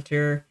by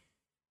Hunter.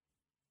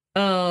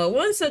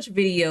 One such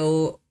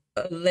video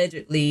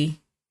allegedly,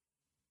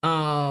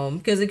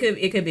 because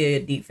it could be a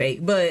deep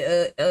fake,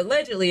 but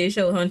allegedly it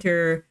showed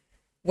Hunter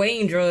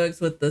weighing drugs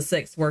with the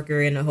sex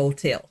worker in a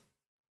hotel.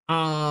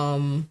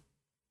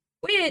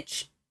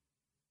 Which,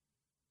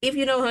 if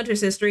you know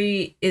Hunter's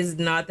history, is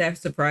not that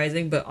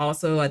surprising, but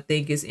also I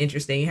think it's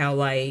interesting how,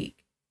 like,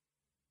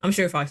 I'm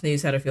sure Fox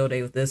News had a field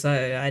day with this.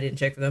 I didn't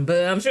check for them,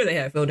 but I'm sure they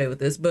had a field day with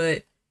this.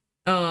 But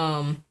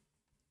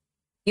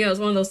it's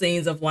one of those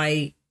things of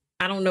like,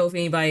 I don't know if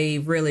anybody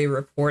really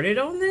reported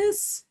on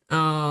this,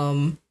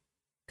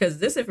 because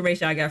this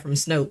information I got from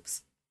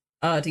Snopes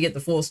to get the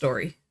full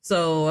story.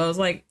 So I was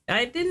like,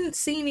 I didn't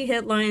see any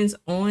headlines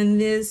on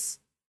this.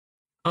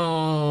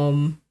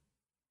 Yeah.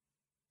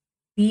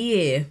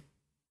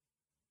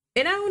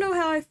 And I don't know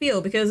how I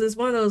feel because it's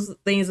one of those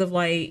things of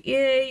like,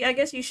 yeah, I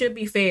guess you should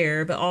be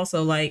fair, but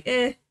also like,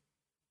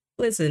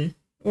 listen,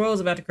 the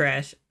world's about to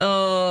crash.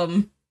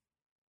 This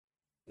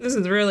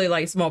is really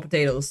like small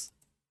potatoes.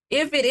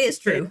 If it is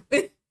true.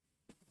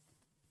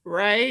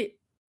 Right?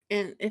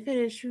 And if it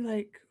is true,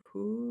 like,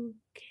 who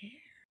cares?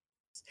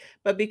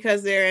 But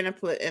because they're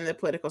in the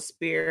political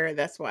sphere,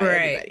 that's why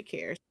everybody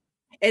cares.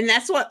 And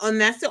that's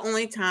the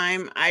only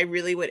time I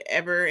really would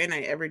ever, and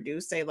I ever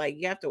do say, like,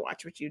 you have to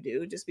watch what you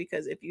do, just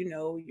because if you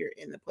know you're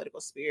in the political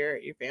sphere,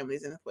 your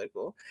family's in the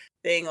political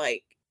thing,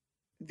 like,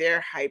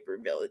 they're hyper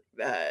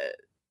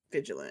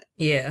vigilant.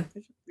 Yeah.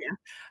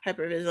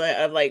 Hyper vigilant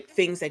of like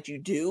things that you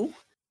do.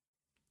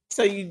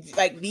 So you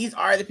like, these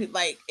are the people,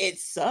 like, it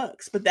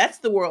sucks, but that's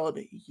the world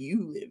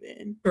you live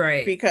in.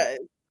 Right. Because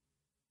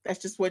that's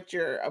just what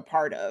you're a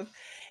part of.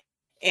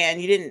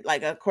 And you didn't,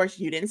 like, of course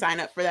you didn't sign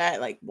up for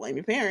that. Like, blame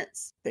your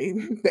parents. They're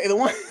the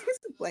ones.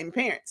 Blame your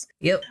parents.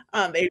 Yep.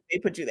 They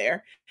put you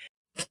there.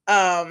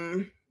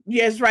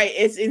 Yes, right.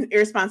 It's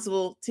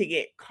irresponsible to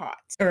get caught.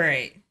 All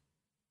right.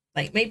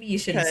 Like, maybe you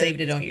should have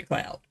saved it on your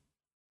cloud.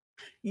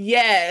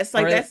 Yes,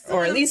 like,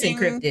 or at least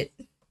encrypt it.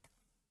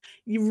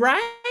 You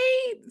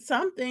right,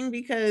 something,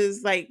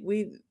 because like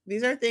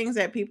these are things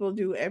that people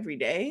do every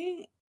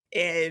day,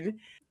 and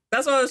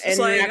that's why I was just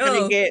like,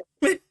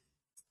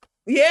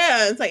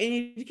 yeah, it's like, and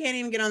you can't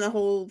even get on the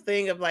whole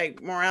thing of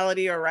like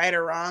morality or right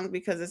or wrong,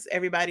 because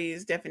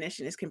everybody's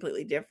definition is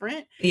completely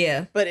different.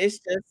 Yeah, but it's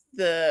just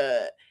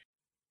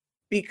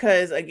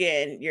because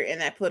again, you're in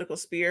that political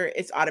sphere,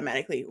 it's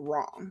automatically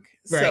wrong.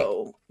 Right.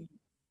 So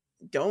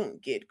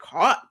don't get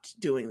caught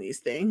doing these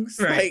things.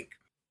 Right. Like,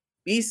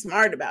 be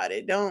smart about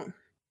it. Don't.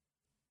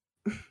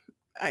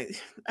 I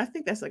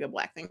think that's like a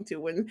Black thing too.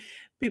 When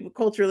people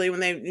culturally,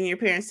 when your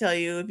parents tell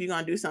you, if you're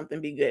gonna do something,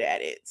 be good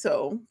at it.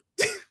 So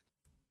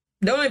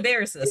don't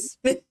embarrass us.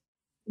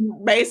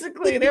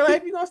 Basically, they're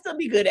like, you're gonna still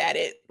be good at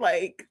it.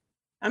 Like,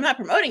 I'm not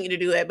promoting you to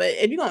do it, but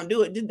if you're gonna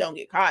do it, just don't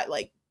get caught.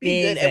 Like,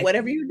 be good at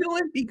whatever you're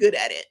doing. Be good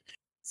at it.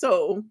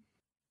 So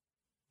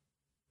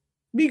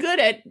be good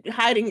at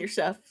hiding your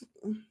stuff,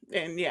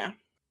 and yeah,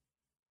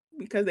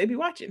 because they be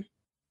watching.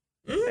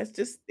 Mm-hmm. That's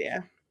just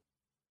yeah.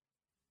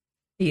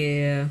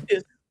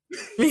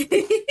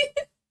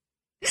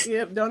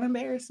 Yep, don't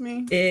embarrass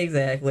me.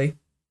 Exactly.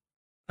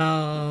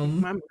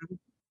 My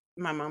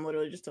mom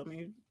literally just told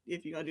me,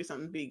 if you're gonna do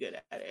something, be good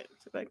at it.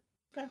 So like,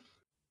 okay.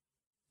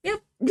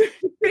 Yep,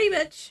 pretty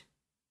much.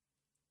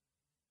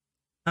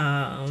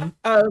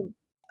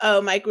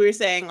 Mike, we were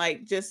saying,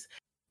 like, just,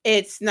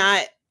 it's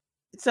not,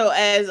 so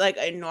as like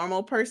a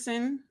normal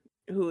person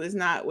who is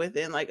not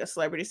within like a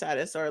celebrity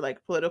status or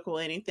like political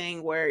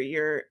anything, where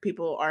your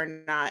people are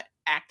not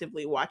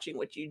actively watching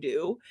what you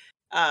do,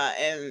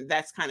 and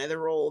that's kind of the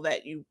role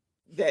that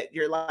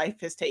your life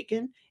has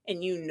taken,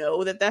 and you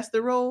know that's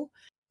the role,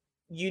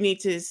 you need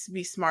to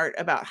be smart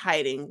about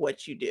hiding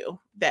what you do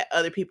that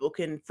other people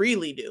can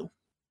freely do.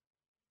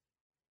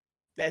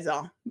 That's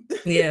all.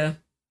 Yeah.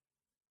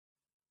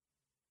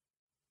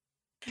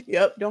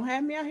 Yep. Don't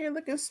have me out here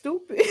looking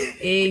stupid.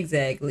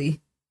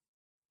 Exactly.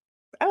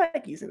 I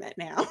like using that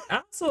now. I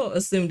also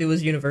assumed it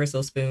was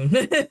Universal Spoon.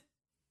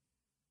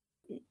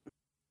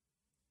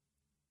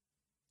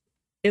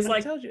 It's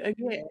like, I told you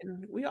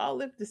again, we all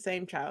lived the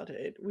same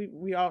childhood.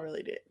 We all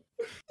really did.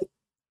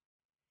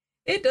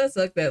 It does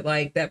suck that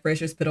like that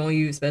pressure's put on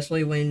you,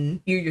 especially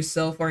when you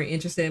yourself aren't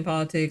interested in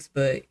politics,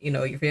 but you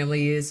know your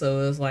family is.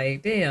 So it's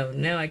like,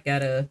 damn, now I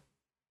gotta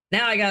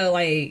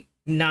like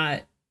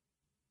not,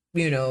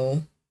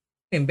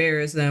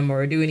 embarrass them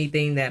or do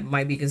anything that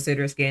might be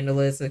considered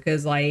scandalous,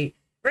 because like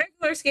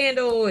regular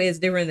scandal is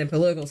different than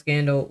political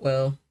scandal.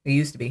 Well, it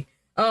used to be.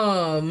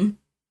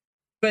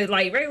 But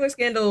like regular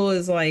scandal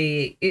is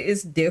like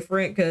it's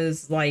different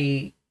because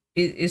like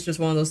it's just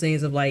one of those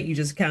things of like you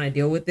just kind of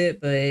deal with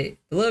it. But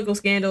political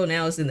scandal,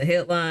 now it's in the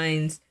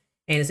headlines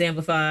and it's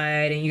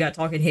amplified, and you got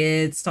talking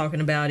heads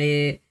talking about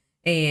it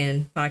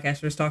and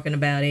podcasters talking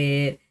about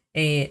it,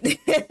 and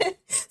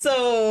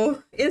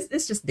so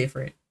it's just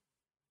different.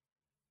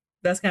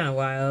 That's kind of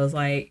why I was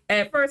like,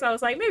 at first I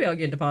was like, maybe I'll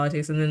get into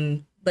politics, and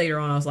then later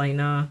on I was like,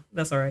 nah,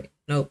 that's all right.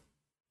 Nope,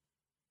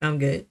 I'm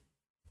good.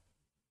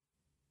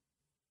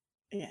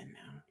 Yeah,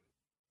 no.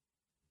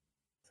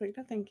 It's like,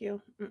 no, thank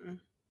you.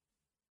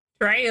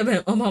 Try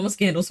Obama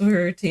scandals for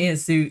her 10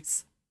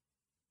 suits.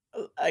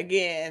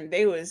 Again,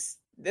 they was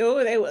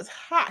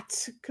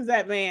hot because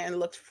that man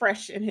looked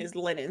fresh in his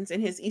linens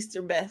and his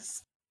Easter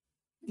best.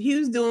 He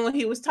was doing what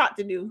he was taught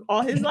to do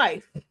all his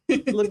life.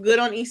 Look good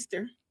on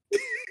Easter.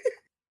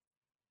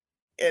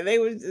 And they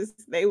was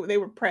just they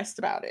were pressed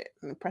about it,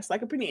 and pressed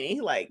like a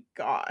panini. Like,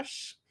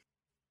 gosh.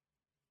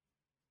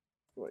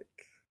 Like.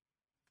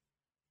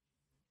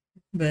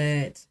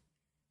 But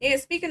yeah,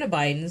 speaking of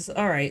Biden's,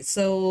 all right,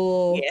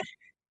 so yeah,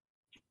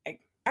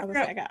 I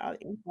got all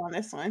the info on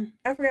this one.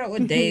 I forgot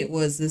what day it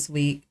was this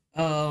week.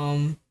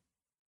 But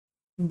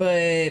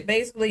But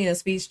basically, in a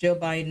speech, Joe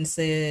Biden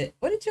said,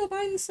 "What did Joe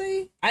Biden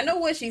say?" I know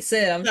what she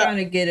said. I'm trying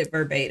to get it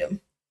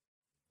verbatim.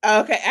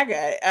 Okay, I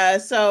got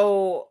it.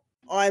 So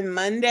on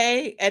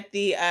Monday at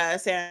the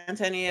San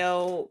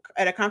Antonio,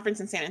 at a conference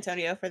in San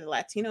Antonio for the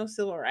Latino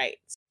Civil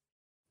Rights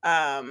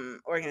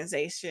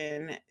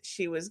organization,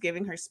 she was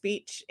giving her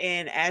speech,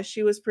 and as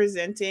she was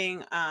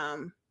presenting,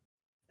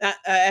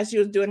 as she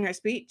was doing her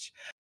speech,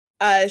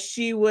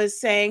 she was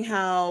saying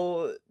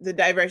how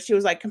she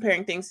was like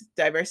comparing things to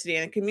diversity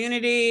in the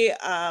community,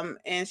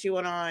 and she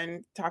went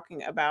on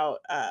talking about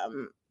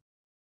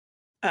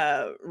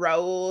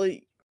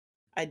Raul.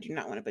 I do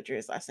not want to butcher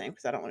his last name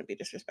because I don't want to be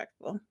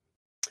disrespectful.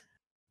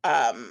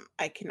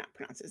 I cannot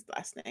pronounce his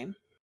last name,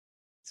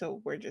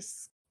 so we're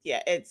just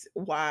it's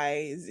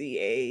Yzaguirre.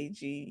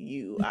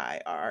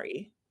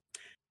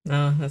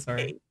 No, that's all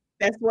right.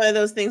 That's one of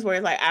those things where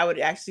it's like I would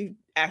actually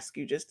ask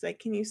you just like,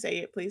 can you say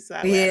it, please? So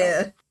that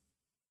yeah.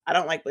 I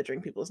don't like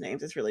butchering people's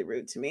names. It's really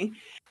rude to me.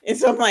 And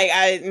so I'm like,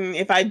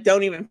 if I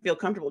don't even feel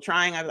comfortable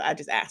trying, I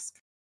just ask.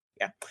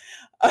 Yeah.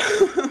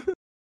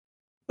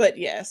 But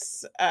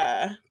yes,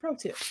 pro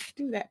tip,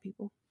 do that,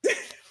 people.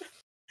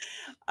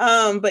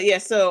 But yeah,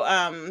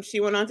 so she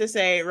went on to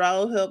say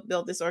Raul helped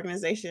build this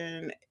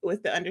organization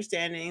with the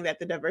understanding that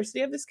the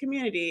diversity of this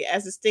community,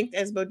 as distinct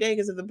as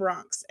bodegas of the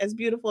Bronx, as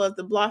beautiful as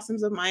the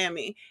blossoms of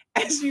Miami,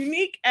 as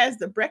unique as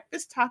the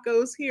breakfast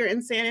tacos here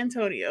in San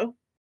Antonio.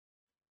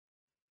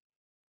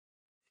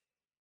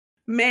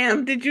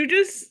 Ma'am, did you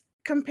just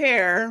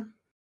compare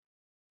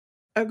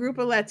a group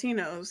of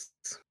Latinos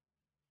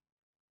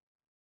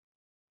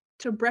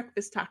to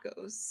breakfast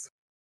tacos?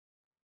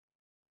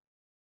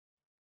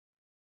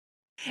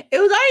 It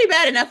was already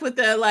bad enough with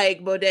the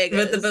like bodegas.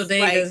 With the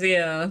bodegas, like,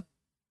 yeah.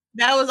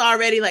 That was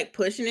already like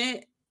pushing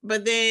it.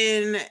 But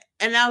then,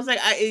 and I was like,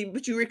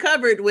 but you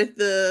recovered with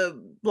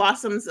the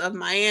blossoms of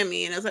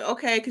Miami. And I was like,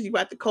 okay, because you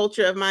got the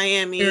culture of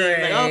Miami.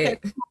 Right. Like, okay,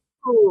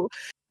 cool.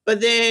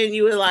 But then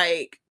you were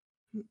like,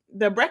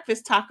 the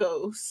breakfast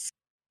tacos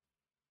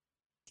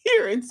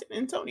here in San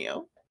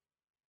Antonio.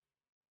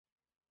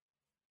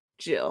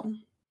 Jill.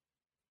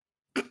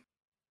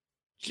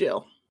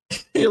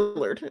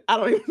 Gillard. I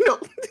don't even know.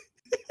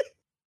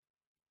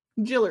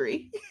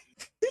 Jillery.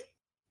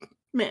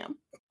 Ma'am.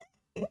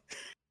 Who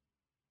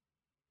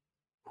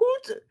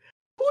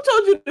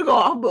told you to go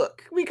off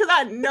book? Because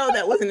I know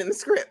that wasn't in the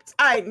script.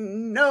 I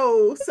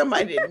know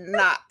somebody did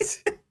not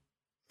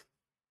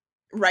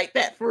write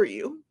that for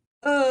you.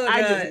 Oh,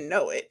 I just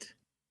know it.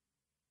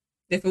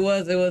 If it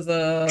was it was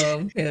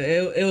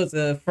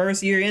a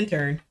first year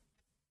intern.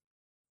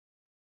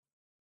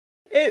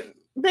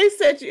 They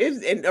set you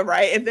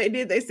right. If they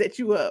did, they set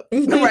you up.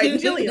 Right,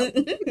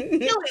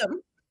 Jilliam.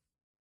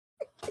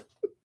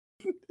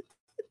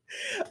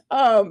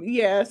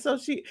 Yeah, so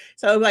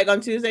like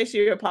on Tuesday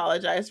she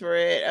apologized for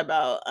it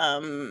about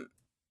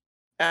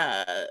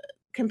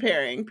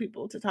comparing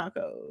people to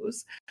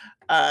tacos,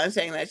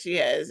 saying that she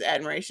has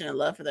admiration and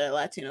love for the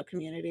Latino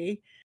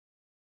community.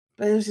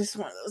 But it was just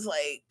one of those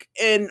like,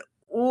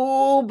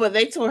 but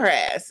they tore her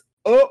ass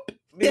up.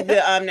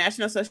 The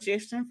National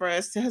Association for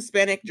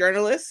Hispanic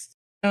Journalists.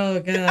 Oh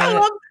god. I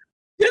love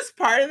this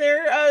part of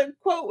their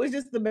quote was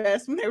just the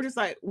best when they were just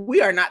like,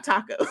 "We are not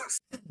tacos."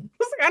 I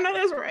was like, I know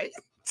that's right.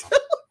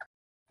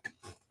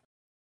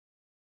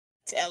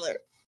 Tell her.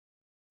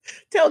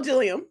 Tell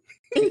Jilliam.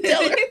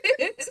 Tell her.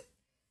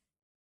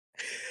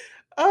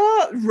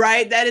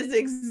 Right. That is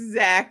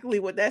exactly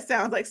what that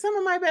sounds like. Some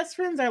of my best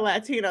friends are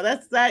Latino.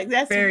 That's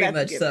very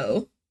much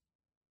so.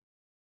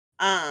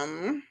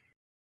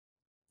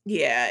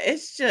 Yeah,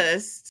 it's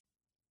just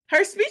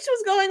her speech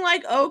was going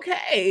like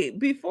okay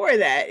before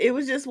that. It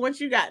was just once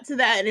you got to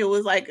that and it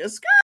was like a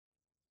skirt.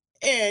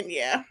 And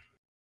yeah.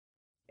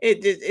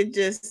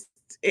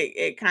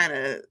 It kind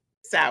of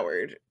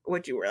soured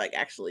what you were like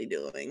actually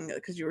doing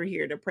because you were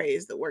here to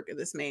praise the work of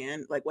this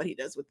man, like what he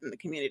does within the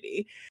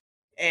community.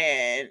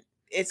 And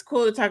it's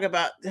cool to talk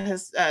about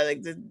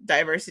like the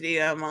diversity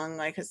among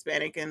like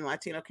Hispanic and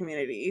Latino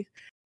community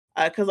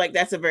because like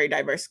that's a very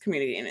diverse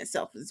community in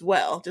itself as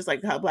well. Just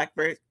like how Black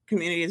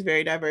community is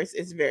very diverse,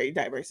 it's very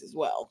diverse as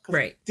well.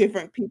 Right.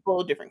 Different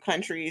people, different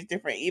countries,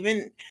 different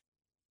even.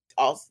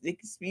 Also, you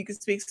can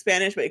speak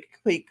Spanish, but it can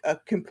speak a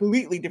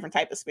completely different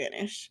type of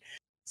Spanish.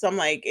 So I'm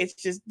like, it's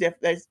just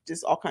there's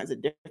just all kinds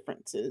of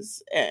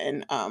differences,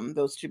 and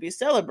those should be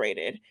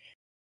celebrated,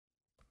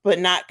 but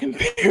not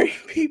comparing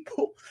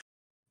people.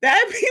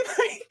 That'd be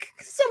like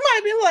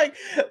somebody be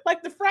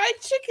like the fried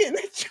chicken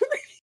that you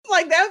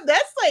like that.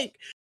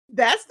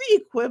 That's the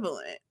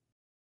equivalent.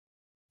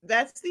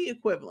 That's the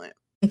equivalent.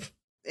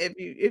 If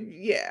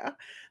yeah.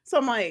 So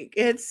I'm like,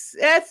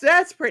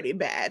 that's pretty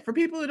bad for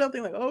people who don't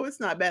think like, oh, it's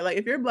not bad. Like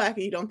if you're Black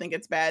and you don't think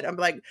it's bad, I'm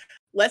like,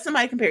 let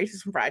somebody compare you to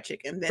some fried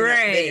chicken. Then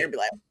then you'll be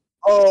like,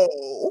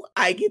 oh,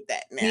 I get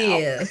that now.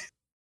 Yeah.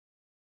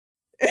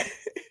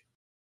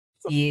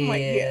 So yeah. I'm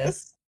like,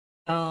 yes.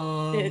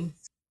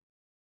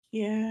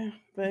 Yeah,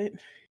 but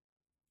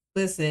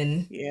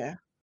listen. Yeah.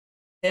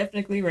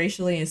 Ethnically,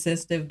 racially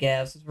insensitive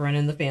gaffes is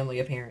running the family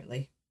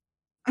apparently.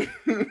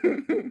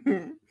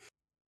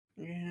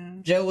 Yeah.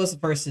 Joe was the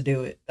first to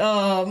do it.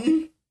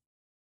 And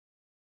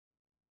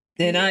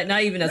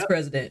not even as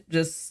president,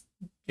 just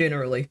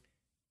generally.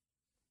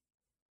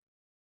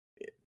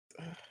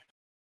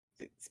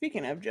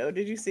 Speaking of Joe,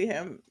 did you see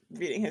him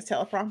reading his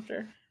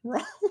teleprompter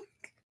wrong?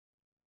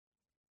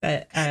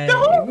 The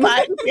whole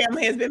Biden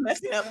family has been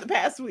messing up the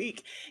past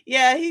week.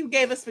 Yeah, he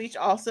gave a speech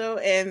also,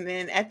 and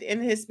then at the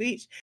end of his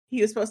speech,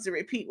 he was supposed to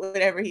repeat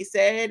whatever he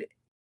said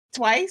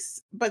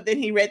twice, but then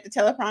he read the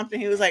teleprompter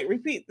and he was like,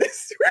 repeat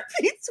this,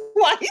 repeat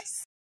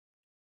twice.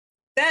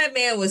 That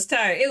man was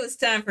tired. It was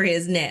time for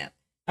his nap.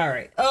 All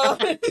right.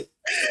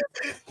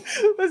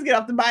 Let's get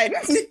off the Biden.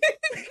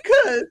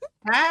 Because,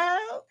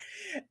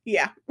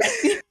 yeah.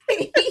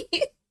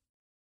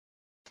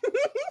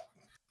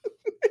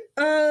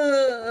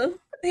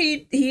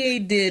 He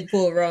did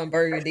pull Ron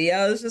Burgundy.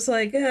 I was just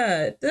like,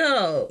 God,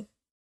 no.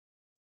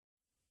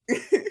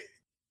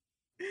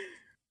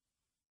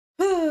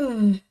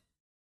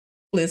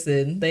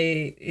 Listen,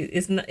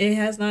 it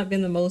has not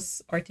been the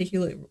most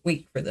articulate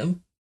week for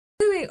them.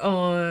 Moving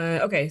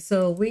on. Okay,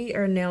 so we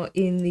are now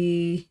in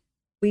the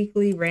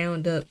weekly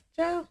roundup.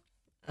 Ciao.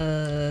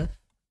 My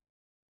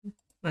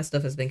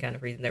stuff has been kind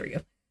of freezing. There we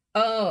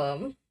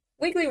go.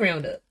 Weekly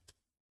roundup.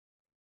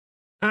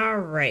 All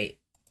right.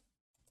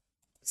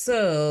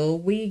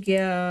 So we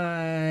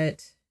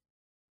got.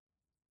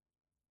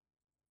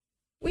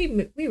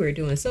 We were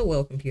doing so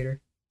well,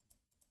 computer.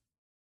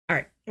 All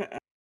right.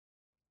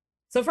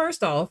 So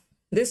first off,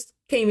 this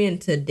came in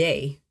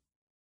today,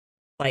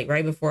 like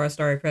right before I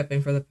started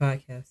prepping for the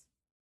podcast.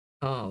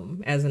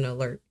 As an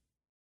alert.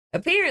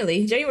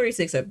 Apparently, January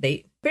 6th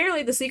update.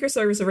 Apparently, the Secret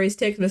Service erased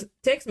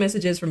text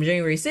messages from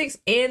January 6th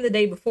and the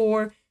day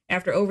before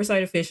after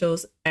oversight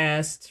officials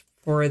asked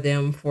for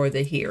them for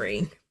the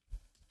hearing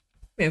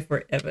and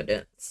for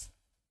evidence.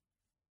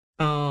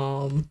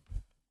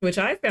 Which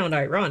I found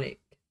ironic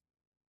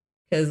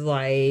because,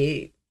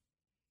 like,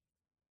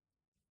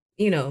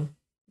 you know,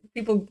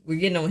 people were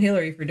getting on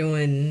Hillary for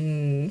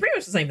doing pretty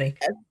much the same thing.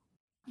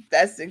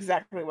 That's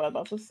exactly what I was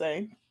about to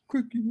say.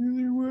 Quick,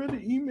 Hillary, where are the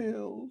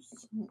emails?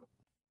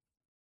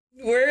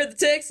 Where are the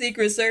tech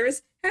Secret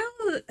Service?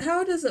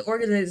 How does the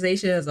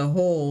organization as a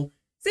whole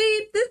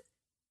see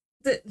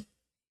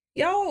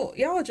y'all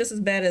are just as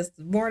bad as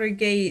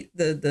Watergate,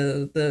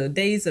 the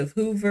days of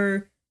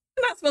Hoover.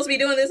 They're not supposed to be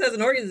doing this as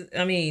an organization.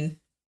 I mean,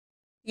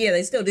 yeah,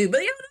 they still do,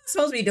 but y'all not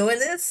supposed to be doing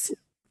this.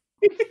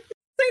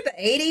 It's like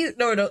the 80s?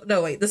 No,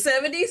 wait, the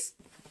 70s?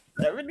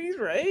 70s,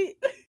 right?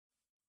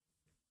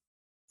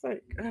 It's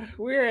like,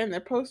 we're in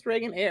the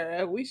post-Reagan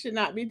era. We should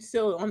not be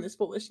still on this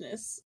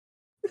foolishness.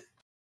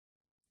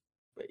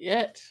 But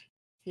yet,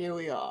 here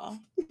we are.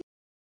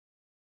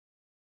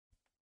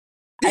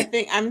 I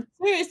think I'm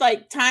serious.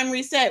 Like, time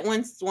reset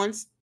once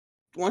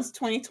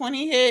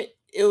 2020 hit.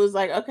 It was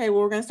like, okay,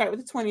 well, we're gonna start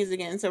with the 20s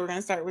again. So we're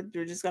just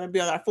gonna be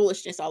on our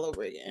foolishness all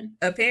over again.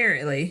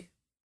 Apparently.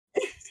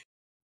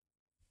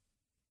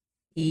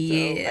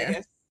 Yeah.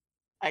 So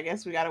I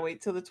guess we gotta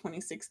wait till the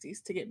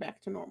 2060s to get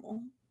back to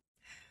normal.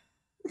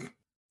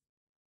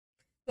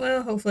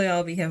 Well, hopefully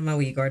I'll be having my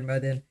weed garden by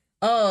then.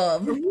 Right.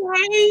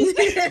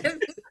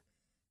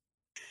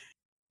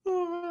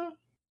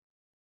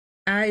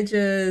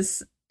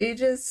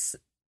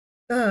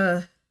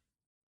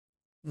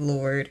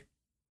 Lord,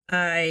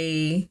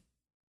 I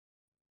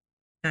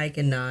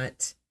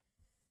cannot.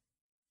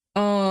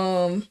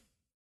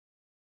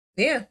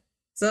 Yeah,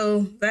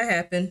 so that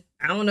happened.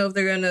 I don't know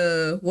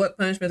if what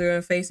punishment they're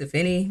gonna face, if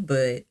any,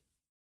 but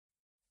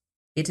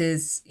it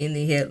is in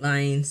the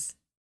headlines.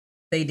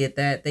 They did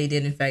that. They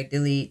did, in fact,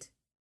 delete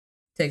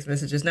text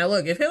messages. Now,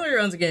 look, if Hillary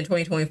runs again in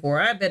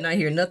 2024, I bet not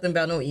hear nothing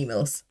about no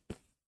emails.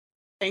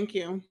 Thank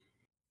you.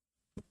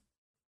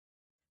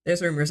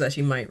 There's rumors that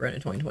she might run in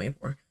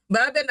 2024.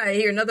 But I bet not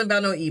hear nothing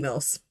about no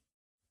emails.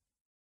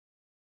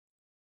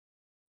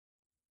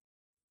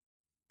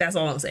 That's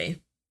all I'm saying.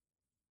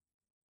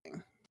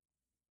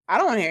 I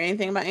don't want to hear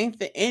anything about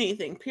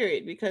anything,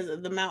 period, because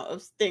of the amount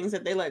of things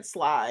that they let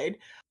slide.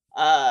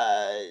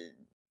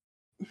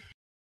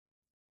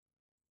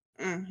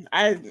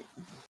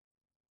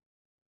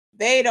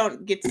 They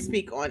don't get to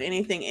speak on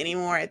anything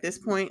anymore at this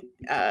point.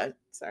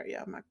 Sorry,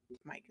 yeah, my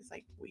mic is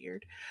like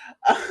weird.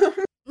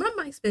 My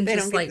mic's been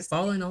just like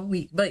falling all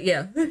week, but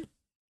yeah.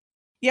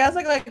 Yeah, it's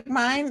like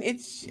mine.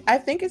 I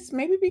think it's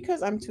maybe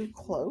because I'm too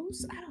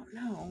close. I don't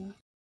know.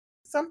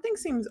 Something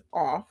seems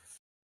off.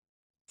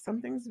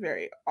 Something's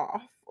very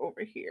off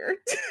over here.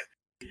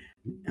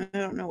 I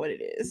don't know what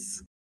it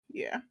is.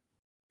 Yeah.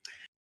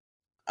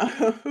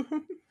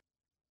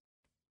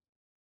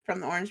 From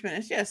the Orange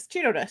Menace, yes,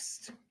 Cheeto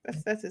Dust.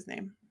 That's his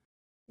name.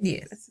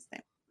 Yes, that's his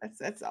name.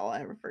 That's all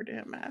I refer to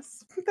him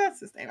as.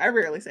 That's his name. I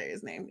rarely say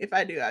his name. If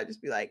I do, I'd just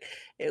be like,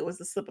 it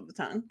was a slip of the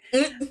tongue.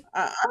 So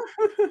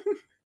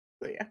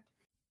yeah.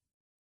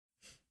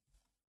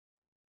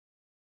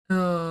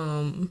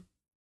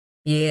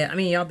 Yeah, I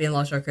mean, y'all been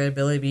lost your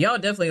credibility, but y'all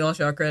definitely lost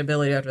your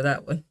credibility after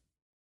that one.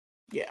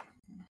 Yeah.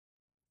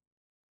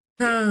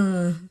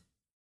 But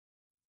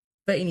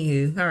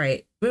anywho, all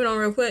right, moving on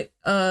real quick.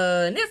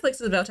 Netflix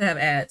is about to have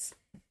ads.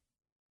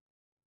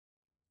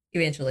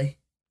 Eventually.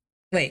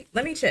 Wait,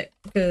 let me check.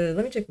 Let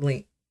me check the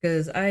link.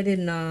 Because I did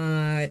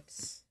not...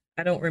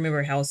 I don't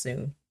remember how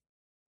soon.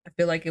 I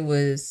feel like it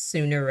was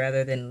sooner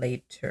rather than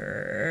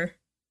later.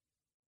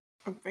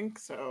 I think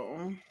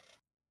so.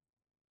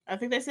 I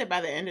think they said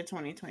by the end of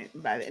 2020,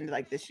 by the end of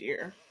like this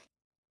year.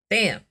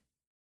 Damn.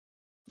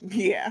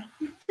 Yeah.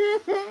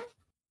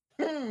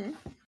 They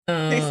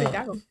said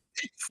that.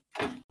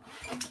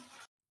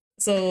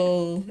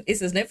 So it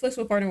says Netflix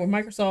will partner with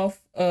Microsoft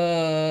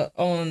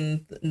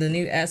on the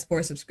new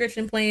ad-supported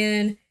subscription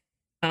plan.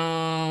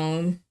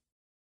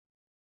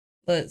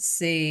 Let's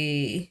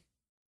see.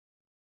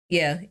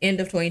 Yeah, end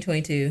of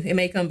 2022. It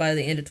may come by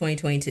the end of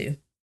 2022.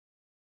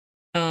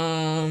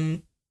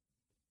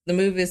 The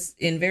move is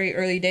in very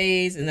early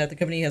days and that the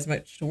company has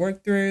much to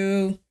work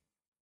through.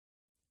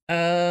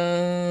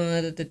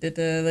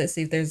 Let's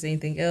see if there's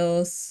anything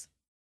else.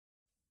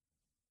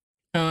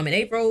 In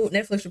April,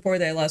 Netflix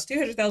reported that it lost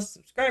 200,000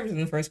 subscribers in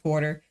the first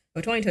quarter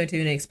of 2022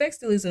 and it expects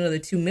to lose another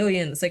 2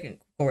 million in the second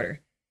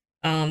quarter.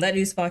 That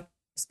news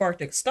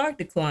sparked a stock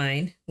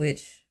decline,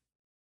 which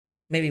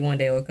maybe one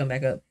day will come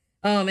back up.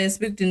 And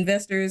spooked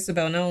investors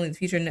about not only the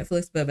future of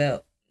Netflix, but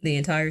about the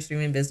entire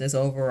streaming business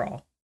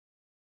overall.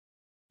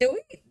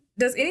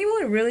 Does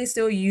anyone really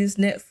still use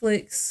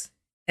Netflix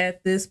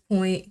at this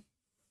point?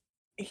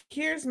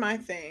 Here's my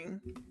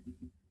thing.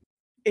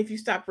 If you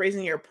stop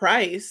raising your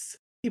price,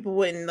 people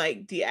wouldn't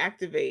like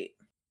deactivate.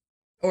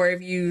 Or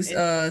if you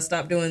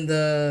stop doing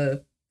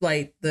the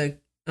what do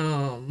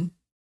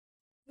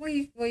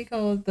you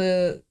call it?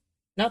 The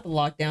not the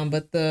lockdown,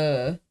 but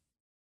the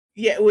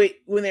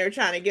when they were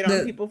trying to get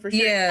on people for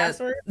sharing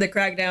passwords. The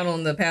crackdown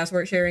on the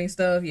password sharing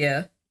stuff,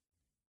 yeah.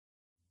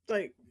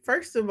 Like,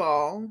 first of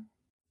all,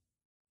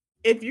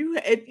 if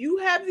you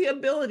have the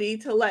ability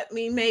to let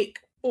me make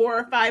 4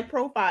 or 5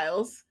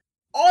 profiles,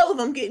 all of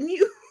them getting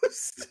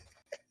used.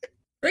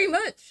 Pretty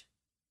much.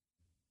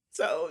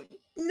 So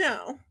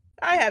no,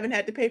 I haven't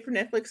had to pay for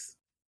Netflix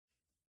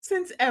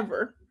since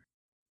ever.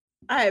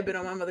 I have been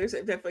on my mother's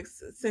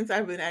Netflix since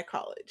I've been at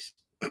college.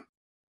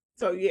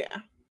 So yeah.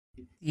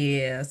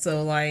 Yeah,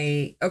 so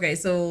like, okay,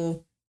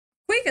 so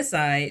quick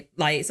aside,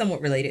 like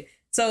somewhat related.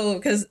 So,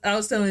 because I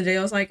was telling Jay,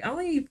 I was like, I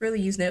only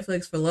really use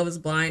Netflix for Love is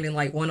Blind and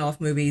like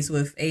one-off movies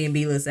with A and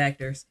B list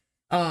actors,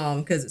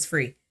 because it's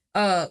free.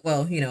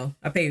 Well, you know,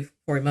 I pay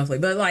for it monthly,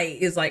 but like,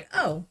 it's like,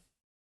 oh,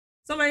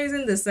 somebody's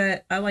in this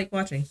that I like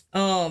watching.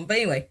 But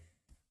anyway,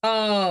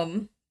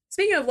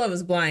 speaking of Love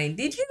is Blind,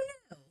 did you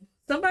know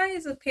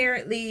somebody's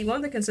apparently one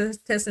of the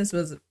contestants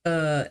was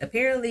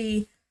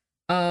apparently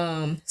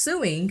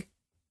suing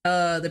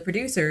the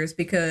producers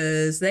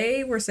because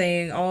they were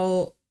saying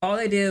all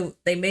they did,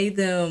 they made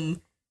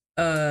them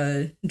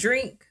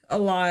drink a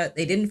lot,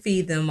 they didn't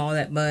feed them all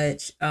that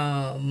much,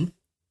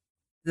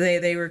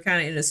 they were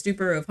kind of in a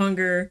stupor of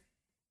hunger.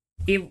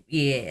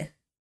 Yeah,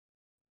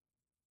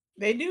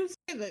 they do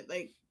say that,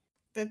 like,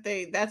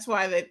 that's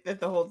why that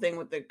the whole thing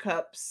with the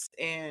cups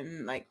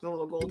and like the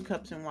little gold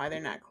cups and why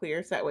they're not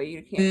clear, so that way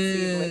you can't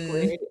see the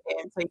liquid,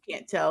 and so you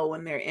can't tell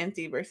when they're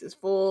empty versus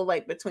full,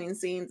 like between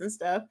scenes and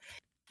stuff,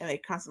 and they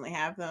constantly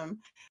have them.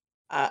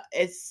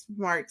 It's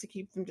smart to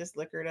keep them just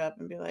liquored up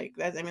and be like,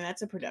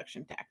 that's a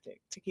production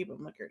tactic to keep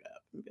them liquored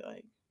up and be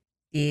like,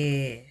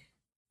 yeah,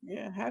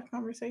 have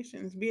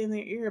conversations, be in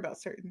their ear about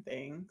certain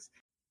things.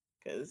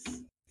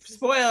 Because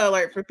spoiler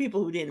alert for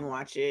people who didn't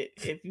watch it,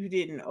 if you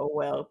didn't, oh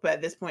well, but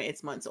at this point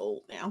it's months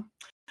old now.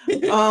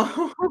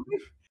 But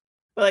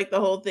like the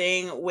whole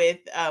thing with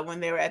when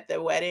they were at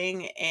the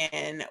wedding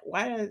and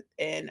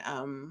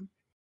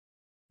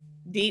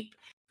Deep,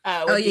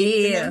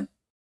 yeah.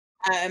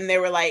 And they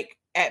were like,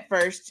 at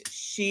first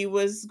she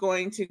was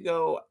going to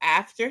go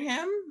after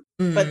him,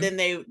 but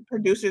then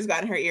producers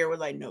got in her ear, was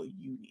like, no,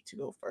 you need to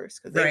go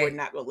first, because they were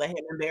not going to let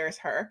him embarrass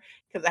her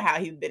because of how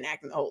he'd been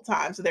acting the whole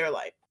time. So they were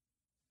like,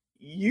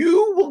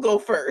 you will go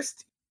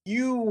first.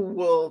 You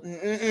will,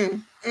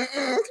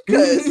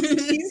 because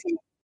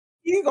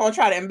he's gonna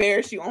try to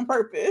embarrass you on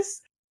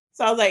purpose.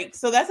 So I was like,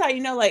 so that's how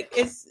you know, like,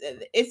 it's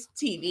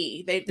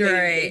TV. They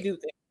do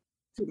things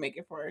to make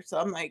it for her. So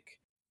I'm like,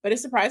 but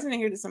it's surprising to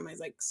hear that somebody's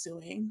like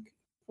suing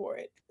for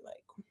it, like,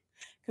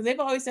 because they've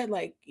always said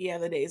like, yeah,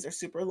 the days are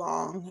super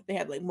long. They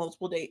have like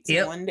multiple dates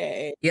in one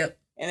day. Yep.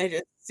 And they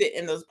just sit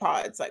in those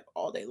pods like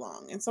all day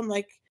long. And so I'm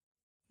like,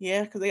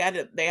 yeah, because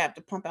they have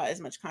to pump out as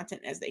much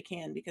content as they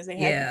can because they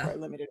have it for a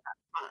limited amount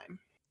of time.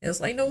 It's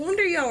like, no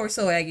wonder y'all were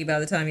so aggy by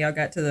the time y'all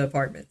got to the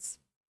apartments.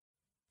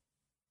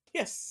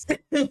 Yes.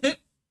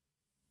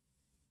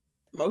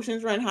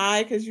 Emotions run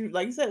high because you,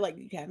 like you said, like,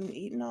 you haven't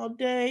eaten all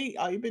day.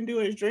 All you've been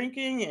doing is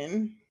drinking,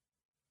 and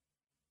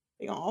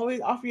they're gonna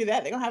always offer you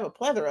that. They're gonna have a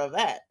plethora of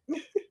that.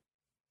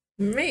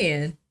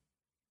 Man.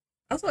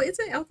 Also,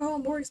 isn't alcohol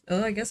more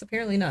expensive? I guess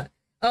apparently not.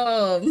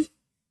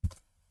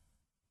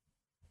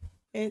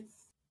 It's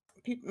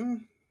people.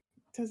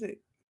 Does it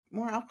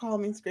more alcohol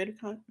means great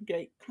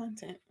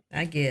content?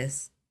 I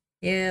guess.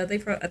 Yeah, I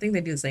think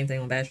they do the same thing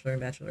on Bachelor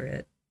and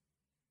Bachelorette.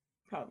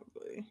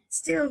 Probably.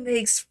 Still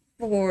makes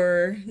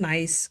for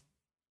nice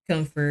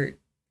comfort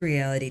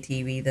reality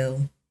TV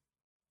though.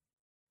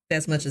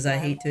 As much as I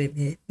hate to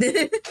admit.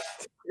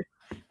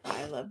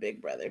 I love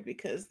Big Brother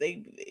because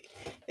they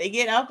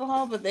get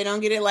alcohol, but they don't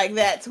get it like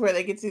that to where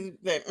they get to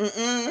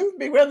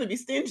Big Brother be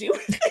stingy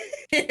with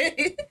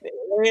it.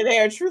 They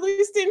are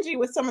truly stingy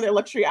with some of their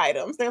luxury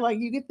items. They're like,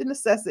 you get the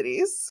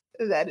necessities.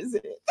 That is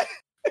it.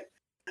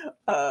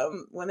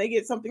 When they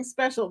get something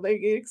special, they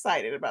get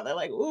excited about it. They're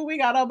like, "Ooh, we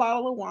got a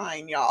bottle of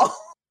wine, y'all."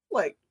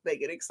 Like, they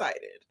get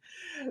excited.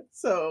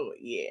 So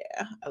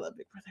yeah, I love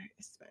Big Brother.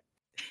 It's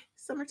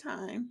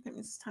summertime. That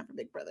means it's time for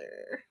Big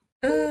Brother.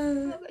 I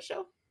love that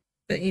show.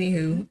 But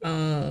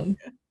anywho,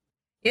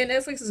 yeah,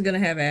 Netflix is gonna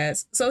have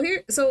ads. So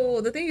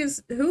the thing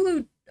is,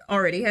 Hulu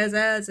already has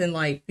ads, and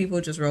like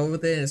people just roll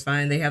with it, and it's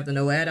fine. They have the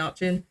no ad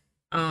option.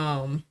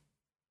 I'm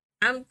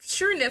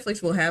sure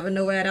Netflix will have a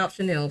no ad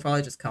option. It'll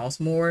probably just cost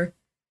more.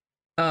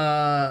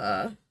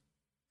 But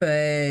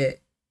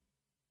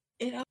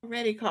it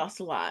already costs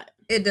a lot.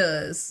 It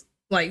does.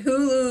 Like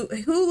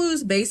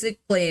Hulu's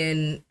basic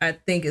plan, I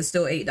think, is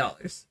still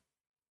 $8.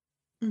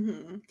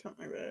 Something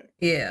like that.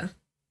 Yeah.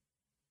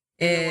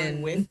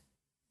 And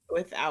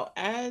without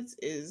ads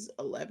is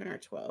 11 or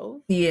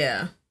 12.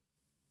 Yeah.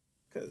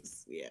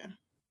 Because yeah,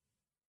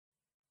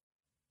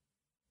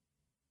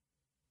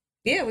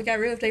 we got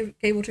rid of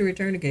cable to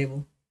return to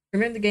cable.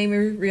 Remember the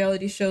gamer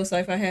reality show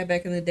Sci-Fi had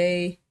back in the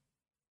day?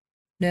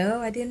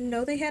 No, I didn't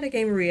know they had a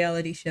gamer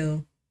reality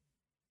show.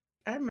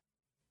 I remember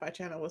my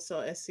channel was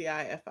still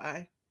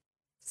SCIFI.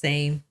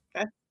 Same.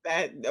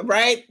 That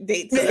right?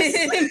 Dates us.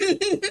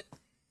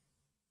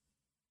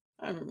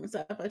 I remember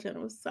Sci-Fi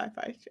Channel was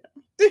Sci-Fi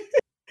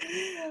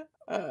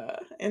Channel.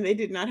 And they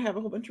did not have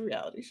a whole bunch of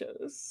reality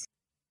shows.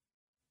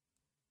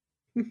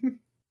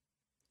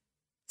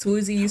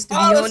 Swoozie used to be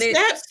on it.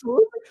 Swoozie.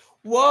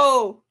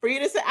 Whoa, for you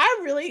to say,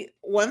 I really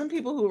one of the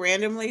people who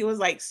randomly was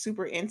like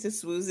super into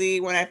Swoozie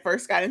when I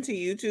first got into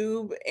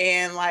YouTube,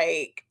 and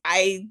like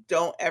I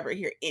don't ever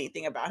hear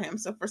anything about him.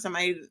 So for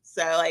somebody to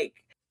say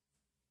like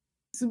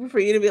super for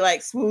you to be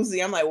like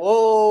Swoozie, I'm like,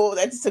 whoa,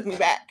 that just took me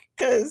back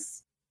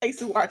because I used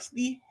to watch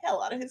the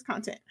hell out of his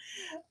content.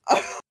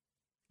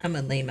 I'm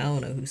a lame. I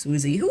don't know who's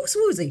Swoozie. Who's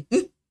Swoozie?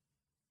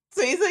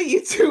 So he's a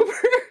YouTuber.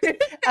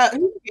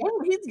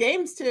 He's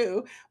games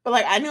too, but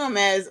like I knew him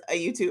as a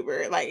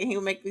YouTuber. Like he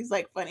would make these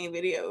like funny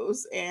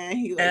videos, and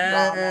he like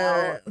draw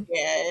them out.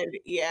 And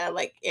yeah,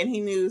 like and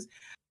he knew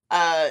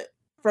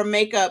from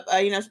makeup.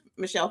 You know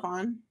Michelle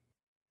Phan.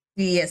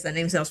 Yes, that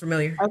name sounds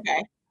familiar.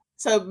 Okay.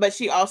 So, but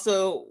she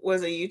also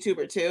was a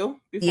YouTuber too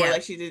before,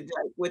 like she did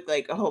like with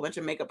like a whole bunch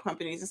of makeup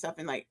companies and stuff,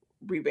 and like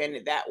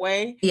rebranded that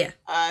way. Yeah.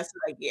 So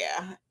like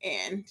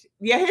and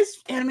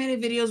his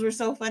animated videos were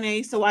so funny. I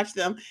used to watch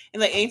them, and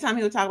like anytime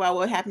he would talk about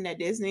what happened at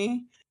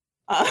Disney,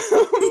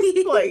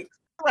 like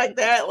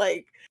that,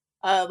 like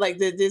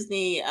the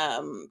Disney,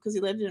 because he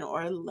lived in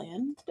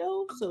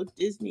Orlando, so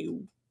Disney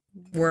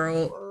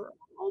World.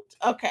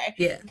 Okay.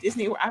 Yeah.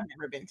 Disney. I've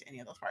never been to any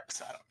of those parks,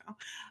 so I don't know.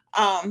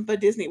 But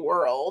Disney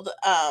World.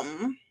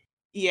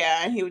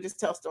 Yeah, and he would just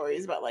tell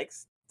stories about like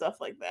stuff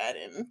like that,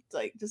 and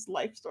like just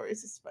life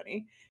stories. Is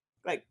funny.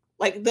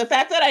 Like the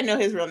fact that I know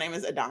his real name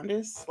is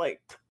Adondis, like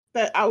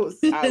that I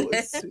was super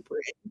into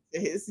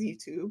his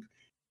YouTube.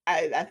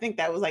 I think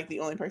that was like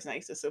the only person I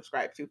used to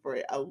subscribe to for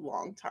a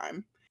long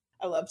time.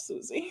 I love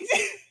Susie.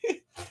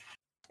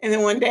 And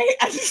then one day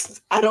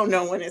I don't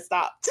know when it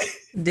stopped.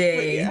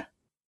 But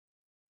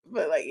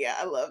like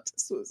I loved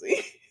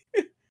Susie.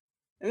 And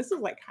this was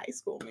like high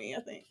school me,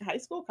 I think. High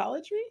school,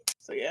 college me.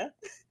 So yeah.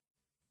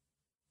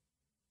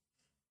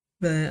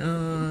 But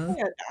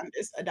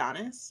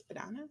Adonis.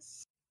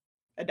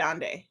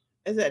 Adonde.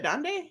 Is it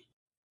Adonde?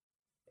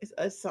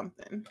 It's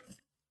something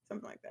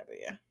like that, but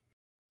yeah.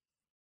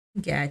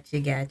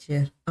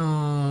 Gotcha.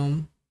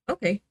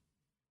 Okay.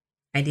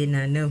 I did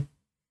not know.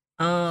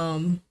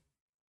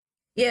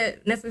 Yeah,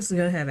 Netflix is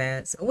gonna have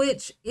ads,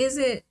 which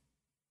isn't,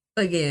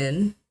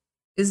 again,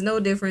 is no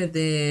different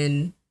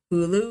than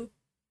Hulu,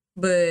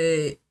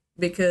 but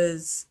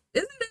because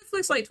isn't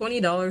Netflix like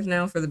 $20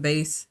 now for the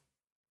base?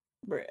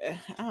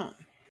 Bruh,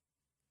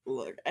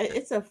 look,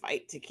 it's a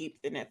fight to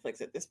keep the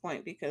Netflix at this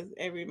point because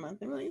every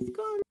month I'm like, it's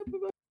going up,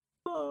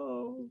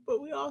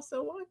 but we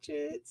also watch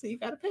it, so you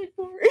gotta pay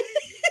for it.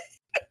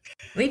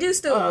 We do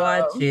still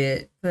watch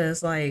it, but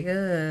it's like,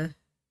 I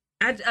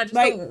just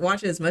like, don't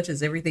watch it as much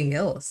as everything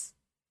else.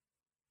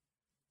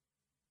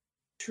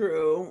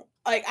 True.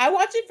 Like I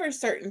watch it for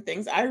certain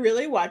things. I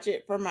really watch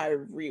it for my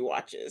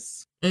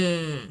rewatches.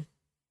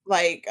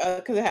 Like,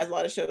 because it has a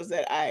lot of shows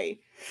that I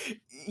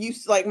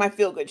used to like, my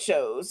feel good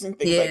shows and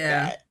things like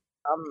that.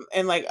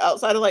 And like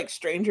outside of like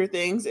Stranger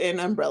Things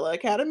and Umbrella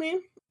Academy,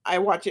 I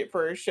watch it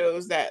for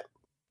shows that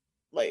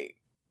like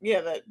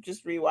that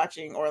just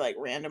rewatching or like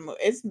random.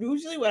 It's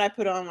usually what I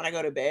put on when I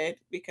go to bed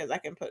because I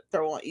can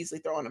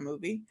easily throw on a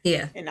movie.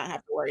 And not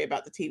have to worry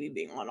about the TV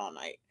being on all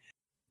night.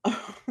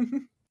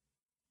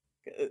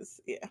 Because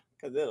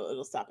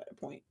it'll stop at a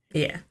point.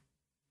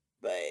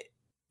 But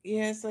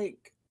it's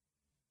like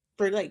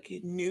for like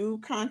new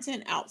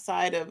content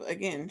outside of,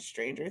 again,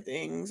 Stranger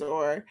Things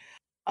or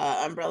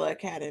Umbrella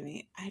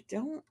Academy, I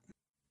don't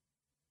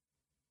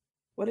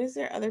what is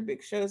their other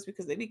big shows?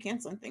 Because they be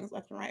canceling things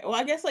left and right. Well,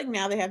 I guess like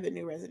now they have the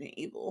new Resident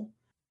Evil.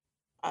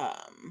 So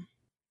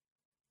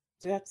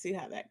we have to see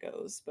how that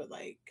goes. But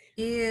like,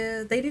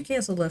 yeah, they do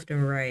cancel left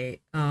and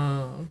right.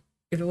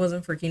 If it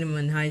wasn't for Kingdom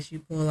and Heist, you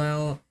pull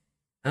out.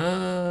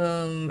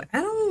 I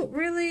don't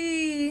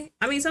really.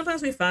 I mean,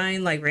 sometimes we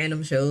find like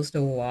random shows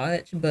to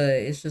watch, but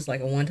it's just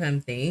like a one-time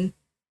thing.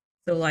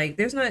 So like,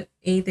 there's not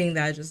anything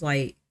that I just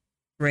like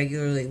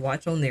regularly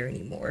watch on there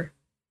anymore.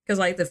 Because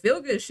like the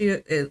feel good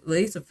shit, at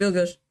least the feel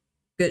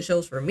good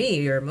shows for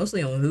me are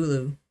mostly on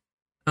Hulu,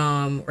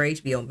 or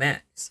HBO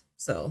Max.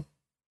 So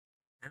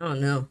I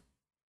don't know.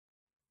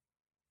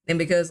 And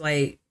because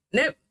like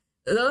the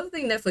other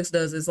thing Netflix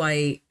does is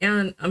like,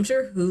 and I'm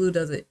sure Hulu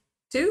does it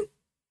too,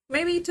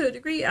 maybe to a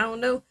degree, I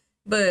don't know.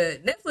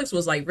 But Netflix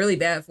was like really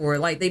bad for it.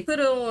 Like they put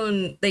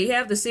on, they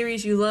have the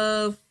series you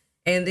love,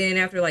 and then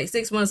after like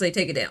 6 months they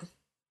take it down.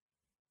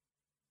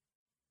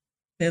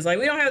 And it's like,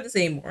 we don't have this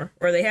anymore.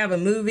 Or they have a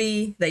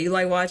movie that you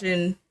like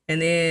watching, and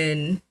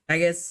then I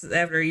guess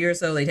after a year or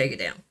so they take it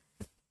down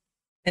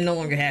and no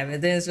longer have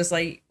it. Then it's just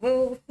like,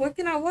 well, what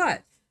can I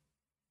watch?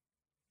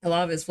 A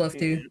lot of it's fluff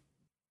too.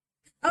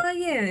 Oh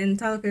yeah, and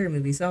Tyler Perry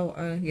movies. So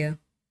yeah,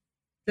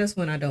 just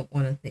when I don't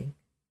want to think.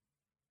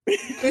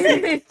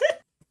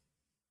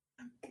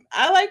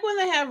 I like when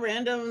they have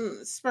random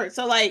spurts.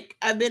 So like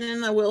I've been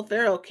in a Will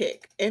Ferrell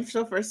kick, and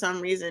so for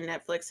some reason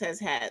Netflix has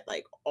had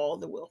like all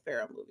the Will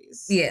Ferrell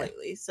movies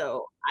lately.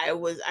 So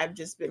I've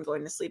just been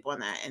going to sleep on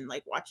that and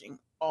like watching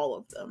all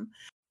of them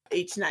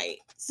each night.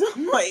 So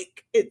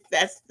like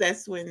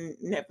that's when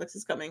Netflix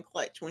is coming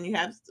clutch, when you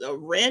have a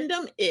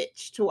random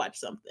itch to watch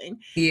something.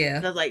 Yeah,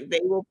 because like they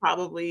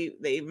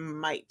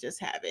might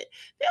just have it.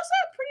 They also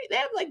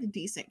have like a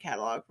decent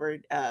catalog for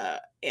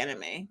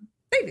anime.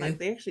 They do. Like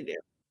they actually do.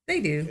 They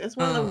do. That's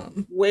one of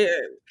the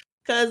weird,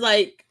 because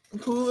like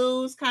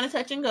Hulu's kind of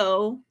touch and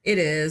go. It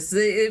is.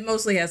 It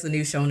mostly has the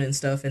new shonen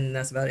stuff, and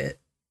that's about it.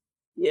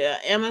 Yeah,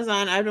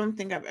 Amazon. I don't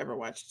think I've ever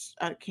watched.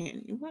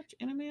 Can you watch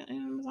anime on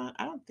Amazon?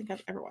 I don't think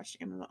I've ever watched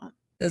Amazon.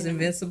 Does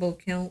Invincible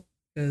count?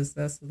 Because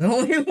that's the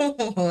only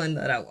one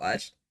that I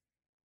watched.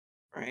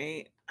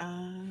 Right.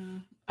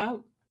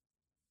 Oh,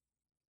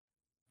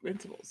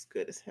 Invincible's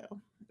good as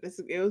hell.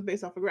 It was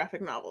based off a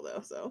graphic novel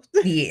though, so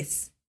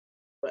yes.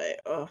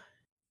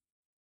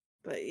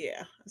 But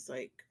yeah, it's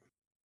like,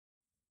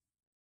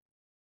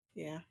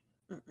 yeah.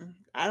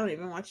 I don't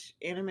even watch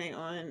anime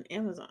on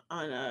Amazon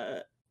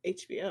on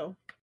HBO.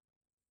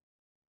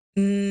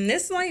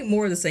 It's like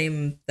more the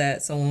same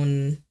that's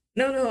on.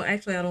 No,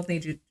 actually, I don't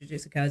think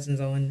Jujutsu Kaisen's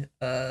on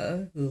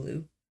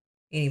Hulu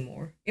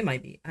anymore. It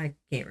might be. I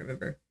can't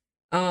remember.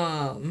 I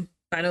know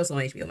it's on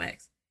HBO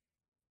Max.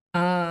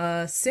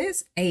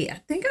 Since 8,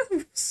 I think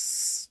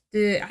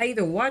I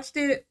either watched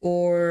it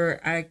or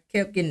I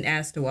kept getting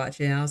asked to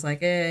watch it. And I was like,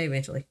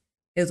 eventually.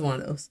 It was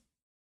one of those.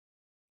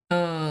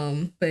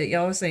 But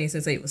y'all were saying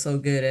since 8 was so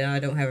good, and I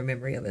don't have a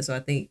memory of it, so I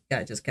think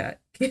I just got.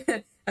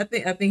 I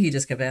think he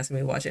just kept asking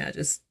me to watch it. I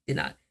just did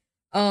not.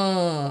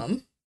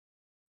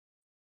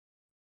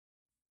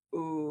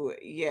 Ooh,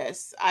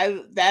 yes.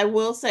 I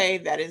will say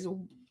that is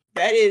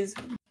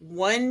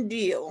one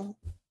deal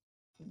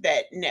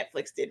that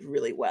Netflix did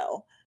really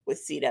well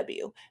with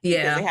CW.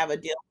 Yeah. Because they have a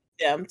deal with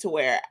them to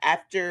where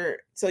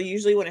so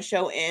usually when a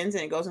show ends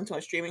and it goes into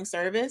a streaming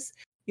service,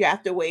 you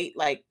have to wait,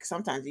 like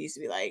sometimes it used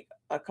to be like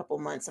a couple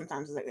months,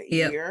 sometimes it's like a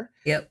year.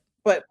 Yep.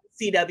 But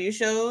CW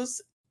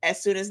shows,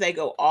 as soon as they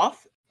go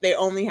off, they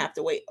only have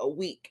to wait a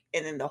week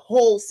and then the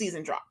whole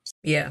season drops.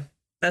 Yeah,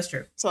 that's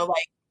true. So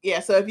like, yeah,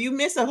 so if you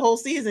miss a whole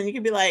season, you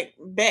could be like,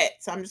 bet.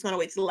 So I'm just gonna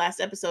wait till the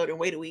last episode and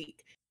wait a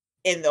week,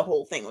 and the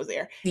whole thing was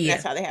there. Yeah. And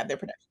that's how they have their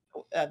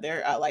production,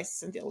 their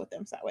licensing deal with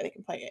them, so that way they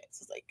can play it.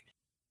 So it's like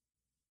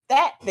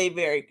that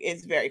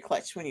it's very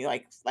clutch when you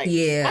like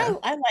yeah.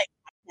 I like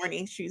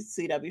horny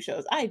CW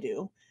shows. I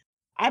do.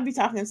 I'd be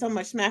talking so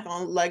much smack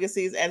on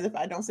Legacies as if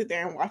I don't sit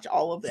there and watch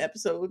all of the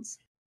episodes.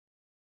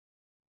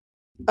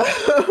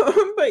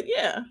 But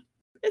yeah,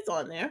 it's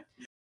on there.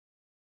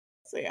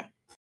 So yeah.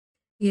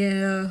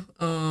 Yeah.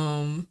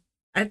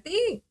 I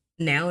think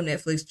now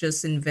Netflix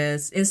just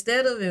invests,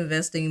 instead of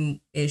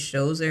investing in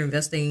shows, they're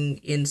investing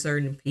in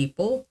certain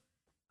people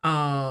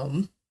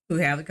who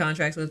have the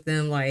contracts with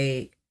them,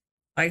 like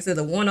I said,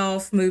 the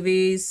one-off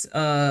movies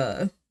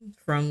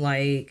from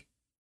like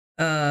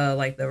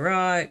The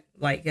Rock,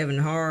 like Kevin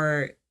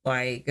Hart,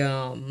 like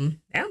Adam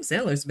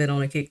Sandler's been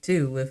on a kick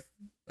too with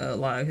a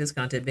lot of his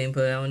content being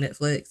put out on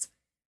Netflix.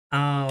 He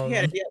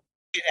had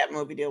that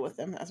movie deal with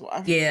them, that's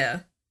why. Yeah.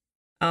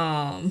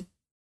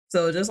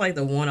 So just like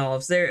the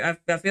one-offs, I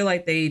feel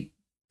like they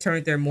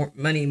turned their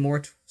money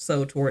more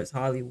so towards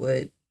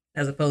Hollywood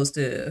as opposed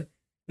to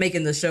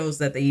making the shows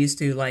that they used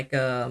to, like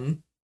why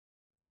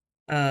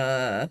do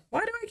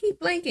I keep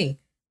blanking?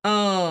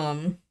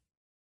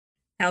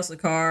 House of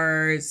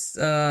Cards,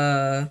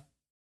 what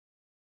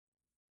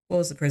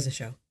was the prison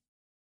show?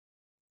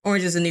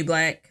 Orange is the New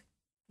Black,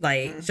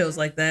 like shows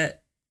like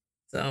that.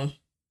 So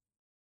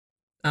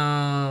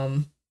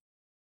and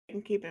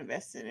keep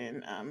investing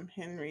in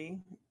Henry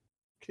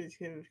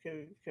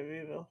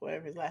Cavill,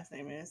 whatever his last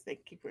name is. Thank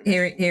you for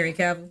Henry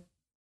Cavill.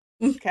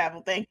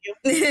 Cavill, thank you.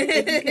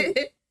 If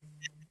you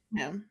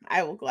him,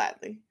 I will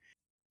gladly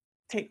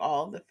take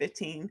all the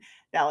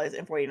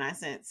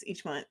 $15.49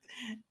 each month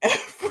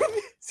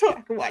so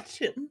I can watch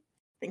him.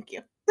 Thank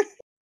you.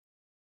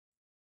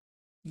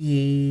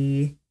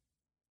 Yeah.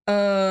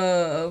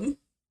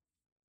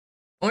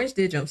 Orange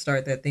did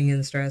jumpstart that thing in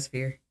the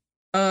stratosphere.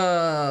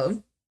 But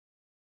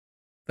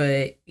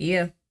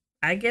yeah,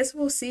 I guess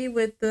we'll see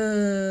what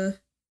the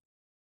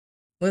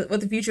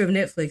future of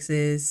Netflix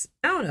is.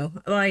 I don't know.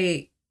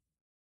 Like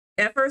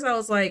at first I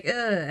was like,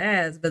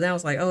 ads, but then I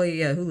was like, oh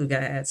yeah, Hulu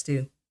got ads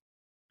too.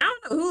 I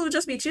don't know. Hulu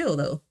just be chill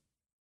though.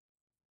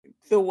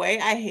 The way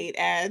I hate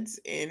ads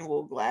and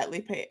will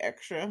gladly pay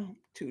extra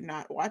to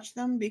not watch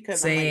them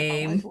because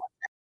Same. I'm like, if I want to watch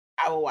it,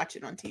 I will watch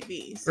it on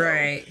TV. So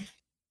right.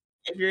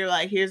 If you're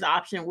like, here's the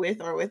option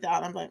with or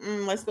without, I'm like,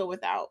 let's go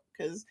without.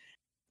 Because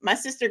my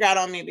sister got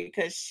on me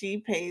because she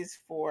pays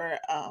for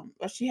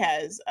she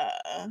has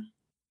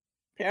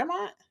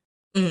Paramount,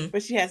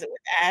 but she has it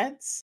with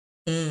ads.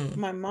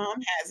 My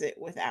mom has it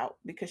without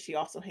because she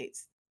also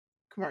hates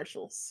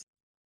commercials.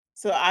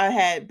 So I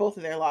had both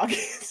of their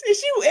logins. And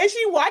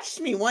she watched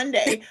me one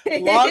day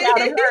log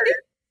out of her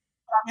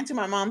into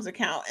my mom's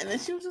account, and then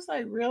she was just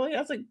like, really? I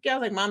was like, yeah. I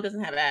was like, mom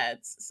doesn't have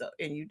ads, so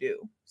and you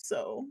do.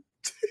 So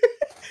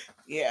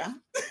yeah,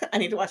 I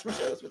need to watch my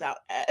shows without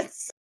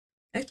ads.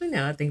 Actually,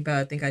 now I think about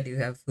it, I think I do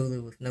have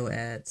Hulu with no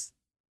ads.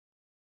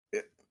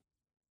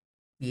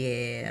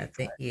 Yeah,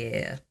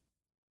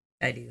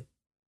 I do.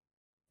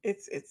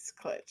 It's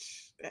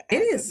clutch. It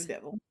is the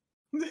devil.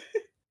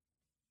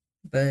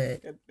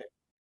 But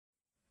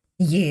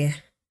yeah,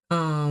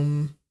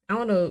 I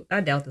don't know.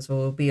 I doubt this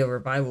will be a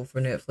revival for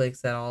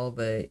Netflix at all.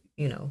 But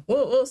you know,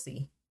 we'll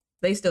see.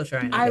 They still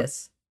trying, I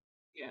guess.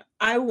 Yeah,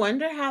 I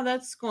wonder how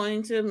that's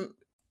going to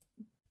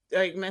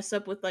like mess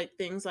up with like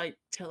things like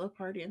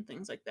Teleparty and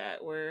things like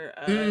that, where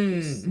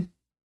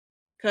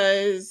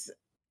because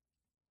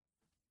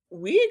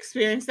we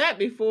experienced that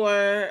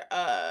before.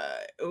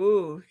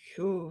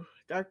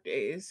 Dark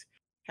days,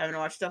 having to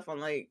watch stuff on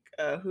like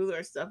Hulu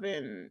or stuff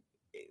and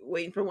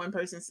waiting for one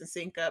person to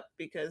sync up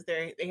because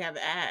they have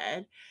an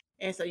ad,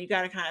 and so you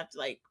gotta kind of have to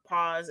like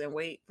pause and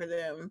wait for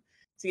them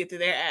to get to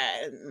their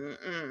ad.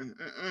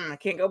 I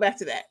can't go back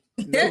to that.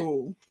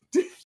 No.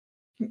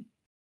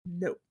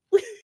 No.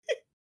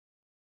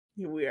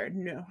 We are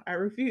no. I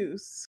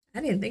refuse. I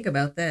didn't think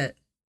about that.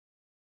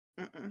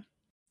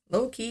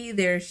 Low key,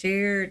 their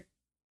shared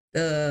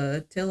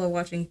tele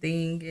watching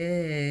thing.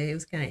 Yeah, it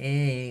was kind of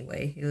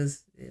anyway. It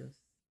was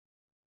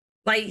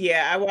like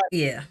I watched.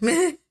 Yeah.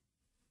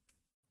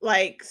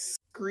 Like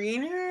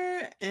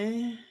Screener,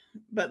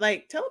 but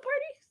like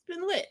Teleparty's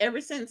been lit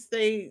ever since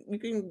you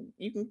can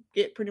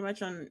get pretty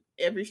much on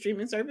every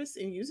streaming service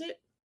and use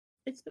it.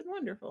 It's been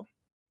wonderful.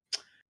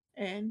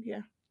 And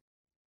yeah,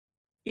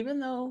 even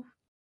though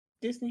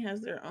Disney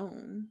has their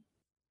own,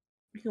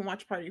 you can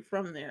watch Party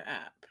from their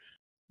app.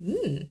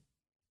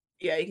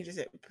 Yeah, you can just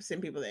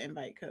send people the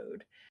invite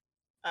code.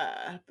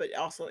 But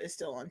also it's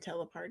still on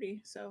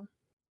Teleparty, so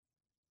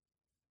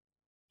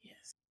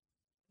yes.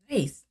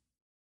 Nice.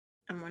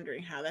 I'm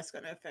wondering how that's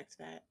going to affect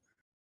that.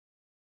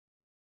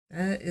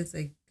 That is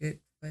a good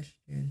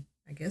question.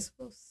 I guess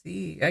we'll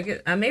see. I guess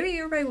maybe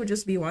everybody would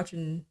just be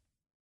watching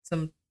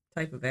some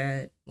type of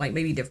ad, like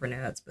maybe different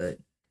ads, but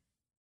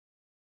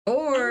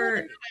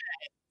or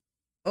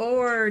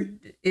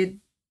it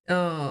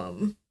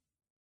I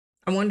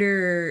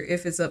wonder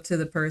if it's up to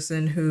the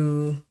person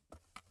who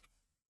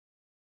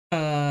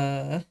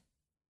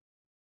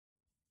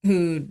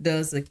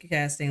does the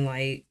casting,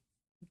 like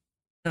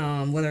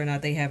whether or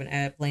not they have an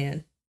ad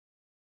plan,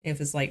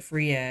 if it's like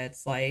free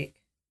ads,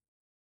 like,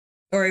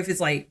 or if it's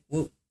like,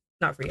 well,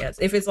 not free ads,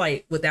 if it's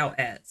like without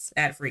ads,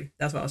 ad free,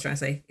 that's what I was trying to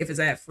say. If it's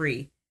ad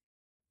free,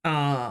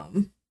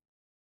 it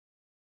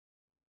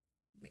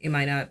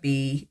might not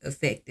be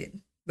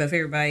affected. But if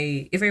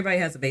everybody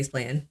has a base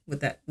plan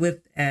with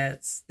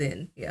ads,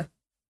 then yeah.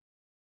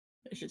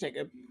 I should take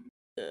a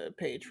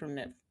page from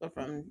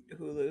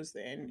Hulu's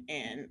then,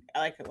 and I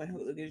like it when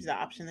Hulu gives you the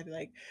option. They'd be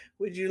like,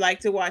 would you like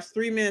to watch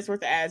 3 minutes worth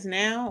of ads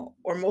now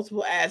or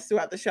multiple ads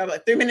throughout the show? I'm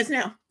like, 3 minutes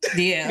now.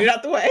 Yeah. Get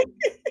out the way.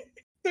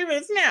 3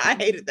 minutes now. I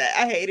hated that.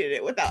 I hated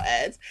it without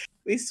ads.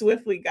 We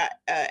swiftly got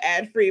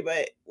ad free,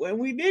 but when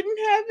we didn't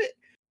have it,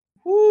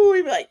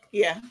 we'd be like,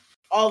 yeah,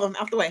 all of them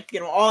out the way.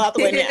 Get them all out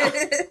the way now.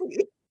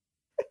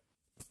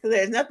 Because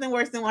there's nothing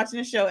worse than watching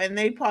a show and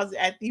they pause it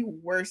at the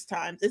worst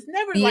times. It's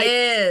never like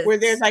where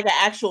there's like an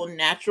actual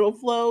natural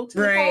flow to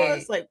the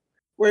pause, like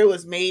where it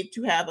was made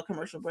to have a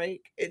commercial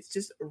break. It's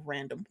just a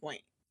random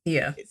point.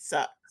 Yeah. It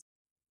sucks.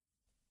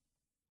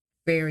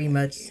 Very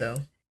much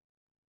so.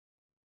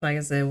 Like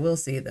I said, we'll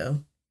see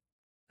though.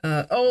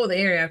 The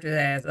area after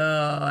that.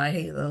 Oh, I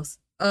hate those.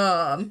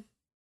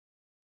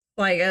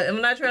 Like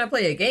I'm not trying to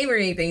play a game or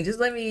anything. Just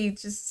let me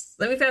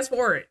fast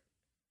forward.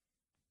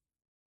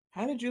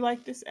 How did you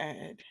like this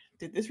ad?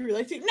 Did this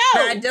relate to you? No,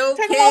 I don't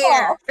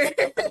care.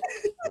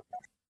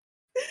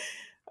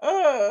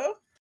 All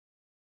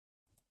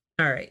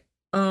right.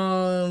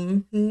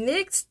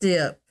 Next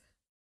step.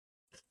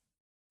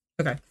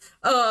 Okay.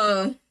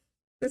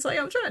 It's like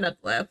I'm trying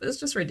not to laugh, but it's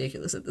just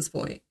ridiculous at this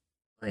point.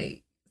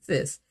 Like,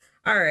 sis.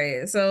 All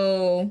right,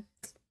 so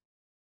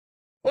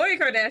Khloe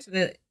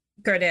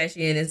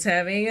Kardashian is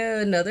having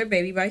another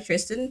baby by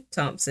Tristan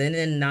Thompson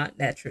and not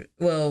natural,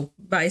 well,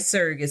 by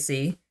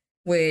surrogacy,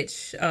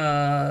 which you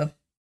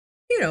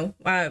know,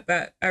 I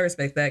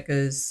respect that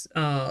because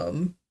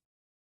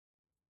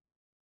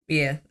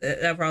yeah,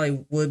 that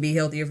probably would be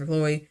healthier for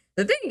Khloe.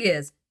 The thing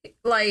is,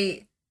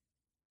 like,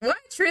 why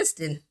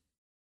Tristan?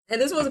 And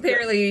this was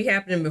apparently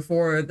happening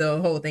before the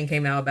whole thing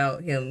came out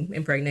about him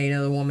impregnating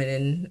another woman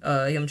and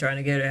him trying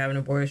to get her to have an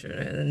abortion.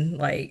 And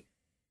like,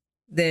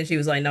 then she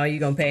was like, "No,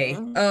 you gonna pay."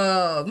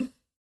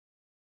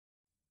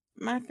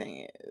 My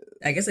thing is,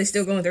 I guess they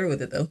still going through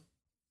with it though.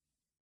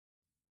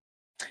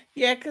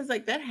 Yeah, because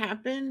like that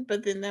happened,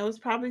 but then that was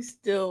probably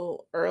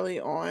still early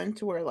on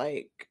to where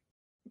like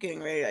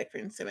getting ready like for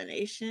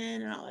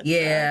insemination and all that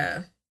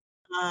stuff.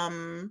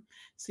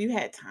 So you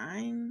had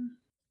time,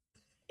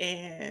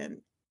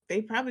 and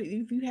they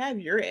probably you have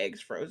your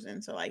eggs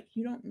frozen, so like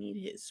you don't need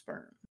his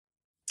sperm.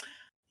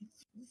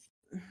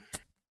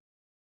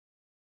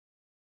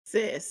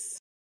 Sis,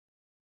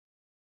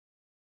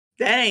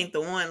 that ain't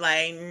the one.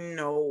 Like,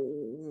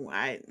 no,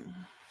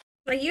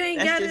 like you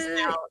ain't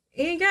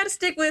gotta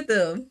stick with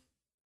them.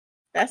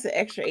 That's an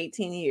extra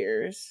 18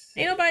 years.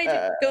 Ain't nobody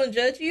gonna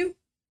judge you,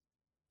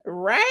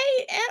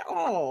 right? At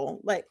all.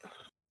 Like,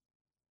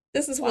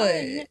 this is what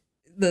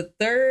the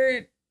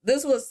third.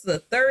 This was the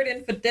third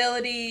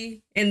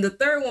infidelity, and the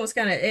third one was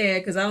kind of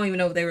because I don't even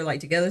know if they were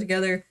like together.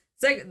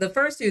 The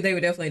first two they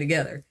were definitely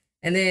together,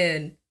 and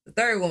then the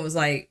third one was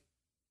like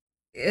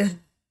 3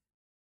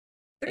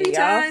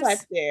 times.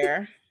 Sat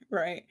there,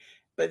 right?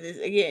 But this,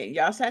 again,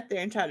 y'all sat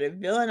there and tried to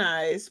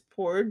villainize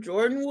poor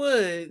Jordan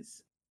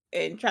Woods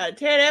and try to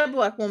tear that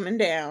black woman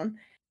down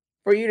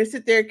for you to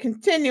sit there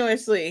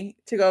continuously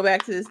to go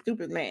back to this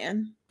stupid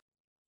man.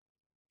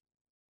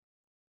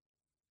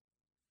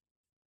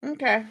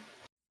 Okay.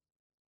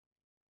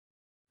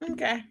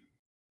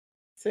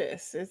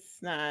 Sis, it's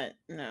not,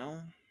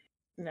 no.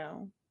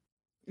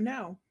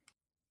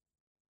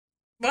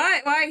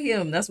 Why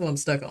him? That's what I'm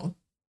stuck on.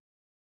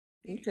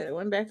 You could have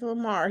went back to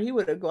Lamar. He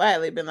would have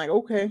gladly been like,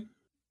 okay.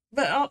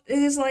 But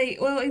it's like,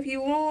 well, if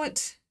you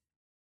want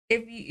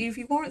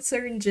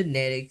certain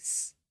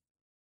genetics,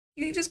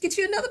 you can just get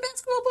you another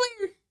basketball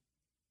player.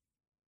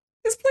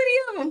 There's plenty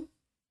of them.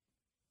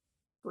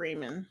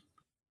 Screaming.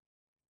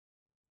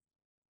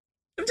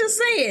 I'm just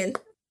saying.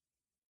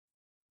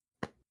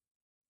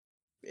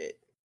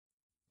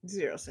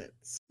 0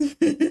 cents.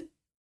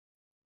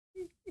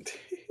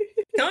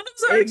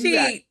 Condoms are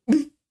cheap.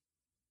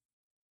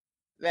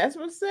 That's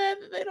what's sad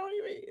that they don't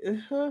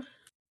even.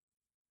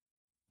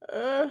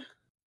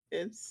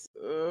 It's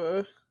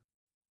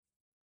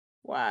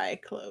why,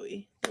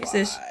 Khloe?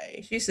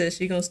 Why? She says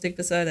she gonna stick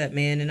beside that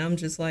man, and I'm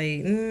just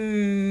like,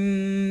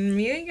 you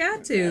ain't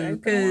got to,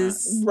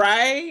 because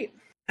right.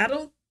 I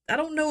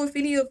don't know if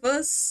any of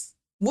us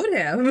would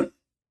have.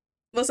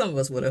 Well, some of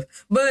us would have,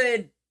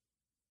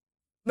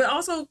 but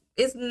also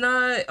it's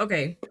not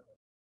okay.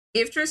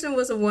 If Tristan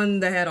was the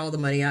one that had all the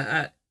money,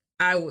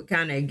 I would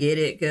kind of get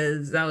it,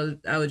 because I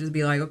would just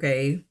be like,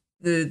 okay,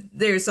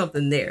 there's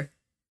something there,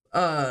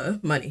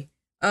 money.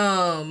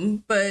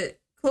 But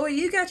Khloe,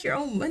 you got your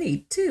own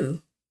money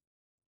too.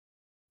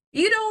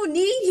 You don't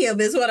need him,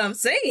 is what I'm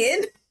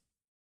saying.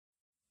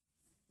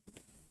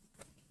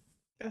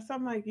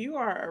 I'm like, you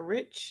are a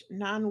rich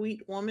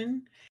non-wheat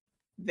woman.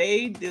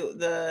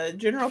 The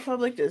general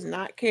public does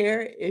not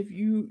care if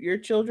your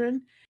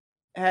children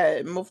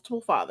had multiple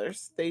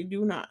fathers. They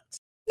do not.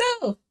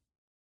 No.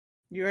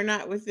 You're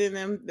not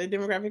within the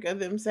demographic of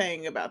them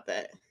saying about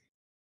that.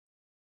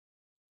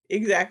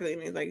 Exactly.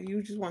 And it's like,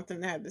 you just want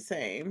them to have the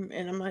same.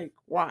 And I'm like,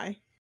 why?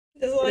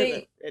 It's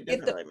like, it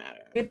doesn't really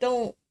matter. It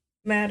don't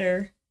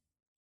matter.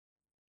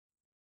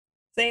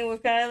 Same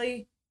with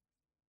Kylie.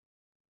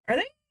 Are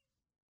they?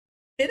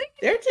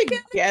 They're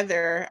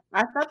together.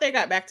 I thought they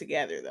got back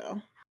together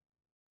though.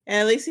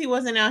 And at least he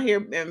wasn't out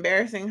here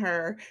embarrassing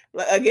her.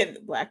 Again,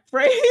 black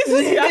phrase.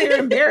 He's out here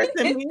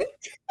embarrassing me.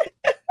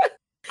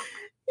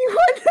 He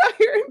wasn't out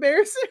here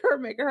embarrassing her,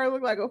 making her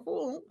look like a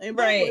fool.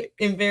 Right.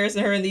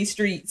 Embarrassing her in these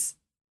streets.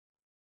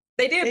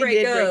 They did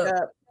break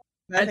up.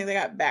 I think they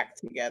got back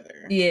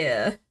together.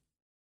 Yeah.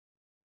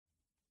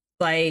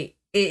 Like,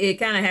 it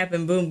kind of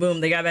happened, boom,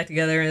 boom. They got back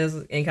together,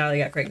 and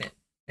Kylie got pregnant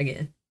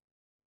again.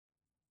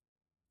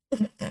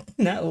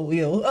 Not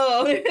Will.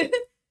 Oh.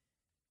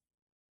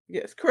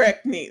 Yes,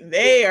 correct me.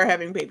 They are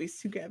having babies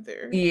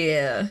together.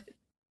 Yeah.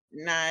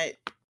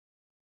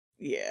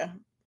 Yeah.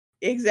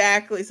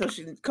 Exactly. So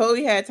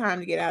Khloe had time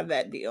to get out of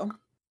that deal.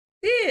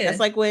 Yeah. That's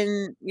like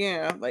when,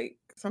 like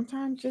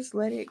sometimes just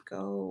let it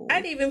go.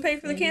 I'd even pay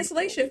for the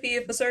cancellation fee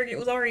if the surrogate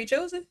was already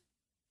chosen.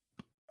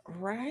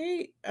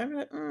 Right? I'm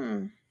like,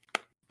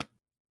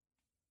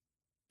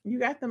 you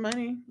got the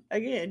money.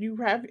 Again, you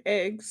have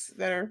eggs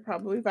that are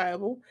probably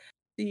viable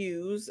to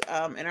use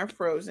and are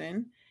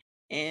frozen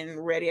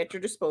and ready at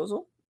your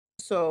disposal.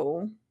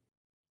 So,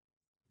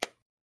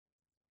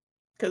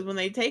 because when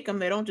they take them,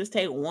 they don't just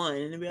take one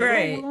and be like,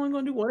 right. "Oh, we're only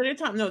going to do one at a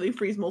time." No, they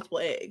freeze multiple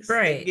eggs.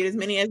 Right. They get as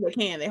many as they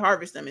can. They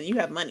harvest them, and you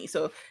have money,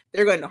 so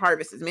they're going to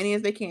harvest as many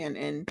as they can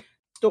and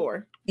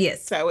store.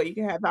 Yes. So that way you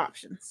can have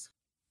options.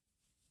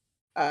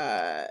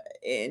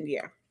 And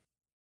yeah.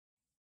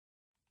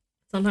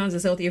 Sometimes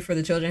it's healthier for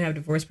the children to have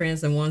divorced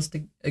parents than ones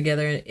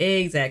together.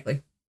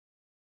 Exactly.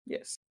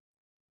 Yes.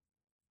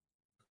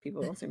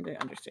 People don't seem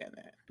to understand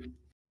that.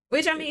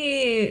 Which, I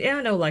mean,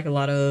 I know like a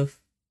lot of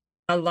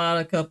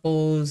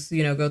couples,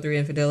 you know, go through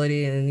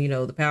infidelity, and, you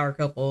know, the power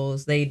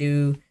couples, they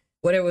do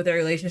whatever with their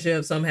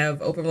relationships. Some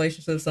have open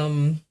relationships,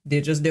 some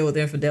they just deal with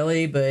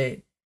infidelity, but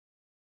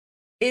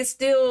it's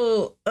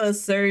still a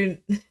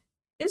certain,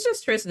 it's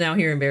just Tristan out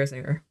here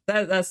embarrassing her.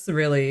 That's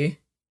really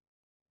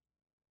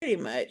pretty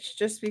much,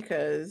 just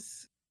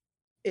because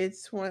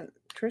it's when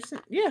Tristan,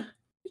 yeah,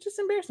 it's just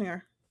embarrassing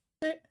her.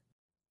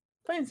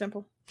 Plain and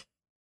simple.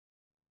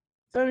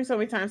 So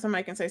many times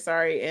somebody can say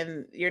sorry,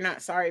 and you're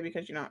not sorry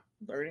because you're not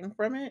learning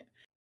from it.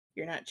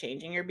 You're not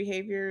changing your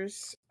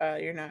behaviors.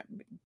 You're not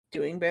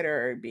doing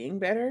better or being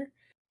better.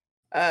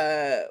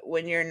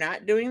 When you're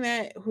not doing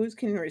that, who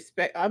can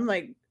respect? I'm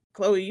like,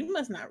 Chloe, you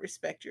must not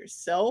respect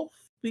yourself,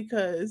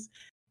 because,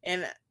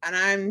 and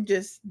I'm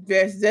just,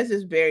 this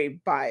is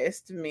very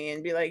biased to me,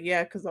 and be like,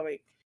 yeah, because I'm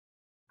like,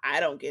 I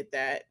don't get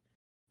that.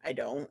 I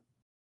don't.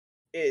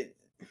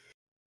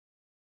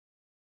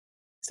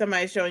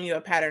 Somebody's showing you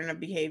a pattern of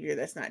behavior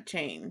that's not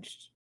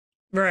changed.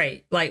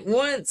 right. Like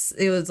once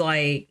it was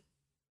like,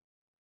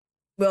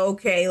 well,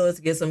 okay, let's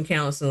get some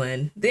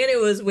counseling. Then it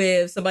was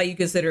with somebody you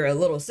consider a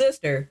little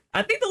sister.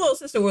 I think the little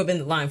sister would have been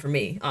the line for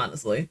me,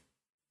 honestly.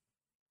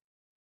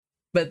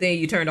 But then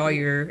you turned all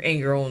your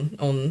anger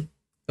on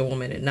the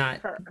woman and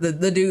not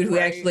the dude who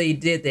actually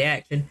did the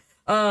action.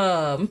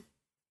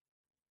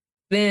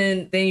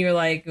 Then you're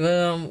like,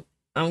 well,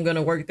 I'm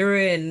gonna work through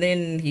it, and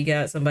then he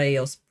got somebody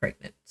else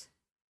pregnant.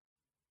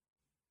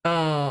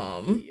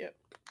 Yep.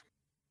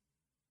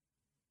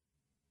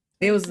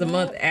 It was the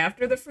month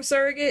after the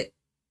surrogate.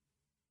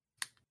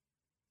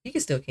 You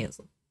can still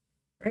cancel,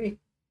 right?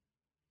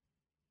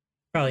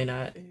 Probably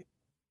not.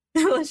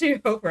 Unless you're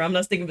Oprah, I'm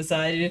not sticking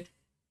beside you.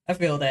 I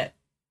feel that.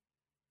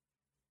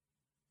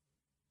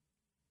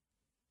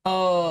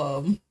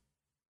 I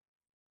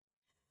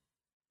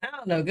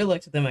don't know. Good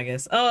luck to them, I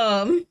guess.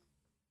 Right,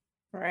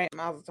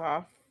 Mazel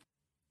tov.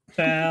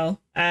 Child,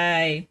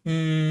 I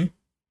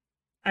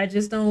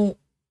just don't.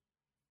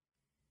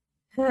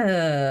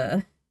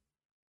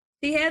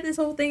 She had this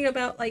whole thing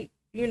about, like,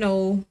 you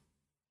know,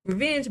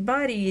 revenge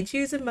body,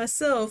 choosing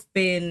myself,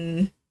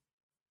 and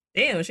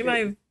damn, she might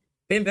have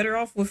been better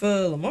off with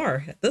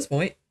Lamar at this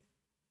point.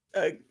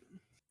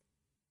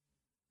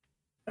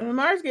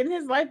 Lamar's getting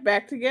his life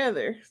back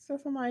together, so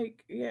I'm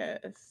like,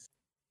 yes.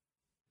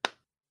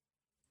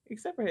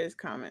 Except for his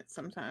comments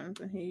sometimes,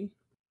 and he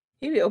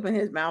be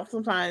opening his mouth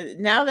sometimes.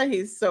 Now that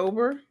he's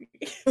sober,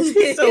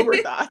 his sober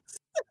thoughts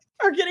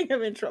are getting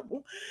him in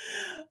trouble.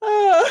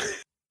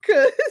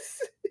 Because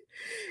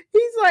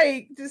he's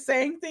like just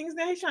saying things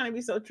now. He's trying to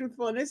be so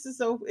truthful, and it's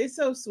so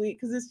sweet,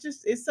 because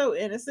it's so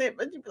innocent.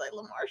 But you'd be like,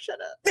 Lamar, shut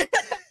up.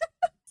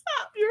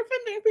 Stop, you're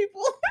offending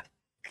people.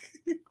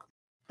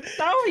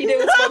 All he did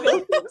was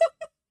smoke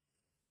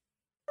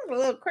a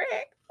little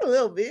crack, a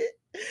little bit.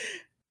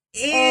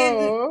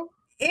 In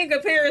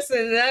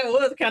comparison, that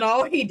was kind of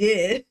all he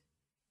did.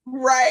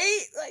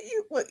 Right?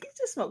 Like, he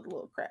just smoked a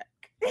little crack.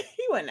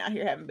 He wasn't out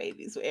here having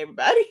babies with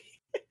everybody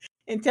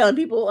and telling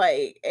people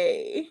like,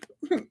 hey,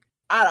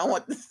 I don't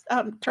want this.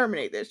 I'm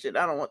terminate this shit.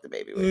 I don't want the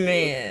baby with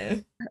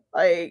you.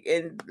 Like,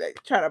 and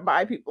like, trying to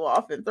buy people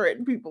off and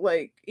threaten people.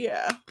 Like,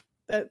 yeah,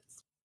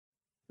 that's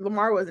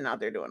Lamar wasn't out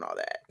there doing all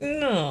that.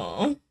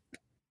 No.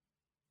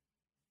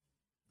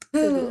 A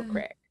little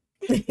crack.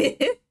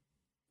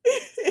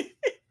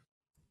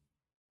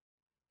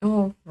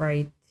 All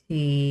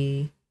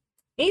righty.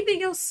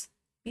 Anything else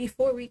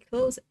before we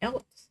close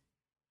out?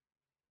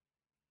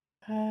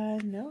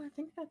 No, I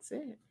think that's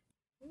it.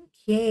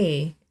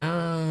 Okay.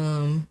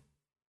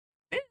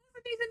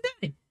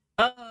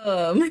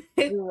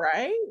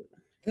 Right.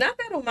 Not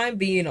that I don't mind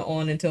being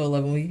on until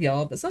 11 with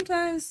y'all, but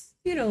sometimes,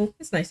 you know,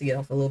 it's nice to get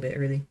off a little bit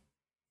early.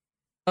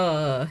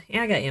 And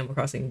I got Animal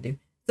Crossing to do.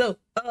 So,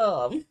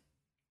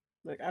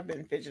 look, I've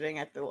been fidgeting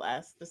at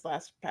this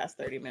past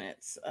 30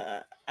 minutes.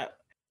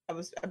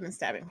 I've been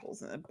stabbing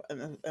holes in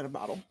a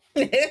bottle.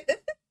 I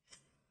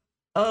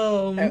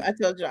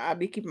told you I'll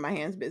be keeping my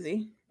hands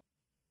busy.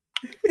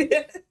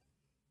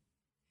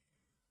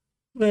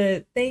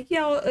 But thank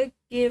y'all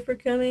again for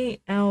coming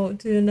out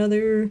to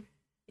another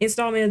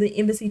installment of the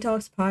Embassy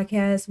Talks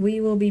podcast. We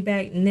will be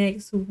back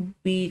next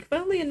week.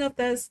 Funnily enough,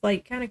 that's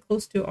like kind of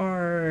close to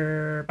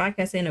our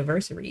podcast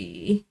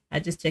anniversary. I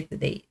just checked the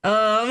date.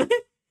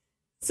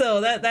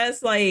 So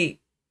that's like,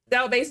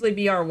 that'll basically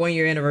be our 1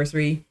 year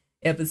anniversary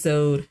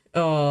episode.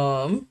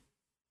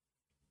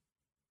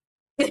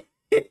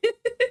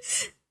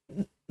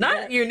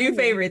 Not your new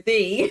favorite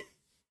thing.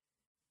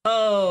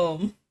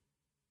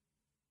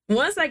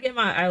 Once I get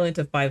my island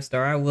to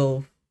 5-star, I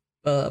will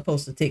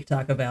post a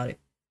TikTok about it.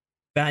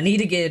 But I need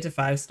to get it to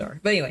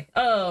 5-star. But anyway,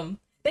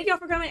 thank y'all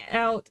for coming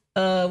out.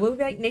 We'll be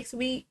back next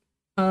week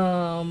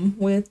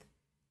with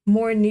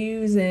more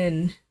news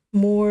and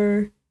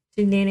more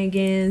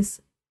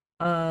shenanigans.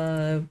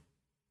 Yeah.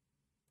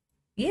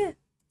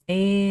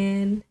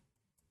 And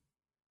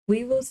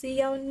we will see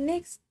y'all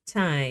next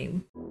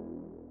time.